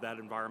top of that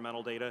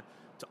environmental data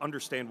to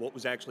understand what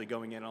was actually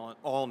going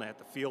on at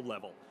the field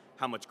level,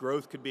 how much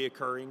growth could be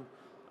occurring,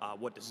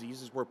 what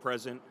diseases were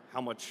present,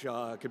 how much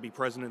could be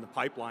present in the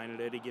pipeline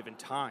at any given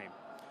time.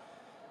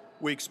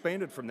 We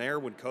expanded from there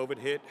when COVID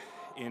hit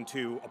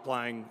into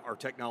applying our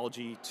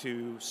technology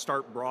to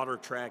start broader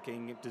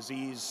tracking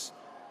disease,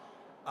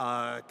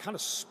 kind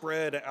of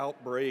spread,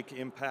 outbreak,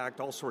 impact,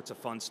 all sorts of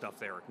fun stuff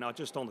there, not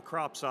just on the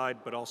crop side,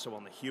 but also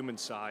on the human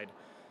side.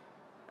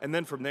 And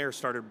then from there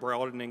started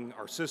broadening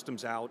our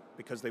systems out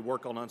because they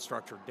work on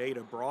unstructured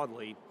data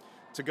broadly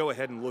to go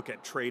ahead and look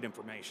at trade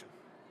information.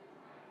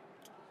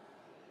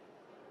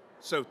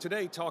 So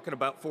today, talking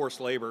about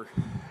forced labor,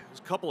 there's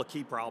a couple of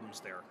key problems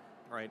there,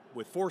 right?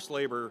 With forced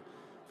labor,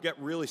 we've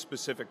got really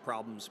specific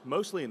problems,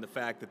 mostly in the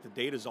fact that the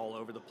data's all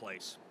over the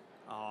place.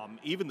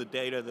 Even the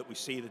data that we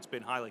see that's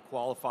been highly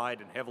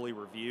qualified and heavily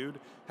reviewed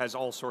has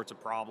all sorts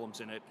of problems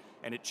in it,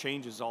 and it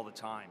changes all the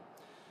time.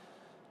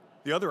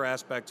 The other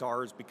aspects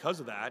is because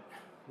of that,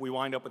 we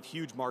wind up with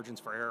huge margins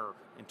for error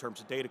in terms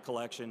of data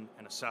collection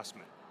and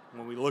assessment.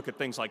 When we look at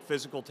things like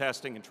physical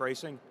testing and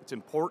tracing, it's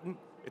important,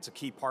 it's a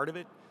key part of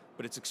it,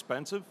 but it's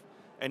expensive.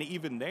 And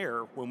even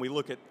there, when we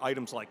look at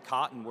items like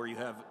cotton, where you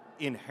have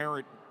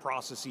inherent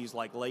processes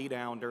like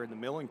laydown during the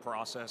milling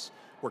process,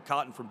 where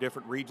cotton from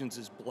different regions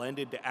is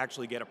blended to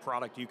actually get a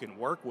product you can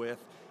work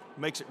with,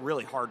 makes it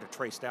really hard to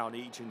trace down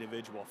each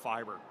individual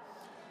fiber.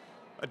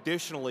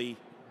 Additionally,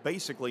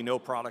 basically no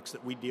products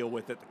that we deal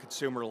with at the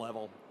consumer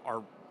level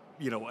are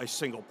a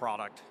single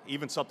product.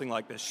 Even something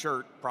like this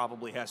shirt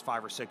probably has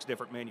 5 or 6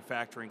 different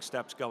manufacturing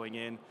steps going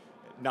in,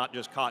 not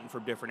just cotton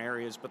from different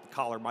areas, but the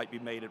collar might be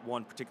made at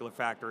one particular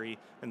factory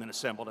and then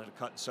assembled at a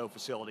cut and sew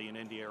facility in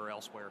India or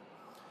elsewhere.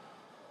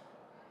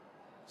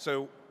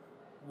 So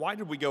why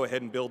did we go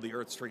ahead and build the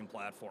EarthStream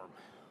platform?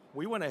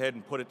 We went ahead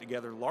and put it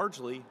together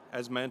largely,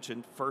 as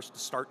mentioned, first to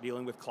start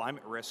dealing with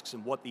climate risks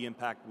and what the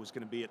impact was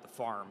going to be at the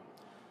farm.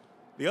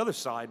 The other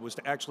side was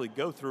to actually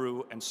go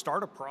through and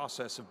start a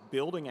process of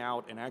building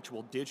out an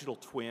actual digital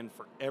twin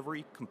for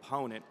every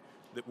component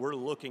that we're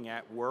looking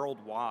at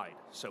worldwide.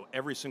 So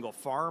every single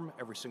farm,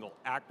 every single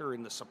actor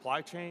in the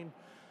supply chain,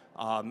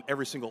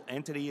 every single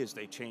entity as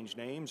they change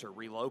names or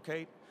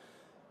relocate,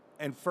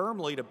 and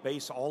firmly to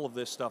base all of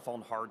this stuff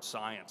on hard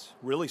science,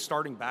 really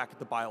starting back at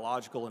the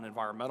biological and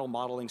environmental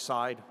modeling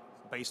side,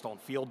 based on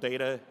field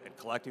data and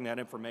collecting that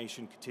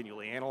information,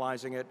 continually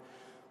analyzing it,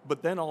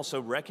 but then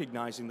also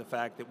recognizing the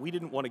fact that we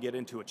didn't want to get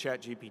into a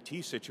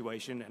ChatGPT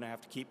situation and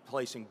have to keep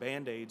placing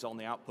Band-Aids on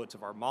the outputs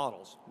of our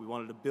models. We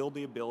wanted to build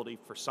the ability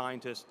for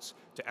scientists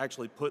to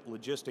actually put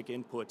logistic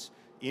inputs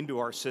into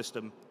our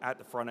system at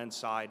the front end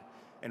side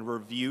and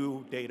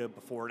review data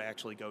before it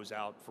actually goes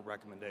out for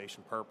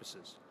recommendation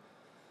purposes.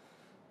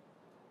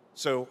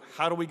 So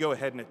how do we go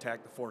ahead and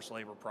attack the forced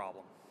labor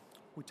problem?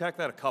 We attack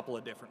that a couple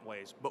of different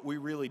ways, but we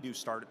really do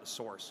start at the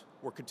source.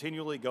 We're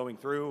continually going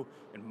through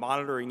and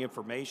monitoring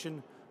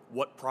information,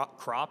 what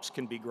crops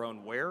can be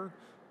grown where,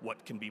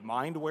 what can be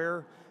mined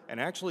where, and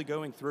actually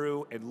going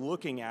through and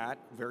looking at,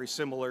 very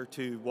similar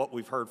to what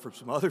we've heard from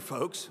some other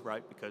folks,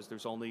 right, because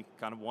there's only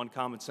kind of one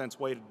common sense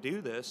way to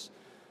do this,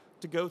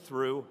 to go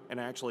through and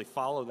actually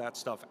follow that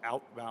stuff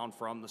outbound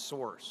from the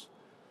source.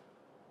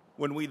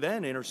 When we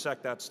then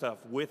intersect that stuff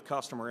with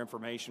customer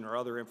information or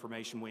other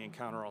information we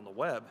encounter on the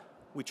web,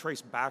 we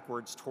trace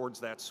backwards towards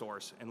that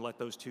source and let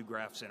those two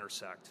graphs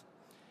intersect.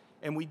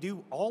 And we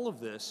do all of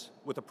this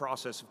with a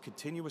process of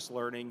continuous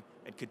learning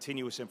and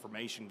continuous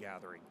information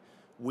gathering.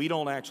 We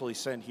don't actually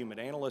send human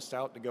analysts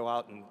out to go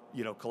out and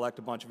collect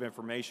a bunch of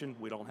information.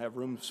 We don't have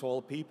rooms full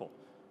of people.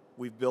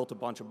 We've built a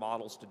bunch of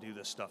models to do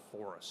this stuff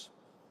for us.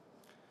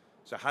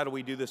 So how do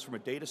we do this from a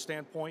data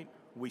standpoint?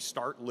 We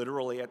start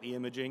literally at the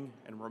imaging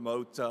and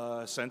remote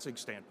sensing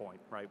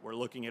standpoint, right? We're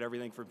looking at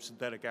everything from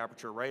synthetic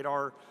aperture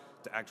radar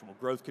to actual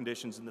growth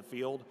conditions in the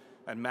field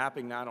and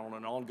mapping that on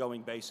an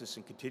ongoing basis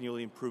and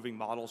continually improving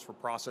models for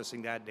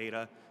processing that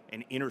data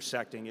and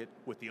intersecting it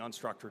with the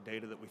unstructured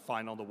data that we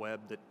find on the web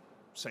that,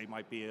 say,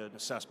 might be an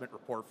assessment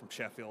report from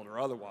Sheffield or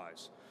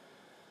otherwise.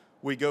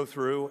 We go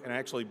through and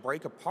actually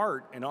break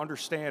apart and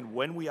understand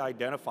when we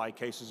identify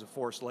cases of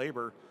forced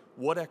labor,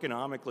 what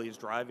economically is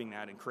driving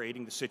that and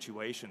creating the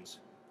situations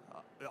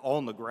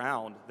on the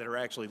ground that are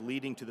actually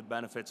leading to the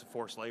benefits of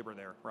forced labor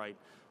there, right?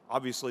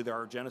 Obviously, there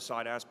are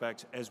genocide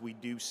aspects, as we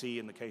do see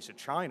in the case of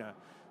China,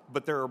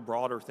 But there are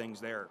broader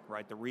things there,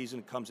 right? The reason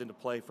it comes into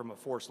play from a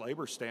forced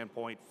labor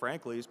standpoint,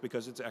 frankly, is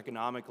because it's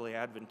economically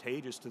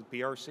advantageous to the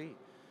PRC.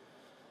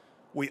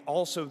 We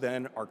also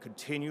then are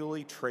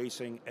continually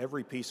tracing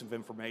every piece of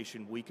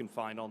information we can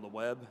find on the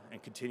web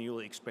and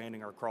continually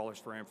expanding our crawlers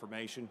for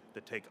information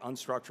that take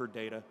unstructured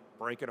data,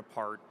 break it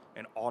apart,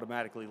 and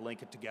automatically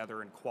link it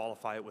together and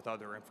qualify it with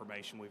other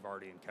information we've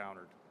already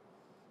encountered.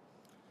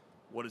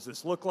 What does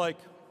this look like?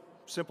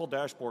 Simple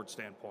dashboard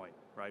standpoint,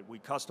 right? We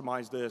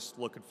customize this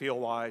look and feel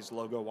wise,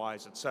 logo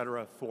wise, et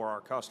cetera, for our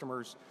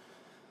customers,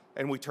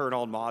 and we turn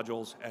on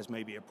modules as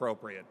may be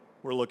appropriate.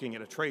 We're looking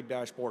at a trade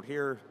dashboard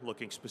here,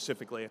 looking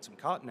specifically at some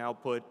cotton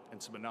output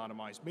and some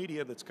anonymized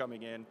media that's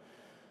coming in.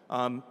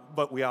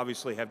 But we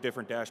obviously have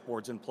different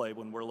dashboards in play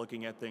when we're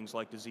looking at things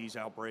like disease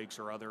outbreaks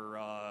or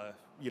other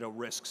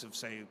risks of,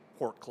 say,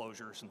 port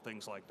closures and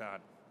things like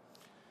that.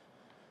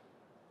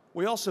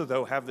 We also,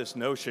 though, have this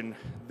notion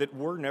that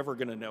we're never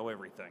going to know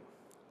everything,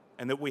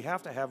 and that we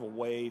have to have a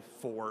way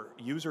for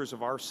users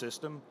of our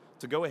system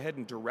to go ahead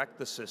and direct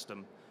the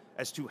system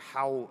as to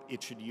how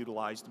it should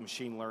utilize the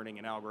machine learning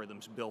and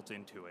algorithms built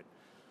into it.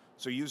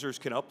 So users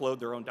can upload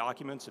their own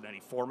documents in any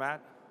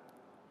format.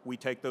 We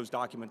take those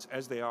documents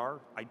as they are,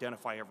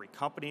 identify every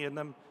company in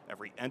them,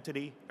 every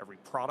entity, every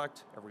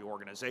product, every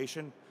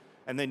organization,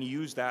 and then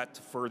use that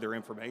to further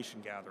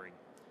information gathering.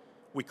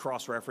 We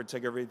cross-reference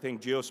everything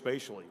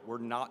geospatially. We're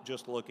not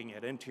just looking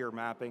at interior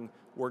mapping,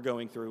 we're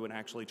going through and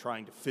actually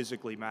trying to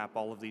physically map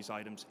all of these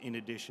items in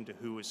addition to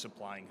who is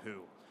supplying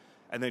who,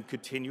 and then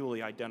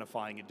continually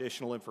identifying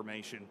additional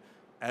information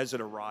as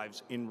it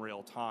arrives in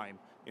real time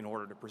in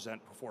order to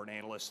present before an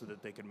analyst so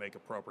that they can make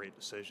appropriate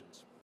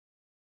decisions.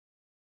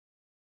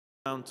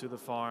 Down to the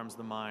farms,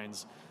 the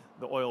mines,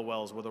 the oil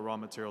wells where the raw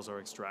materials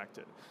are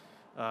extracted.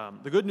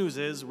 The good news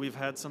is we've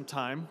had some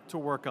time to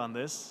work on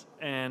this,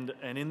 and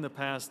in the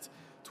past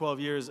 12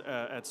 years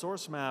at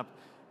SourceMap,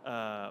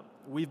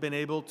 we've been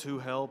able to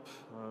help.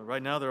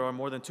 Right now there are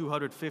more than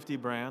 250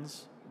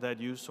 brands that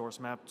use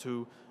SourceMap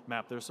to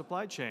map their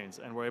supply chains,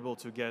 and we're able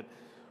to get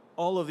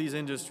all of these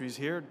industries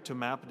here to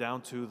map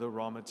down to the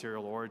raw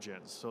material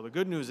origins. So the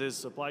good news is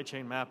supply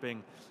chain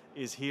mapping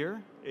is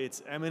here,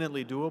 it's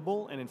eminently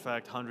doable, and in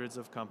fact hundreds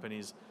of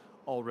companies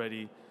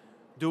already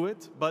do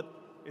it, but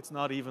it's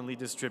not evenly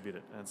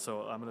distributed, and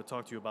so I'm going to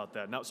talk to you about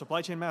that. Now,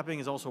 supply chain mapping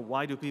is also,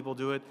 why do people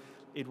do it?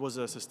 It was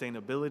a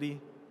sustainability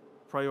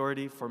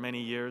priority for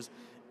many years.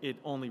 It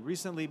only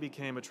recently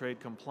became a trade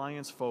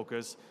compliance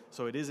focus,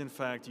 so it is in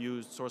fact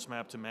used,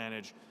 SourceMap, to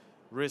manage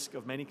risk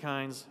of many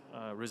kinds,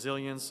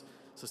 resilience,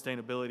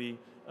 sustainability,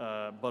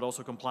 but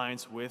also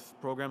compliance with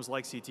programs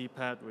like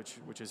CTPAT,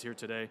 which is here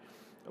today,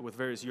 with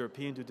various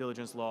European due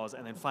diligence laws,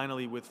 and then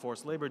finally with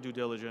forced labor due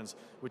diligence,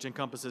 which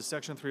encompasses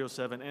Section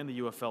 307 and the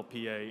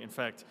UFLPA. In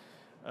fact,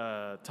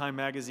 Time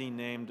Magazine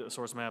named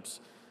SourceMap's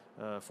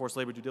forced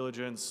labor due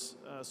diligence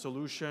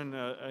solution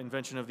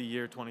Invention of the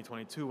Year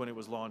 2022 when it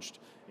was launched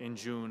in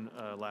June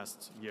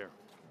last year.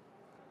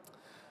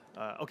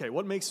 Okay,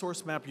 what makes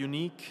SourceMap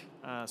unique?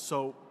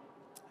 So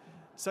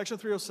Section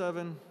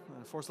 307,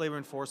 forced labor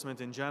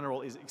enforcement in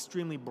general, is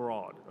extremely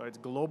broad. Right? It's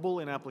global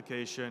in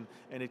application,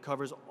 and it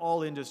covers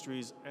all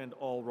industries and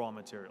all raw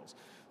materials.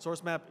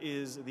 SourceMap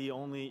is the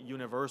only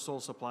universal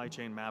supply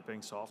chain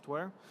mapping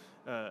software.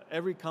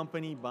 Every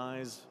company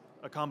buys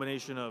a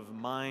combination of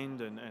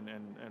mined and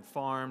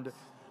farmed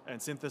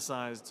and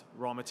synthesized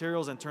raw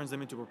materials and turns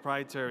them into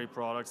proprietary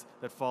products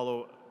that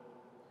follow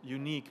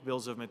unique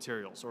bills of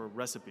materials or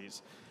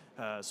recipes.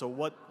 So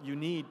what you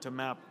need to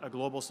map a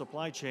global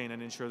supply chain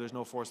and ensure there's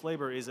no forced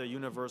labor is a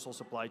universal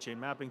supply chain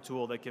mapping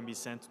tool that can be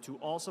sent to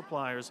all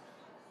suppliers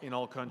in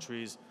all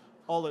countries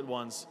all at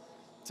once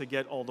to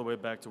get all the way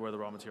back to where the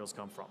raw materials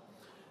come from.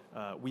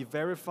 We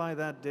verify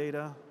that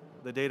data,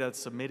 the data that's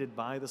submitted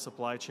by the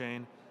supply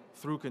chain,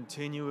 through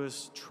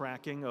continuous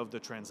tracking of the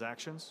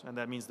transactions, and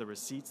that means the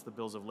receipts, the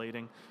bills of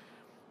lading.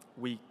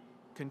 We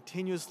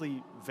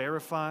continuously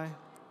verify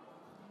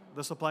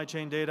the supply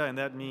chain data, and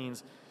that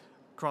means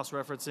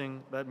cross-referencing,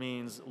 that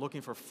means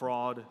looking for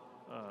fraud,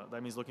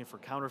 that means looking for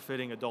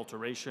counterfeiting,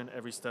 adulteration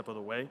every step of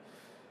the way.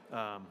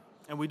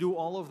 And we do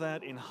all of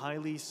that in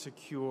highly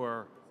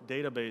secure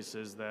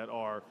databases that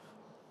are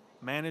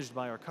managed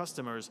by our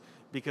customers,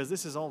 because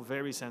this is all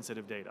very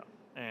sensitive data.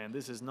 And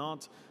this is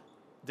not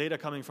data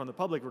coming from the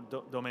public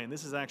domain.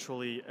 This is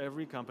actually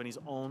every company's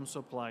own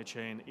supply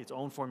chain, its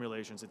own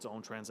formulations, its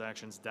own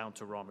transactions down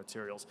to raw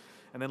materials.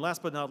 And then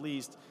last but not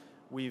least,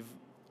 we've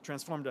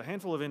transformed a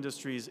handful of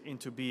industries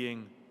into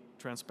being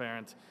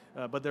transparent,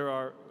 but there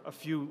are a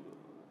few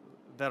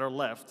that are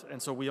left,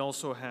 and so we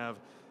also have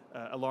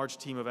a large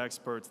team of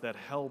experts that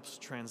helps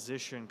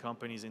transition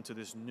companies into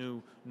this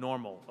new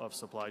normal of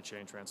supply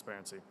chain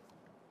transparency.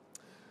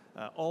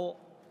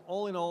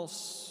 All in all,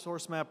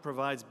 SourceMap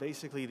provides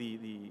basically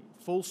the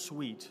full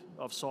suite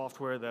of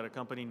software that a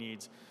company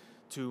needs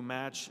to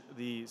match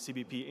the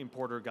CBP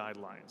importer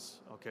guidelines.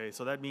 Okay,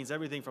 so that means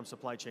everything from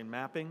supply chain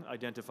mapping,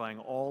 identifying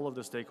all of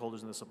the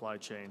stakeholders in the supply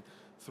chain,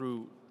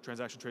 through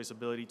transaction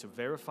traceability to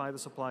verify the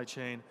supply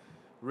chain,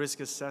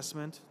 risk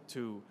assessment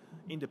to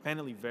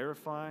independently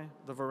verify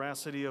the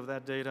veracity of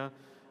that data,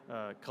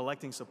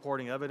 collecting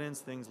supporting evidence,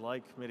 things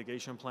like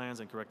mitigation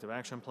plans and corrective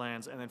action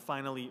plans, and then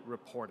finally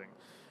reporting.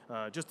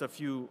 Just a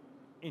few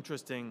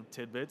interesting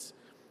tidbits.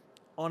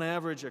 On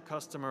average, a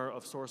customer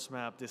of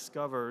SourceMap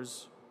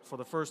discovers for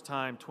the first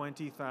time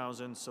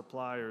 20,000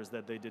 suppliers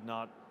that they did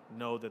not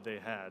know that they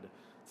had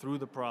through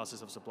the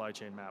process of supply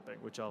chain mapping,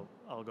 which I'll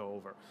go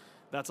over.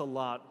 That's a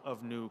lot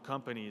of new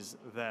companies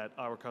that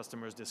our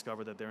customers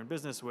discover that they're in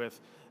business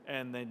with,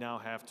 and they now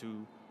have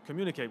to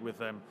communicate with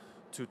them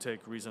to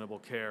take reasonable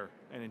care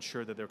and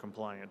ensure that they're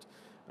compliant.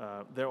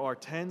 There are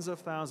tens of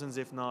thousands,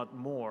 if not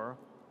more,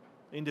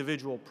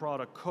 individual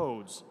product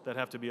codes that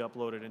have to be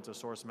uploaded into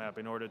SourceMap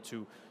in order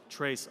to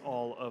trace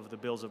all of the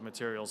bills of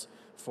materials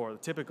for the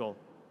typical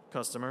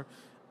customer.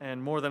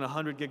 And more than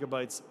 100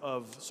 gigabytes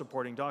of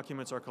supporting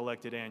documents are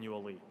collected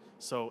annually.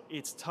 So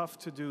it's tough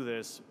to do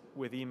this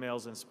with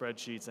emails and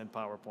spreadsheets and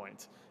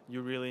PowerPoint.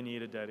 You really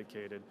need a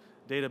dedicated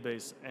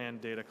database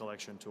and data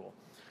collection tool.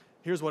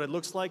 Here's what it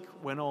looks like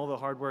when all the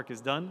hard work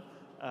is done.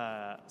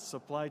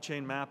 Supply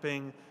chain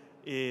mapping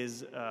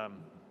is,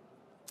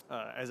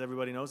 as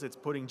everybody knows, it's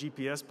putting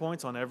GPS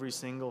points on every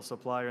single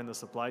supplier in the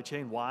supply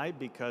chain. Why?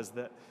 Because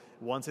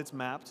once it's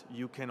mapped,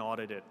 you can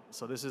audit it.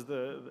 So this is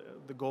the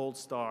gold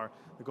star,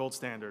 the gold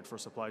standard for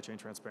supply chain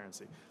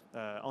transparency.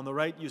 On the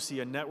right, you see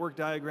a network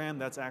diagram.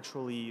 That's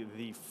actually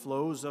the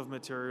flows of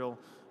material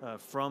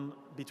from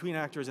between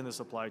actors in the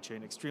supply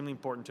chain. Extremely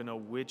important to know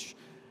which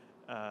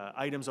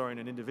items are in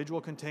an individual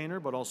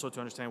container, but also to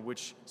understand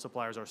which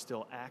suppliers are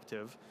still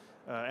active.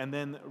 And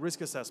then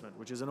risk assessment,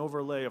 which is an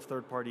overlay of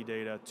third-party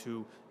data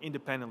to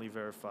independently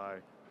verify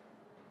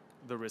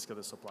the risk of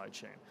the supply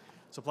chain.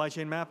 Supply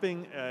chain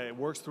mapping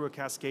works through a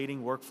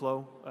cascading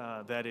workflow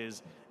that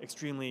is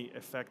extremely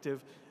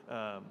effective.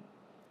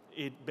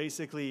 It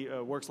basically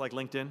works like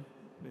LinkedIn.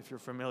 If you're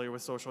familiar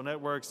with social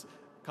networks,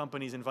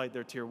 companies invite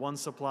their tier 1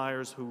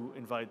 suppliers who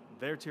invite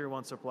their tier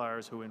 1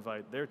 suppliers who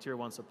invite their tier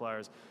 1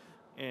 suppliers.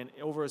 And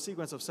over a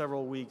sequence of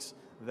several weeks,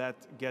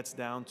 that gets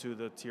down to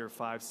the tier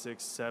 5,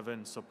 6,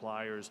 7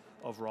 suppliers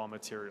of raw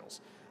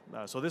materials.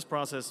 So this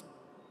process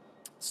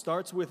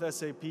starts with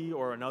SAP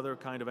or another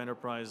kind of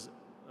enterprise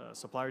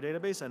supplier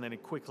database, and then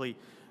it quickly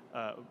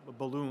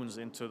balloons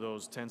into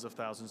those tens of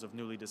thousands of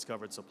newly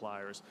discovered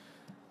suppliers.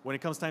 When it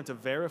comes time to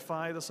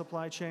verify the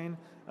supply chain,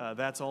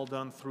 that's all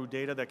done through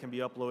data that can be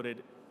uploaded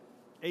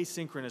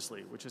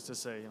asynchronously, which is to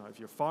say, if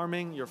you're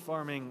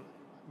farming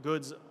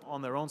goods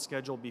on their own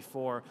schedule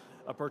before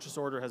a purchase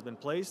order has been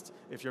placed.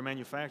 If you're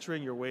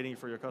manufacturing, you're waiting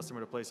for your customer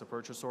to place a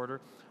purchase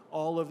order.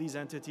 All of these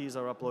entities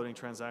are uploading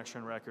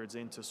transaction records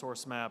into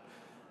SourceMap.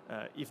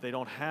 If they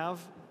don't have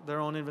their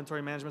own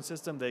inventory management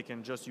system, they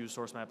can just use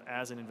SourceMap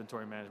as an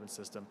inventory management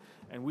system.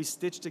 And we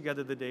stitch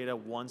together the data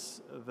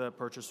once the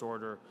purchase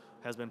order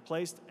has been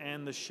placed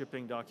and the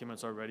shipping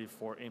documents are ready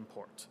for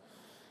import.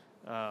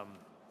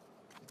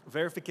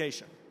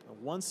 Verification.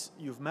 Once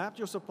you've mapped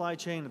your supply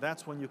chain,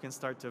 that's when you can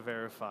start to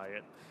verify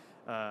it.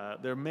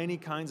 There are many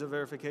kinds of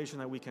verification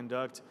that we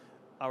conduct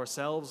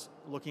ourselves,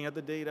 looking at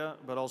the data,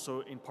 but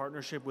also in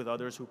partnership with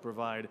others who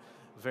provide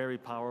very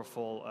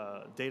powerful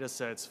data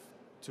sets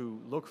to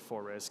look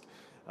for risk.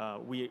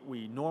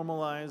 We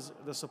normalize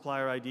the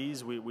supplier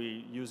IDs.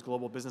 We use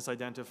global business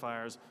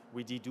identifiers.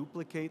 We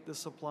deduplicate the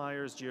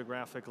suppliers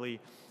geographically.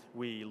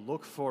 We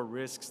look for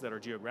risks that are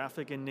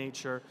geographic in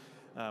nature.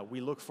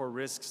 We look for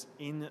risks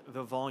in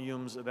the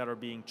volumes that are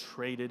being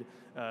traded.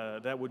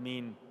 That would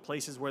mean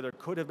places where there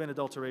could have been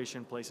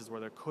adulteration, places where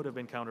there could have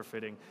been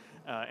counterfeiting,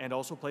 and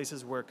also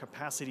places where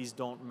capacities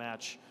don't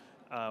match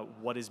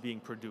what is being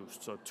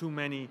produced. So too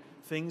many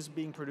things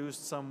being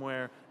produced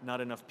somewhere,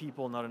 not enough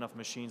people, not enough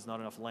machines,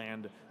 not enough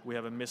land. We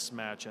have a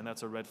mismatch, and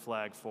that's a red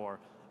flag for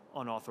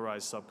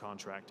unauthorized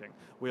subcontracting.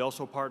 We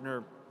also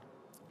partner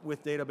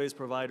with database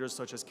providers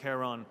such as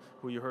Caron,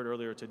 who you heard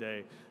earlier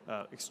today.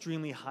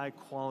 Extremely high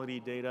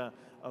quality data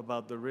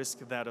about the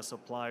risk that a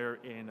supplier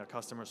in a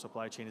customer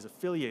supply chain is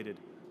affiliated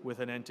with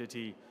an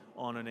entity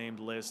on a named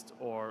list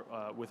or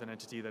with an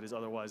entity that is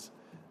otherwise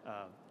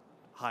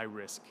high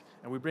risk.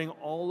 And we bring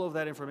all of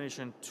that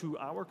information to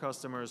our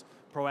customers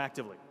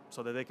proactively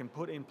so that they can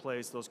put in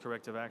place those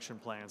corrective action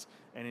plans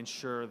and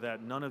ensure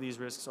that none of these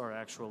risks are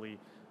actually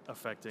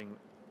affecting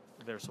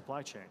their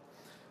supply chain.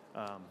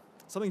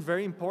 Something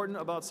very important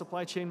about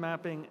supply chain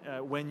mapping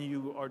when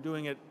you are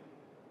doing it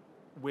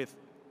with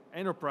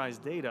enterprise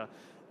data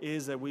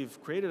is that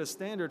we've created a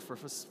standard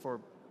for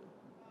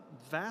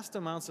vast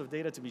amounts of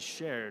data to be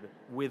shared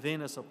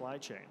within a supply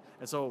chain.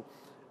 And so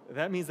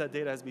that means that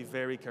data has to be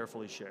very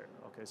carefully shared.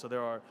 Okay, so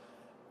there are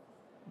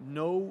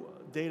no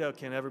data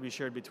can ever be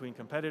shared between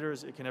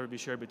competitors. It can never be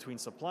shared between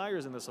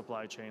suppliers in the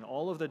supply chain.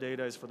 All of the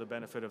data is for the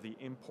benefit of the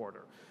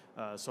importer.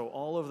 So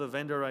all of the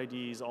vendor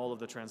IDs, all of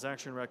the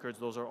transaction records,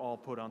 those are all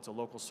put onto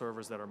local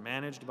servers that are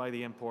managed by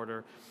the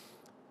importer.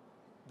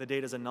 The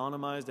data is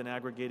anonymized and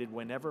aggregated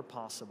whenever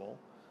possible.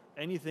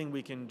 Anything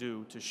we can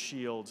do to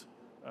shield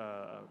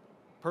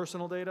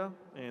personal data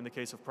in the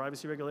case of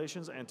privacy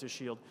regulations and to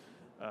shield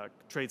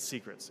trade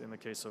secrets in the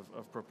case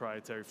of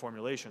proprietary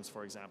formulations,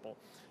 for example.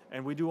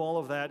 And we do all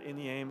of that in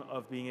the aim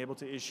of being able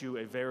to issue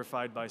a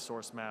verified by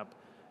source map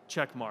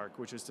check mark,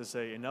 which is to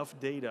say enough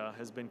data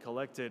has been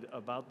collected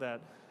about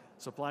that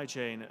supply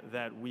chain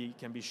that we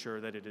can be sure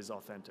that it is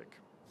authentic.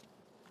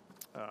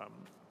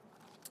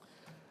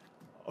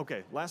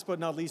 Okay, last but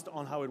not least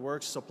on how it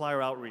works,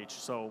 supplier outreach.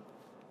 So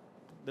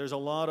there's a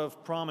lot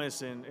of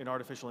promise in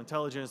artificial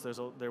intelligence.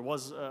 There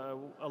was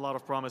a lot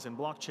of promise in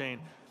blockchain.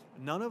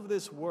 None of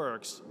this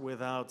works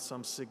without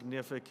some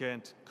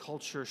significant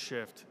culture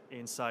shift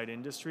inside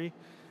industry.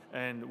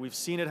 And we've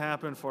seen it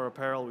happen for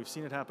apparel, we've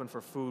seen it happen for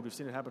food, we've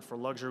seen it happen for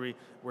luxury.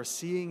 We're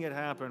seeing it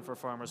happen for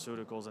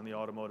pharmaceuticals and the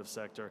automotive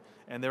sector.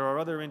 And there are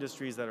other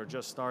industries that are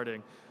just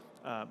starting,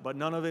 but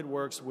none of it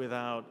works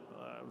without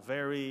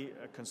very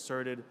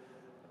concerted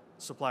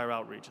supplier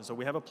outreach. And so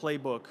we have a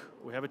playbook,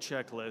 we have a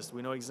checklist,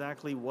 we know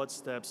exactly what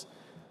steps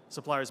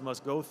suppliers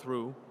must go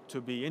through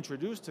to be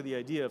introduced to the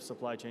idea of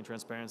supply chain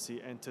transparency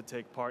and to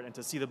take part and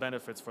to see the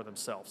benefits for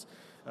themselves.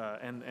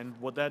 And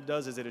what that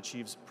does is it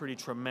achieves pretty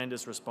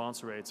tremendous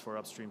response rates for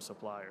upstream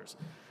suppliers.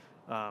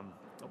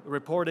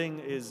 Reporting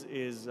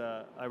is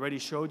I already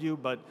showed you,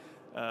 but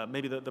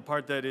maybe the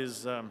part that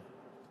is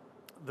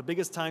the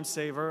biggest time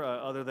saver,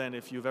 other than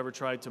if you've ever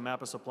tried to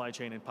map a supply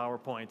chain in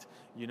PowerPoint,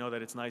 you know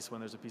that it's nice when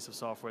there's a piece of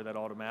software that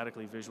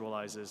automatically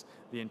visualizes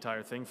the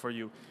entire thing for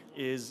you,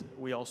 is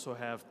we also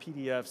have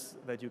PDFs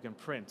that you can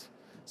print.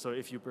 So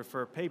if you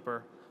prefer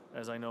paper,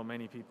 as I know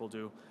many people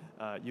do,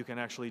 you can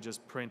actually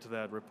just print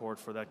that report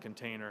for that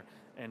container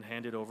and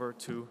hand it over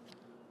to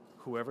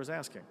whoever's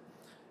asking.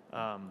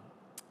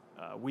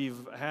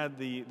 We've had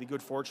the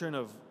good fortune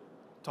of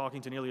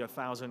talking to nearly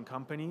 1,000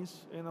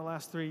 companies in the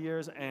last 3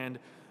 years, and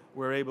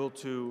we're able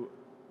to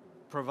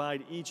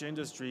provide each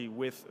industry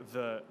with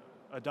the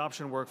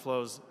adoption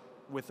workflows,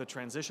 with the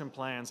transition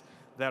plans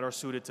that are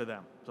suited to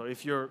them. So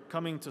if you're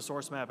coming to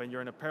SourceMap and you're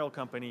an apparel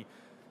company,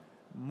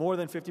 more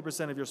than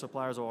 50% of your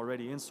suppliers are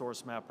already in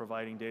SourceMap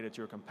providing data to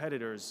your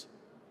competitors.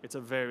 It's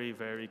a very,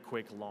 very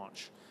quick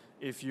launch.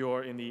 If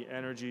you're in the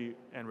energy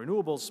and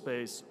renewables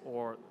space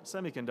or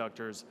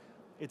semiconductors,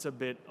 it's a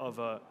bit of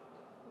a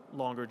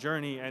longer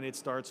journey, and it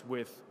starts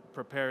with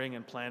preparing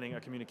and planning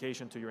a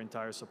communication to your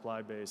entire supply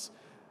base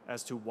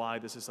as to why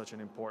this is such an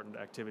important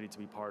activity to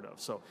be part of.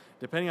 So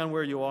depending on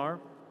where you are,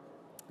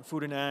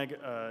 food and ag,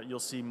 you'll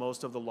see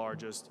most of the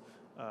largest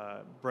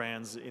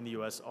brands in the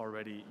US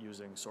already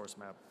using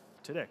SourceMap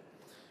today.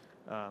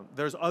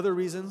 There's other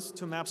reasons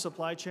to map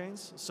supply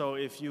chains. So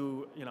if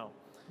you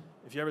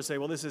ever say,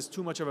 well, this is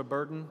too much of a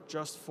burden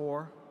just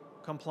for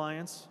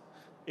compliance,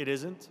 it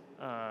isn't.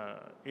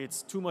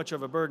 It's too much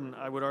of a burden,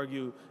 I would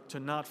argue, to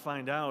not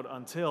find out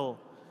until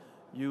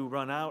you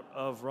run out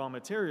of raw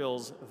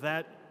materials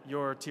that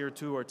your tier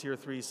 2 or tier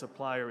 3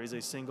 supplier is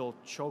a single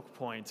choke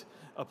point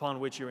upon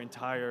which your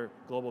entire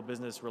global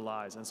business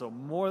relies. And so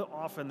more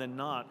often than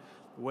not,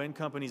 when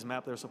companies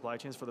map their supply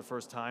chains for the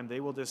first time,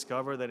 they will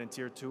discover that in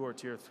tier 2 or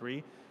tier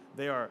 3,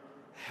 they are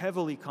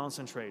heavily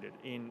concentrated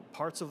in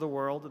parts of the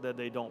world that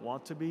they don't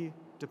want to be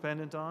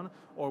dependent on,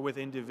 or with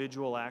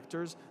individual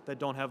actors that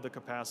don't have the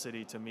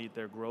capacity to meet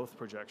their growth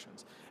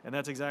projections. And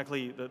that's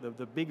exactly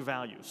the big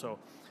value. So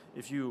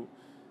if you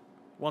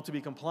want to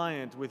be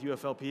compliant with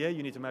UFLPA,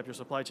 you need to map your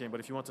supply chain. But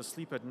if you want to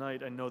sleep at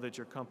night and know that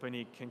your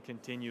company can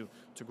continue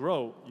to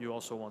grow, you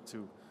also want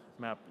to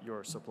map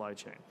your supply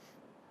chain.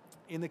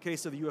 In the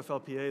case of the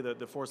UFLPA,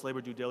 the forced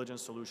labor due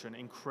diligence solution,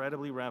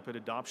 incredibly rapid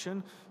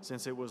adoption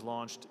since it was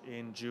launched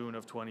in June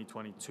of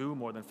 2022,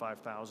 more than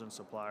 5,000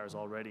 suppliers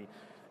already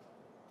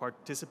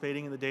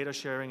participating in the data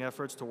sharing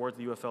efforts towards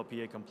the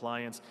UFLPA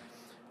compliance.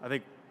 I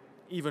think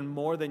even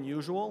more than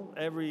usual,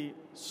 every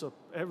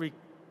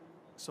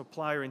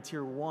supplier in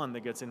tier 1 that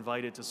gets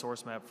invited to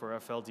SourceMap for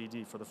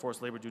FLDD, for the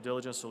forced labor due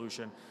diligence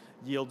solution,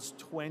 yields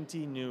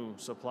 20 new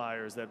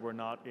suppliers that were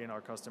not in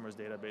our customers'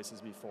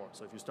 databases before.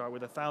 So if you start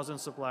with 1,000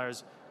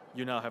 suppliers,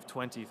 you now have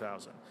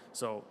 20,000.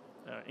 So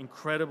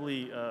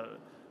incredibly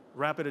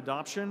rapid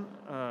adoption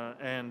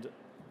and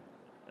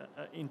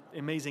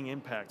amazing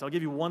impact. I'll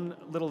give you one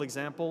little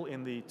example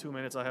in the 2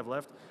 minutes I have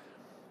left.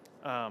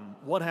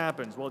 What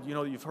happens? Well,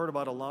 you've heard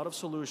about a lot of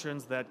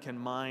solutions that can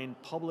mine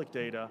public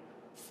data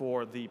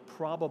for the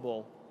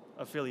probable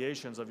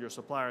affiliations of your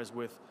suppliers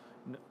with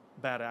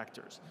bad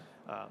actors.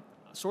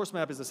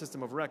 SourceMap is a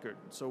system of record,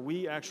 so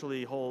we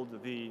actually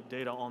hold the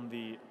data on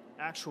the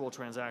actual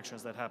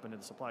transactions that happen in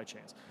the supply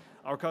chains.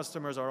 Our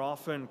customers are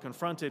often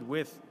confronted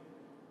with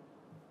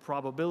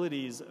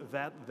probabilities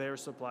that their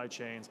supply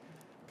chains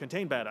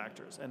contain bad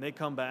actors, and they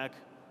come back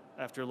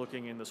after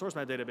looking in the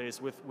SourceMap database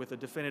with a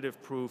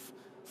definitive proof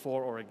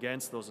for or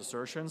against those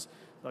assertions.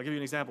 I'll give you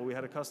an example. We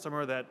had a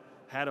customer that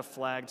had a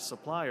flagged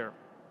supplier,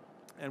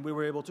 and we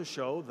were able to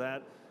show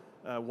that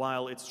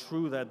while it's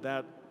true that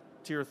that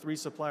tier 3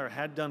 supplier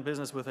had done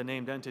business with a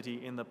named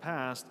entity in the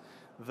past,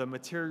 the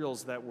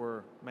materials that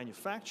were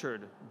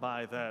manufactured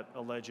by that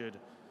alleged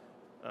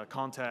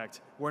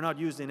contact were not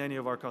used in any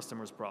of our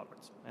customers'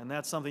 products. And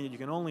that's something that you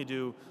can only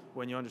do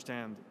when you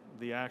understand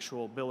the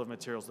actual bill of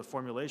materials, the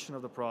formulation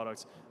of the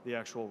products, the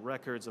actual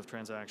records of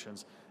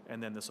transactions,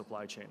 and then the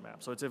supply chain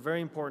map. So it's a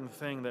very important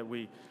thing that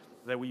we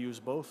use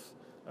both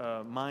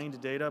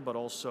mined data, but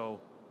also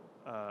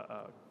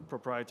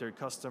proprietary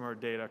customer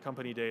data,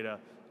 company data,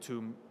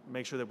 to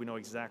make sure that we know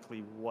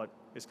exactly what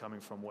is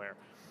coming from where.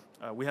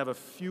 We have a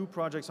few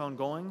projects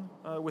ongoing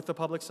with the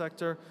public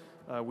sector.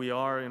 We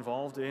are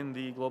involved in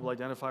the Global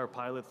Identifier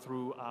pilot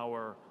through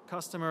our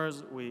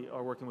customers. We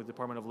are working with the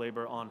Department of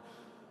Labor on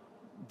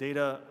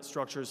data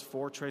structures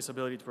for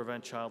traceability to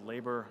prevent child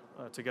labor,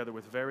 together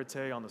with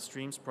Verite on the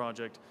Streams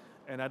project.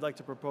 And I'd like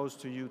to propose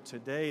to you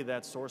today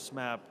that source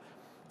map,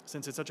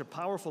 since it's such a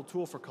powerful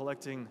tool for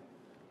collecting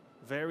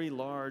very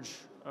large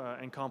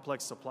and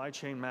complex supply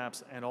chain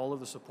maps and all of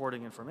the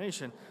supporting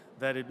information,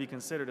 that it be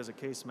considered as a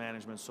case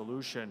management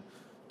solution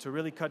to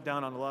really cut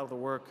down on a lot of the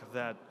work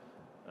that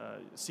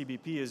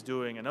CBP is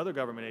doing and other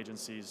government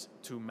agencies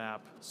to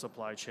map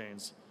supply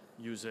chains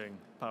using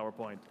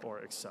PowerPoint or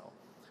Excel.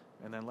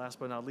 And then last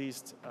but not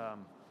least,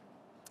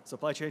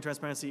 supply chain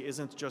transparency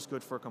isn't just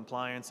good for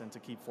compliance and to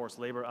keep forced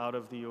labor out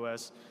of the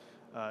US.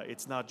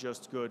 It's not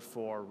just good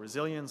for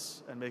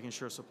resilience and making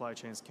sure supply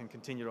chains can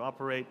continue to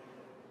operate.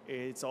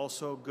 It's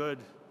also good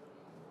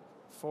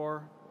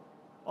for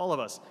all of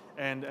us.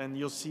 And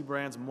you'll see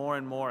brands more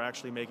and more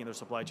actually making their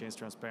supply chains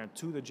transparent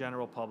to the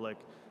general public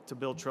to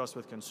build trust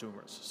with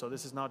consumers. So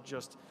this is not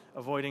just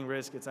avoiding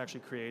risk, it's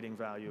actually creating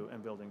value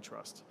and building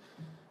trust.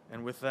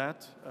 And with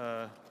that,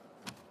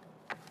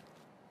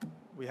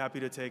 we're happy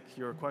to take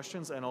your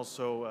questions and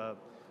also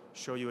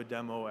show you a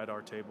demo at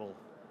our table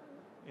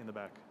in the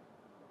back.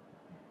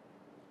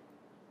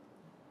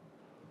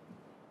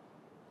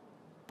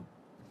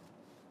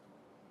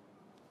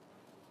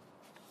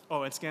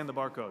 Oh, and scan the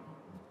barcode.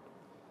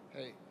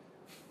 Hey.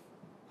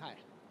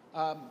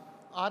 Hi.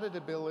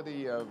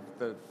 Auditability of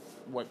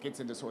what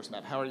gets into source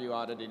map. How are you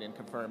auditing and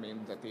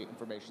confirming that the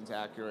information's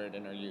accurate,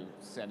 and are you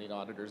sending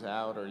auditors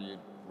out, or are you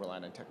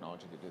relying on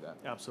technology to do that?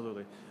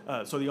 Absolutely.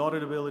 So the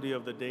auditability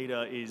of the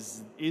data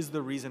is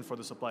the reason for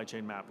the supply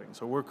chain mapping.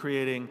 So we're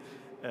creating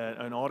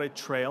an audit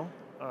trail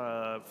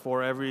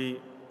for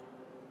every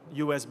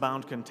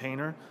US-bound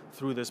container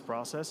through this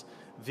process.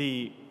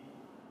 The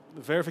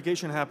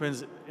verification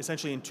happens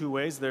essentially in two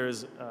ways.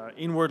 There's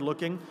inward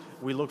looking.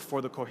 We look for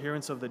the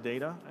coherence of the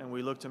data, and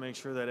we look to make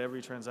sure that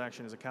every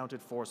transaction is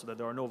accounted for so that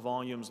there are no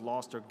volumes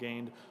lost or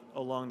gained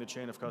along the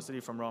chain of custody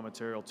from raw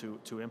material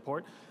to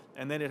import.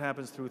 And then it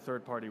happens through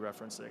third-party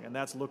referencing, and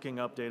that's looking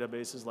up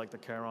databases like the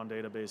Charon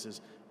databases,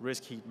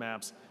 risk heat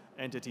maps,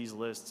 entities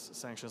lists,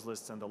 sanctions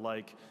lists, and the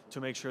like, to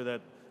make sure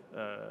that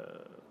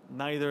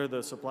neither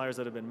the suppliers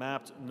that have been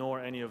mapped nor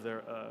any of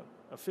their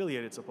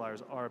affiliated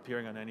suppliers are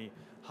appearing on any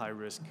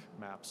high-risk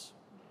maps.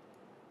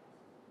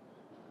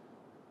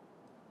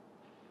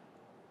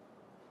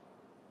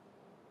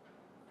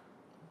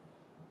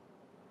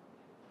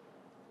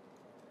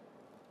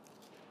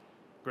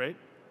 Great.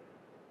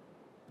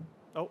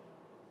 Oh.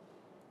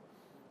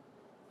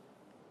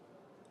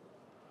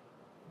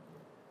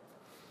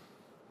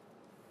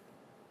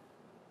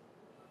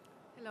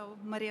 Hello,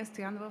 Maria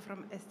Stoyanova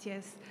from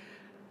STS.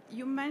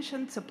 You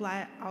mentioned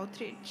supply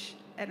outreach,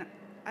 and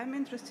I'm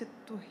interested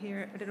to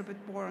hear a little bit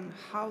more on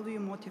how do you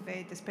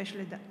motivate,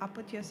 especially the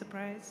upper-tier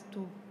suppliers,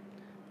 to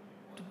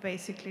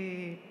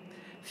basically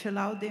fill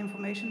out the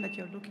information that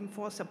you're looking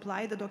for,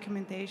 supply the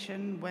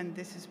documentation when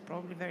this is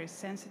probably very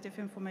sensitive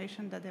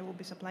information that they will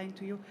be supplying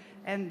to you,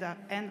 and the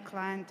end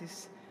client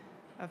is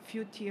a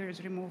few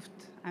tiers removed.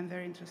 I'm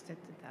very interested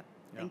in that.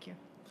 Yeah. Thank you.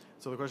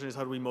 So the question is,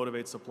 how do we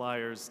motivate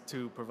suppliers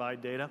to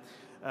provide data?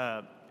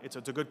 It's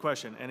a good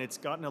question, and it's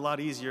gotten a lot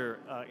easier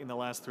in the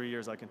last 3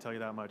 years, I can tell you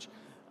that much.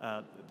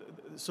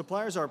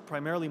 Suppliers are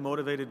primarily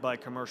motivated by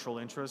commercial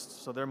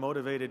interests, so they're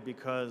motivated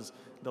because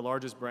the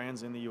largest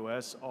brands in the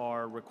US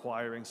are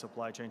requiring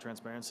supply chain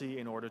transparency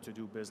in order to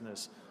do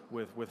business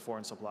with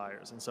foreign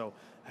suppliers. And so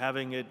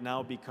having it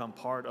now become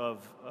part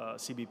of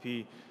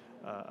CBP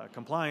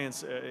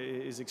compliance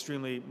is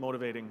extremely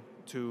motivating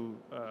to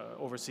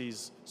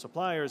overseas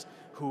suppliers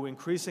who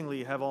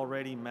increasingly have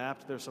already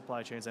mapped their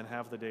supply chains and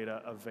have the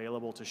data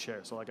available to share.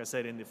 So like I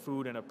said, in the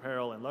food and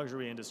apparel and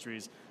luxury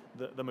industries,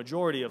 the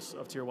majority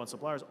of tier 1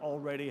 suppliers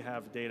already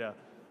have data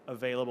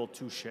available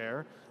to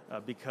share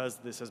because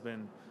this has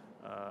been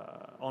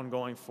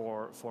ongoing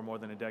for more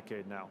than a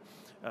decade now.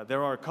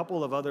 There are a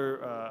couple of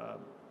other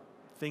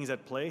things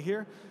at play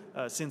here.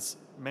 Since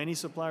many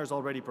suppliers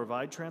already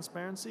provide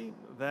transparency,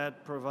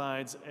 that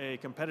provides a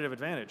competitive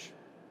advantage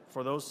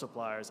for those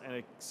suppliers and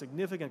a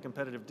significant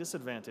competitive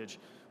disadvantage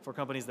for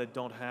companies that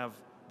don't have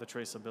the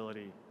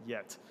traceability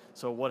yet.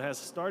 So what has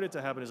started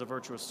to happen is a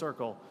virtuous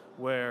circle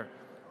where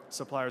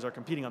suppliers are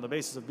competing on the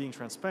basis of being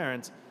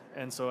transparent.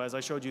 And so as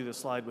I showed you the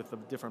slide with the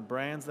different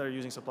brands that are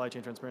using supply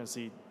chain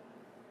transparency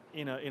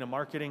in a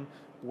marketing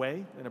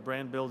way, in a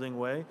brand building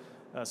way,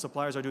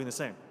 suppliers are doing the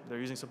same. They're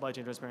using supply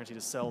chain transparency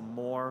to sell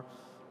more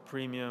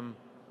premium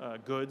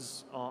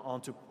goods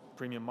onto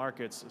premium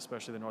markets,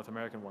 especially the North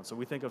American ones. So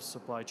we think of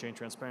supply chain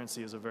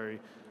transparency as a very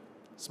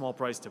small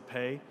price to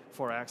pay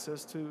for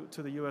access to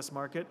the US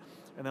market.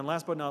 And then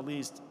last but not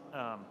least,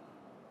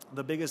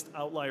 the biggest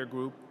outlier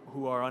group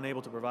who are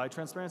unable to provide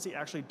transparency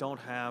actually don't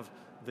have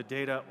the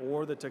data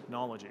or the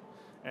technology.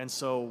 And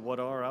so what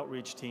our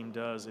outreach team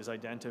does is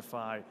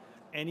identify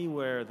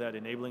anywhere that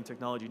enabling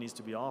technology needs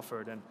to be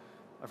offered. And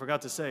I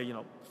forgot to say,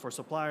 for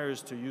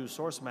suppliers to use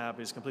SourceMap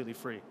is completely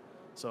free.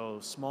 So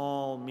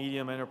small,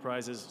 medium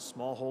enterprises,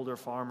 smallholder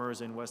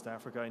farmers in West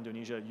Africa,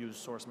 Indonesia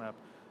use SourceMap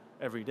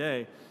every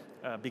day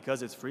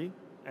because it's free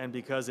and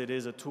because it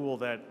is a tool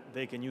that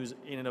they can use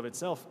in and of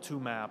itself to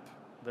map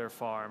their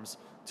farms,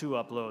 to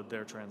upload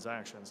their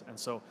transactions. And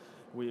so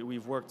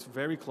we've worked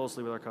very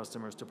closely with our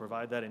customers to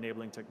provide that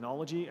enabling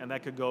technology, and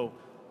that could go.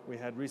 We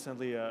had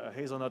recently a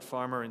hazelnut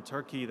farmer in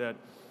Turkey that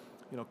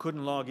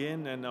couldn't log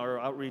in, and our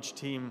outreach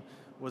team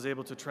was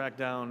able to track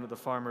down the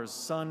farmer's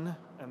son,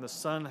 and the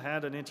son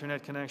had an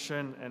internet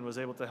connection and was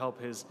able to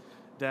help his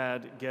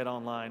dad get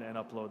online and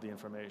upload the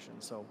information.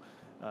 So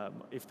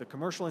if the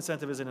commercial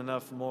incentive isn't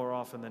enough, more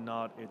often than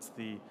not, it's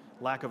the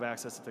lack of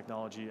access to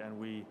technology, and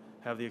we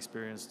have the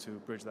experience to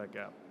bridge that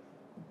gap.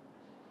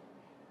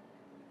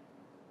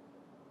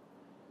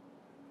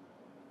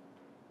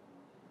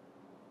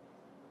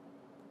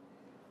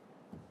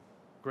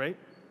 Great.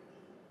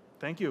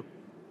 Thank you.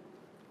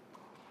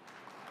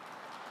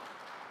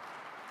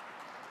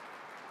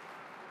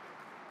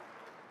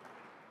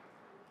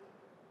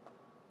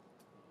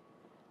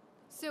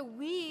 So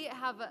we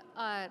have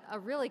a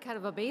really kind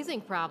of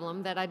amazing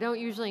problem that I don't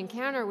usually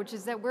encounter, which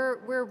is that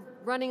we're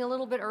running a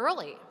little bit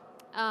early.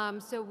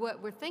 So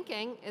what we're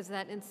thinking is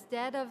that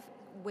instead of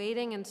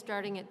waiting and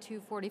starting at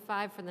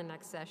 2:45 for the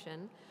next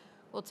session,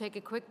 we'll take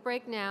a quick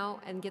break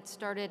now and get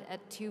started at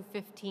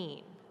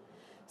 2:15.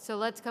 So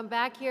let's come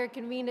back here,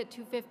 convene at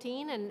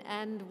 2:15,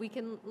 and we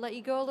can let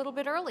you go a little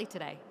bit early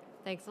today.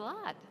 Thanks a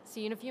lot.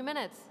 See you in a few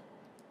minutes.